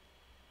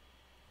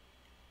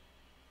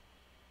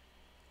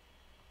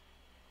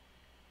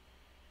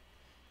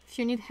 If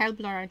you need help,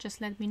 Laura,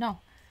 just let me know.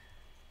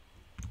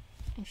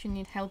 If you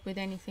need help with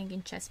anything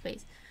in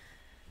chessbase.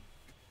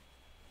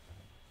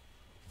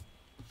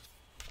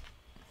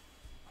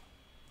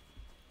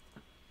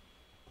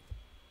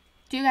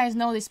 Do you guys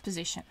know this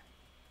position?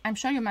 I'm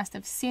sure you must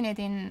have seen it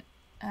in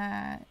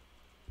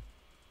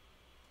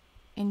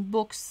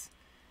books.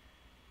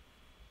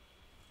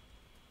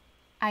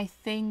 I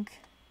think,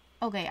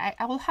 okay,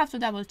 I will have to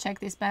double check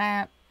this,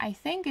 but I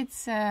think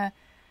it's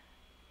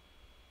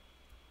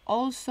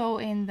also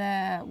in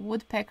the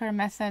woodpecker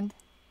method.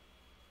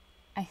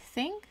 I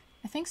think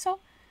so.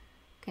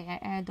 Okay,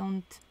 I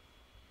don't.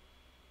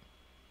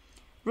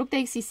 Rook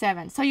takes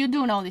c7. So you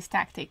do know this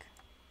tactic.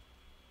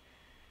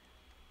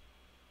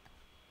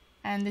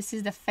 And this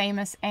is the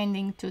famous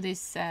ending to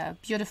this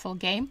beautiful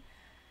game.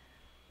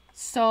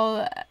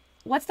 So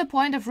what's the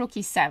point of rook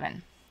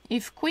e7?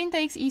 If queen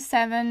takes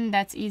e7,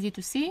 that's easy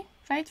to see,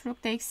 right?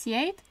 Rook takes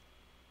c8.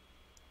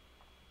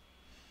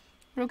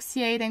 Rook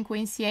c8 and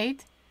queen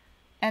c8.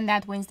 And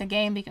that wins the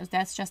game because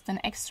that's just an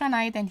extra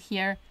knight. And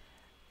here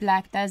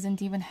black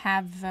doesn't even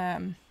have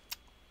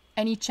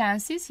any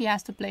chances. He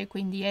has to play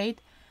queen d8.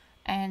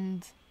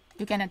 And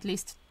you can at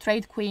least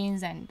trade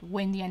queens and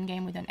win the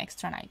endgame with an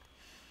extra knight.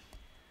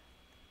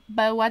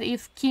 But what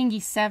if king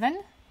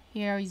e7?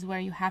 Here is where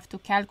you have to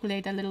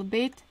calculate a little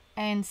bit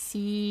and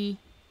see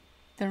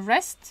the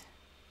rest.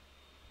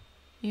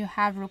 You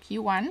have rook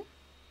e1,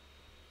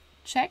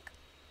 check,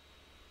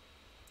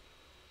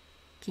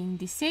 king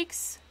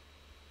d6.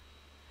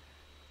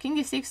 King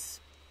d6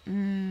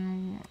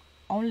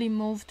 only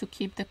move to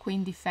keep the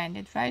queen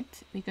defended,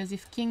 right? Because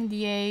if king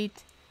d8,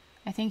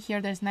 I think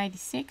here there's knight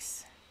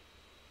e6.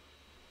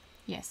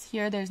 Yes,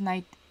 here there's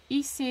knight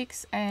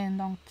e6,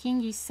 and on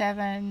king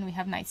e7 we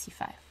have knight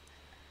c5.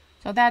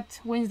 So that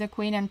wins the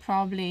queen and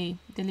probably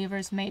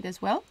delivers mate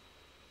as well.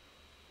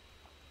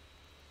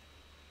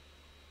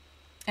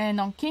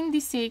 And on king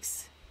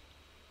d6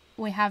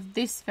 we have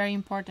this very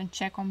important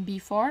check on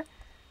b4,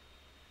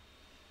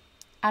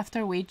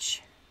 after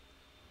which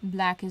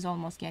black is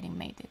almost getting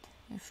mated.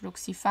 If rook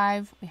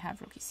c5, we have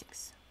rook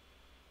e6.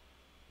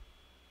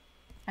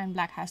 And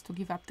black has to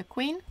give up the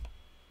queen.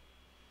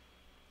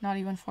 Not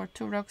even for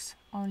 2 rooks,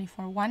 only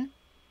for 1.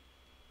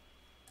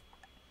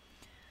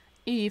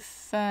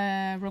 If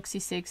rook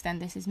c6, then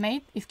this is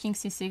mate. If king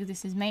c6,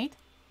 this is mate.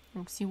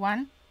 Rook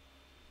c1.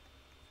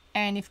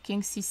 And if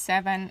king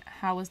c7,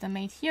 how was the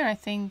mate here? I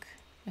think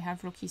we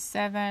have rook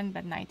e7,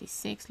 but knight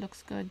e6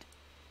 looks good.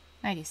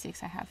 Knight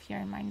e6 I have here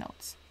in my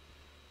notes.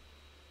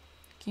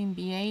 King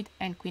b8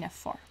 and queen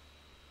f4.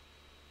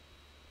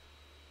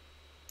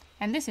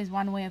 And this is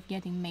one way of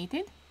getting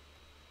mated,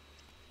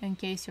 in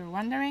case you're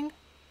wondering.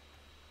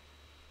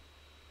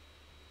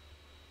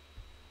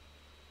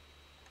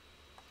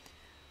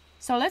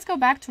 So let's go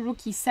back to rook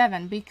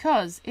e7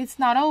 because it's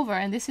not over,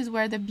 and this is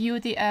where the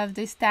beauty of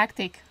this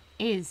tactic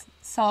is.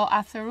 So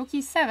after rook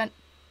e7,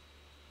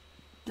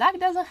 black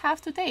doesn't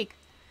have to take.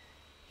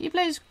 He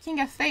plays king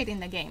f8 in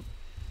the game.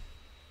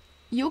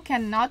 You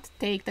cannot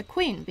take the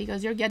queen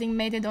because you're getting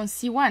mated on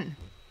c1.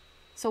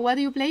 So what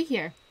do you play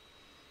here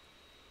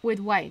with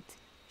white?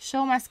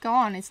 Show must go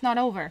on, it's not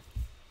over.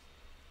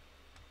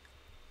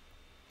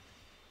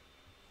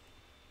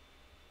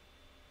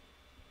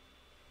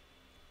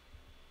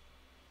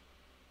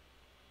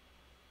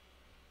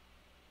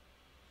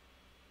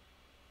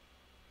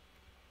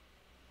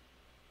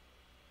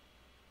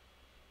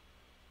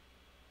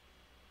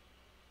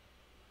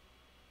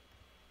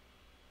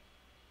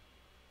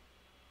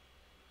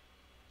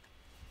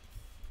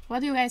 What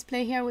do you guys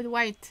play here with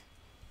white?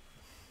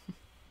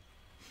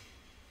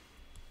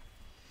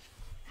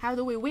 How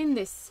do we win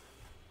this?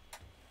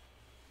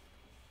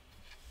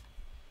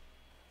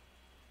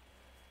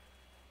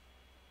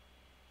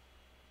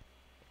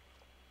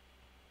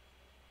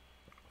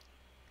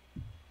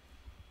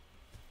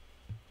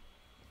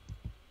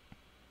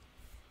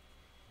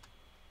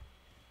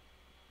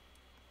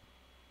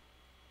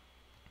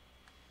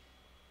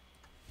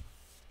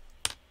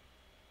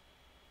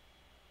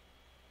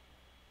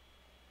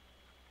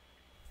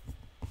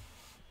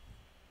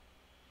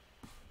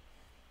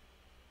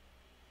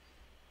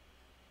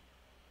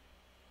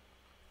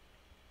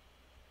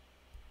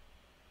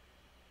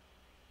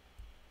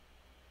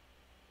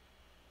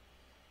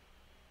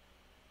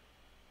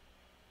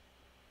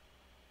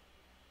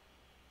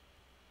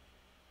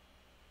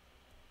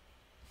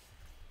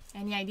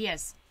 Any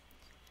ideas?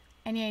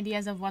 Any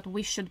ideas of what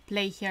we should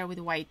play here with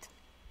white?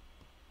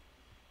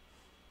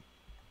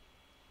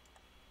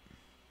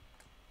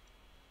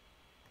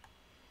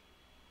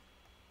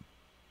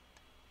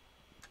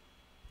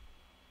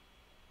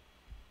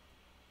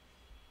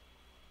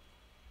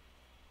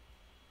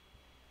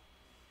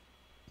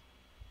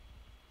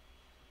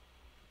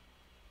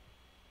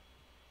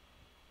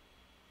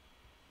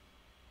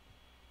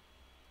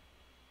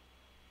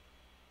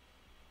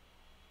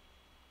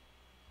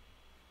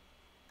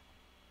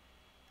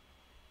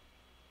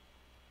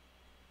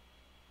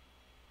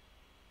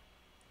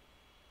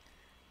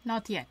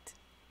 Not yet.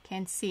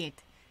 Can't see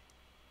it.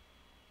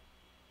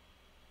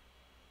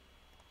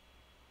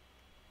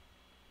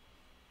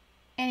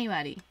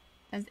 Anybody?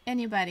 Does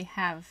anybody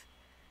have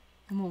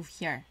a move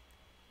here?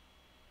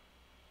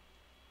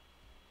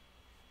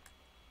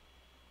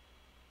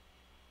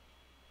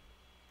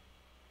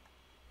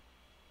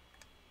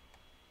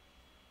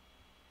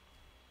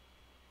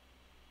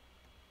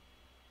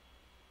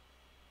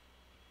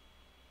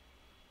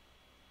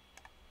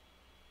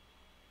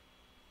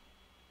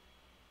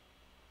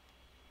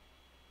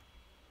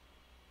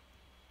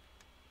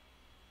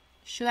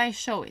 Should I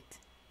show it?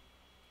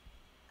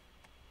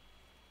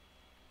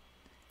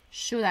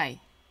 Should I?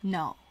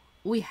 No.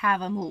 We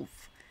have a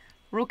move.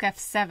 Rook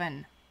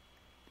f7.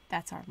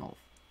 That's our move.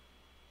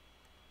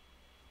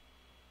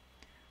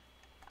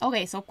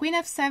 Okay, so queen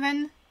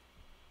f7.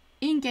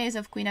 In case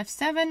of queen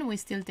f7, we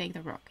still take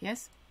the rook,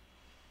 yes?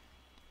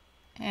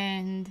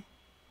 And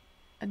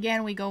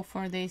again, we go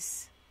for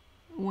this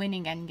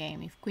winning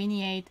endgame. If queen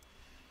e8,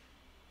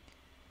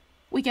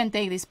 we can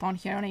take this pawn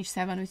here on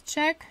h7 with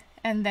check,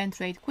 and then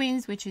trade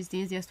queens, which is the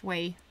easiest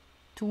way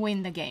to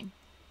win the game.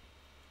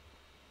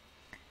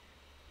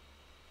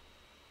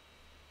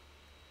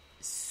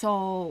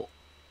 So,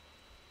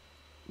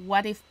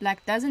 what if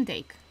black doesn't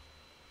take?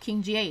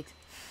 King g8.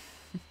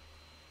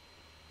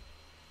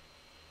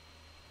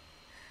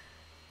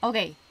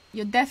 Okay,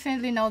 you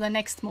definitely know the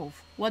next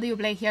move. What do you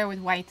play here with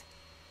white?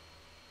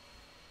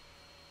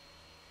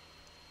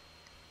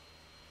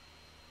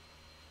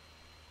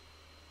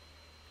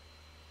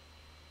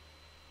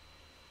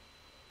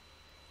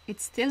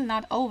 It's still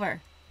not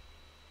over.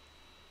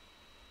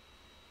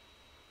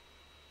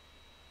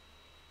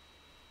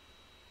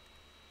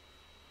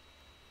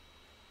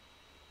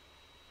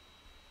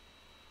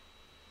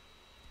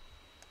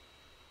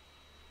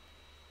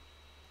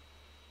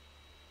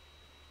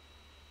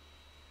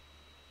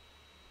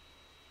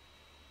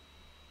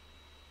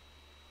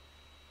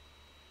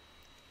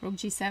 Rook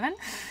g7.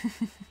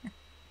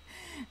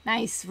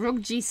 Nice, rook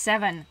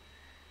g7.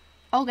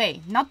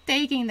 Okay, not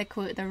taking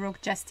the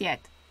rook just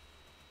yet.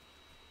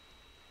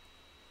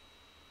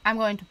 I'm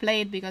going to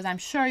play it because I'm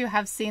sure you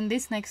have seen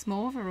this next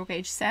move, rook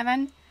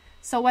h7.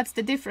 So what's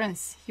the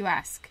difference, you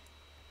ask?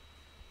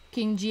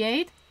 King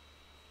g8.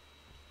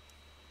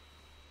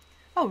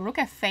 Oh, rook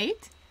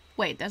f8.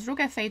 Wait, does rook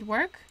f8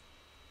 work?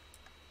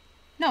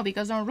 No,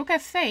 because on rook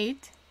f8,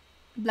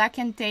 black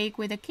can take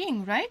with a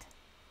king, right?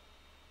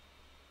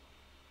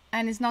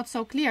 And it's not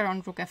so clear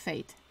on rook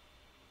f8.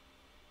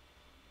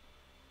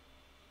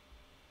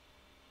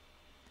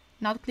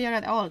 Not clear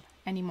at all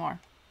anymore.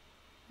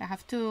 I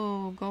have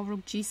to go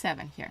rook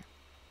g7 here.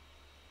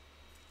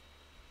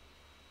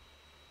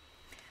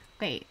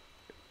 Okay,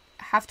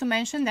 I have to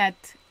mention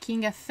that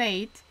king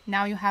f8,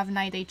 now you have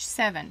knight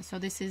h7. So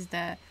this is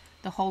the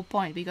whole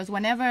point, because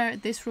whenever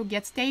this rook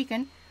gets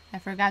taken, I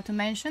forgot to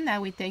mention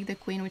that we take the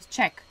queen with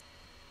check.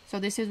 So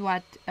this is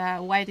what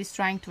white is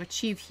trying to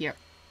achieve here.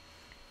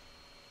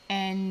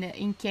 And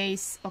in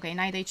case, okay,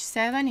 knight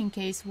h7, in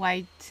case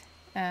white,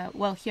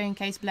 well, here in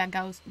case black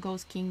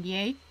goes king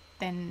e8,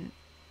 then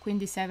queen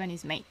d7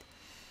 is mate.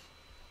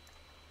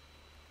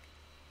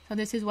 So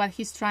this is what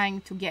he's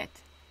trying to get.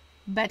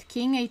 But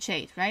king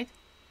h8, right?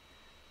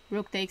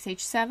 Rook takes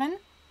h7,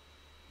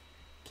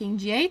 king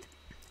g8,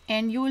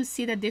 and you will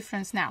see the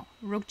difference now.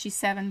 Rook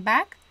g7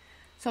 back.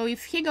 So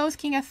if he goes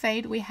king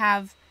f8, we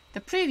have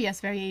the previous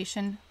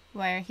variation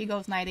where he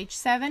goes knight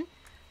h7,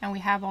 and we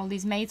have all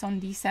these mates on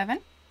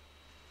d7,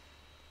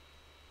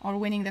 or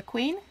winning the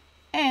queen.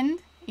 And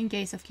in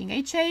case of king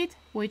h8,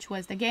 which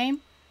was the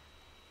game,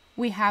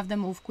 we have the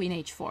move queen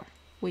h4,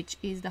 which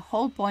is the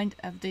whole point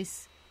of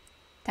this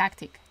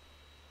tactic.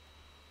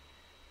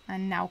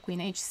 And now queen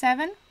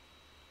h7,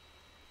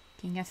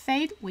 king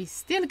f8. We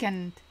still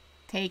can't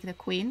take the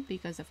queen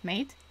because of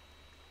mate,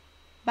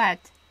 but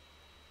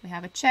we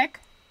have a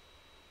check.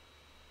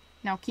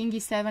 Now king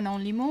e7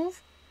 only move,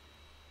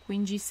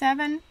 queen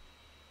g7,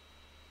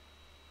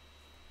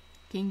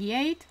 king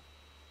e8,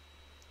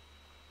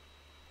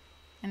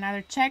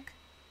 another check,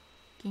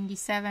 king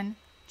e7,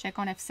 check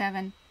on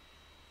f7,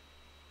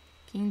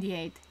 king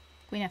d8,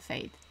 queen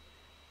f8,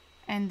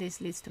 and this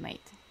leads to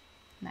mate.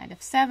 Knight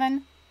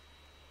f7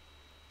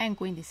 and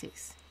queen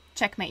d6.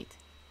 Checkmate.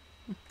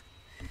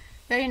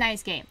 Very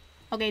nice game.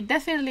 Okay,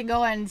 definitely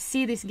go and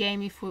see this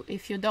game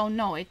if you don't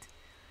know it.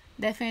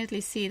 Definitely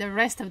see the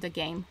rest of the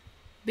game,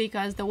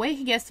 because the way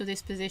he gets to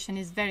this position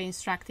is very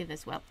instructive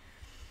as well.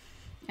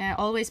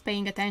 always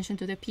paying attention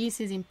to the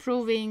pieces,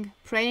 improving,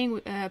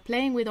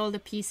 playing with all the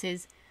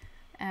pieces.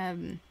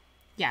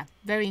 Yeah,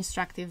 very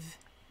instructive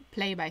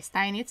play by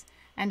Steinitz,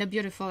 and a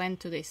beautiful end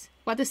to this.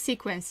 What a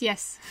sequence,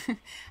 yes.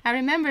 I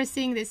remember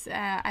seeing this,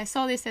 I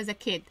saw this as a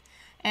kid,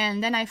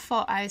 and then I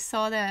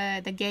saw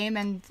the game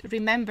and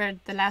remembered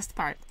the last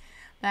part.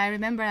 But I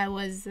remember I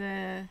was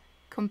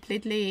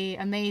completely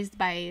amazed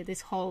by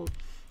this whole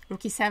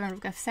rook e7,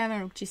 rook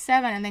f7, rook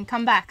g7, and then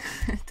come back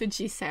to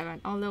g7,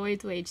 all the way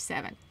to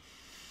h7.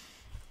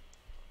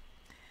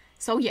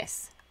 So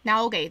yes,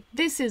 now okay,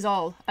 this is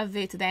all of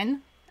it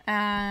then.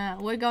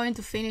 We're going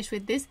to finish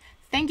with this.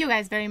 Thank you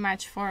guys very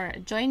much for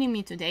joining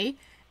me today.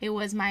 It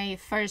was my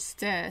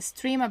first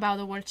stream about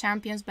the World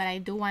Champions, but I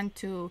do want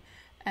to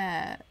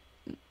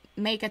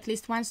make at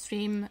least one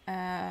stream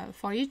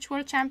for each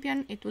World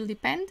Champion. It will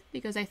depend,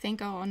 because I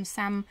think on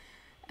some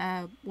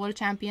World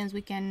Champions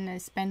we can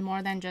spend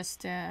more than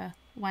just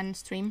one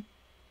stream.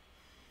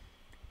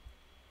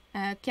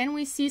 Can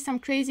we see some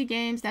crazy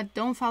games that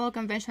don't follow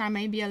conventional,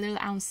 maybe a little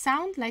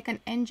unsound, like an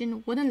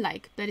engine wouldn't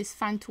like, but is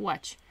fun to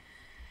watch?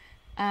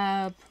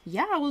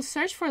 Yeah, I will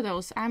search for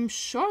those. I'm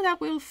sure that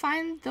we'll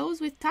find those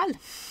with Tal.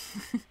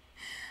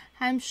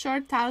 I'm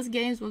sure Tal's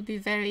games will be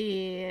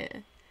very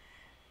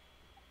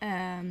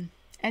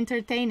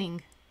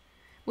entertaining.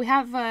 We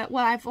have,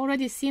 well, I've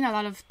already seen a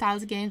lot of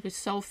Tal's games with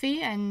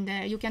Sophie, and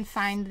you can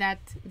find that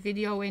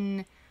video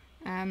in,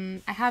 I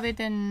have it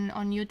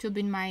on YouTube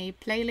in my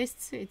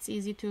playlists. It's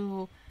easy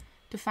to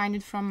find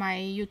it from my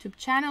YouTube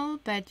channel,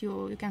 but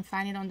you can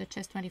find it on the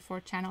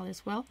Chess24 channel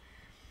as well.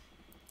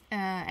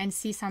 And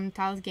see some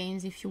Tal's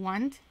games if you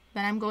want,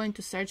 but I'm going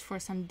to search for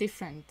some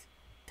different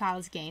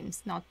Tal's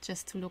games, not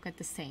just to look at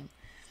the same.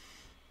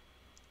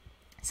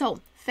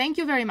 So, thank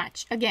you very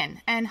much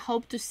again, and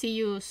hope to see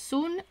you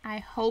soon. I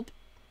hope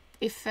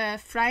if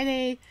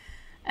Friday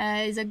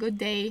is a good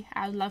day,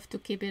 I'd love to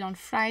keep it on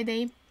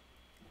Friday.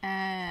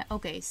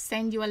 Okay,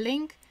 send you a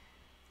link.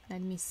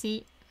 Let me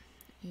see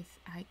if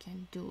I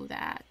can do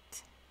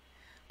that.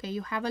 Okay,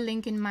 you have a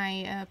link in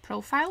my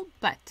profile,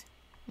 but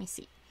let me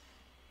see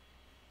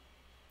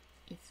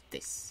if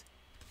this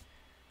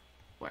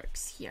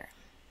works here.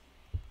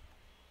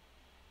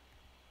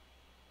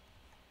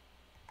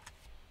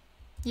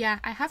 Yeah,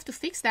 I have to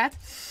fix that.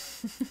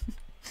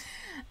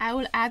 I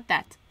will add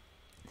that.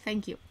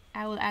 Thank you.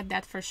 I will add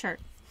that for sure.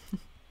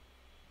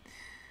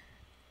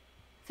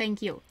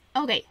 Thank you.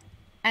 Okay,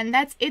 and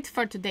that's it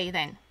for today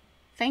then.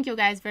 Thank you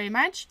guys very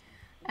much,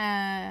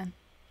 and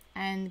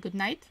good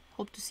night.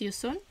 Hope to see you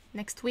soon.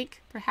 Next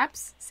week,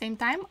 perhaps, same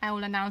time. I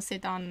will announce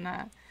it on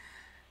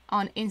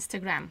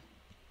Instagram.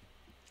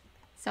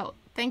 So,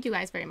 thank you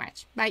guys very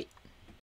much. Bye.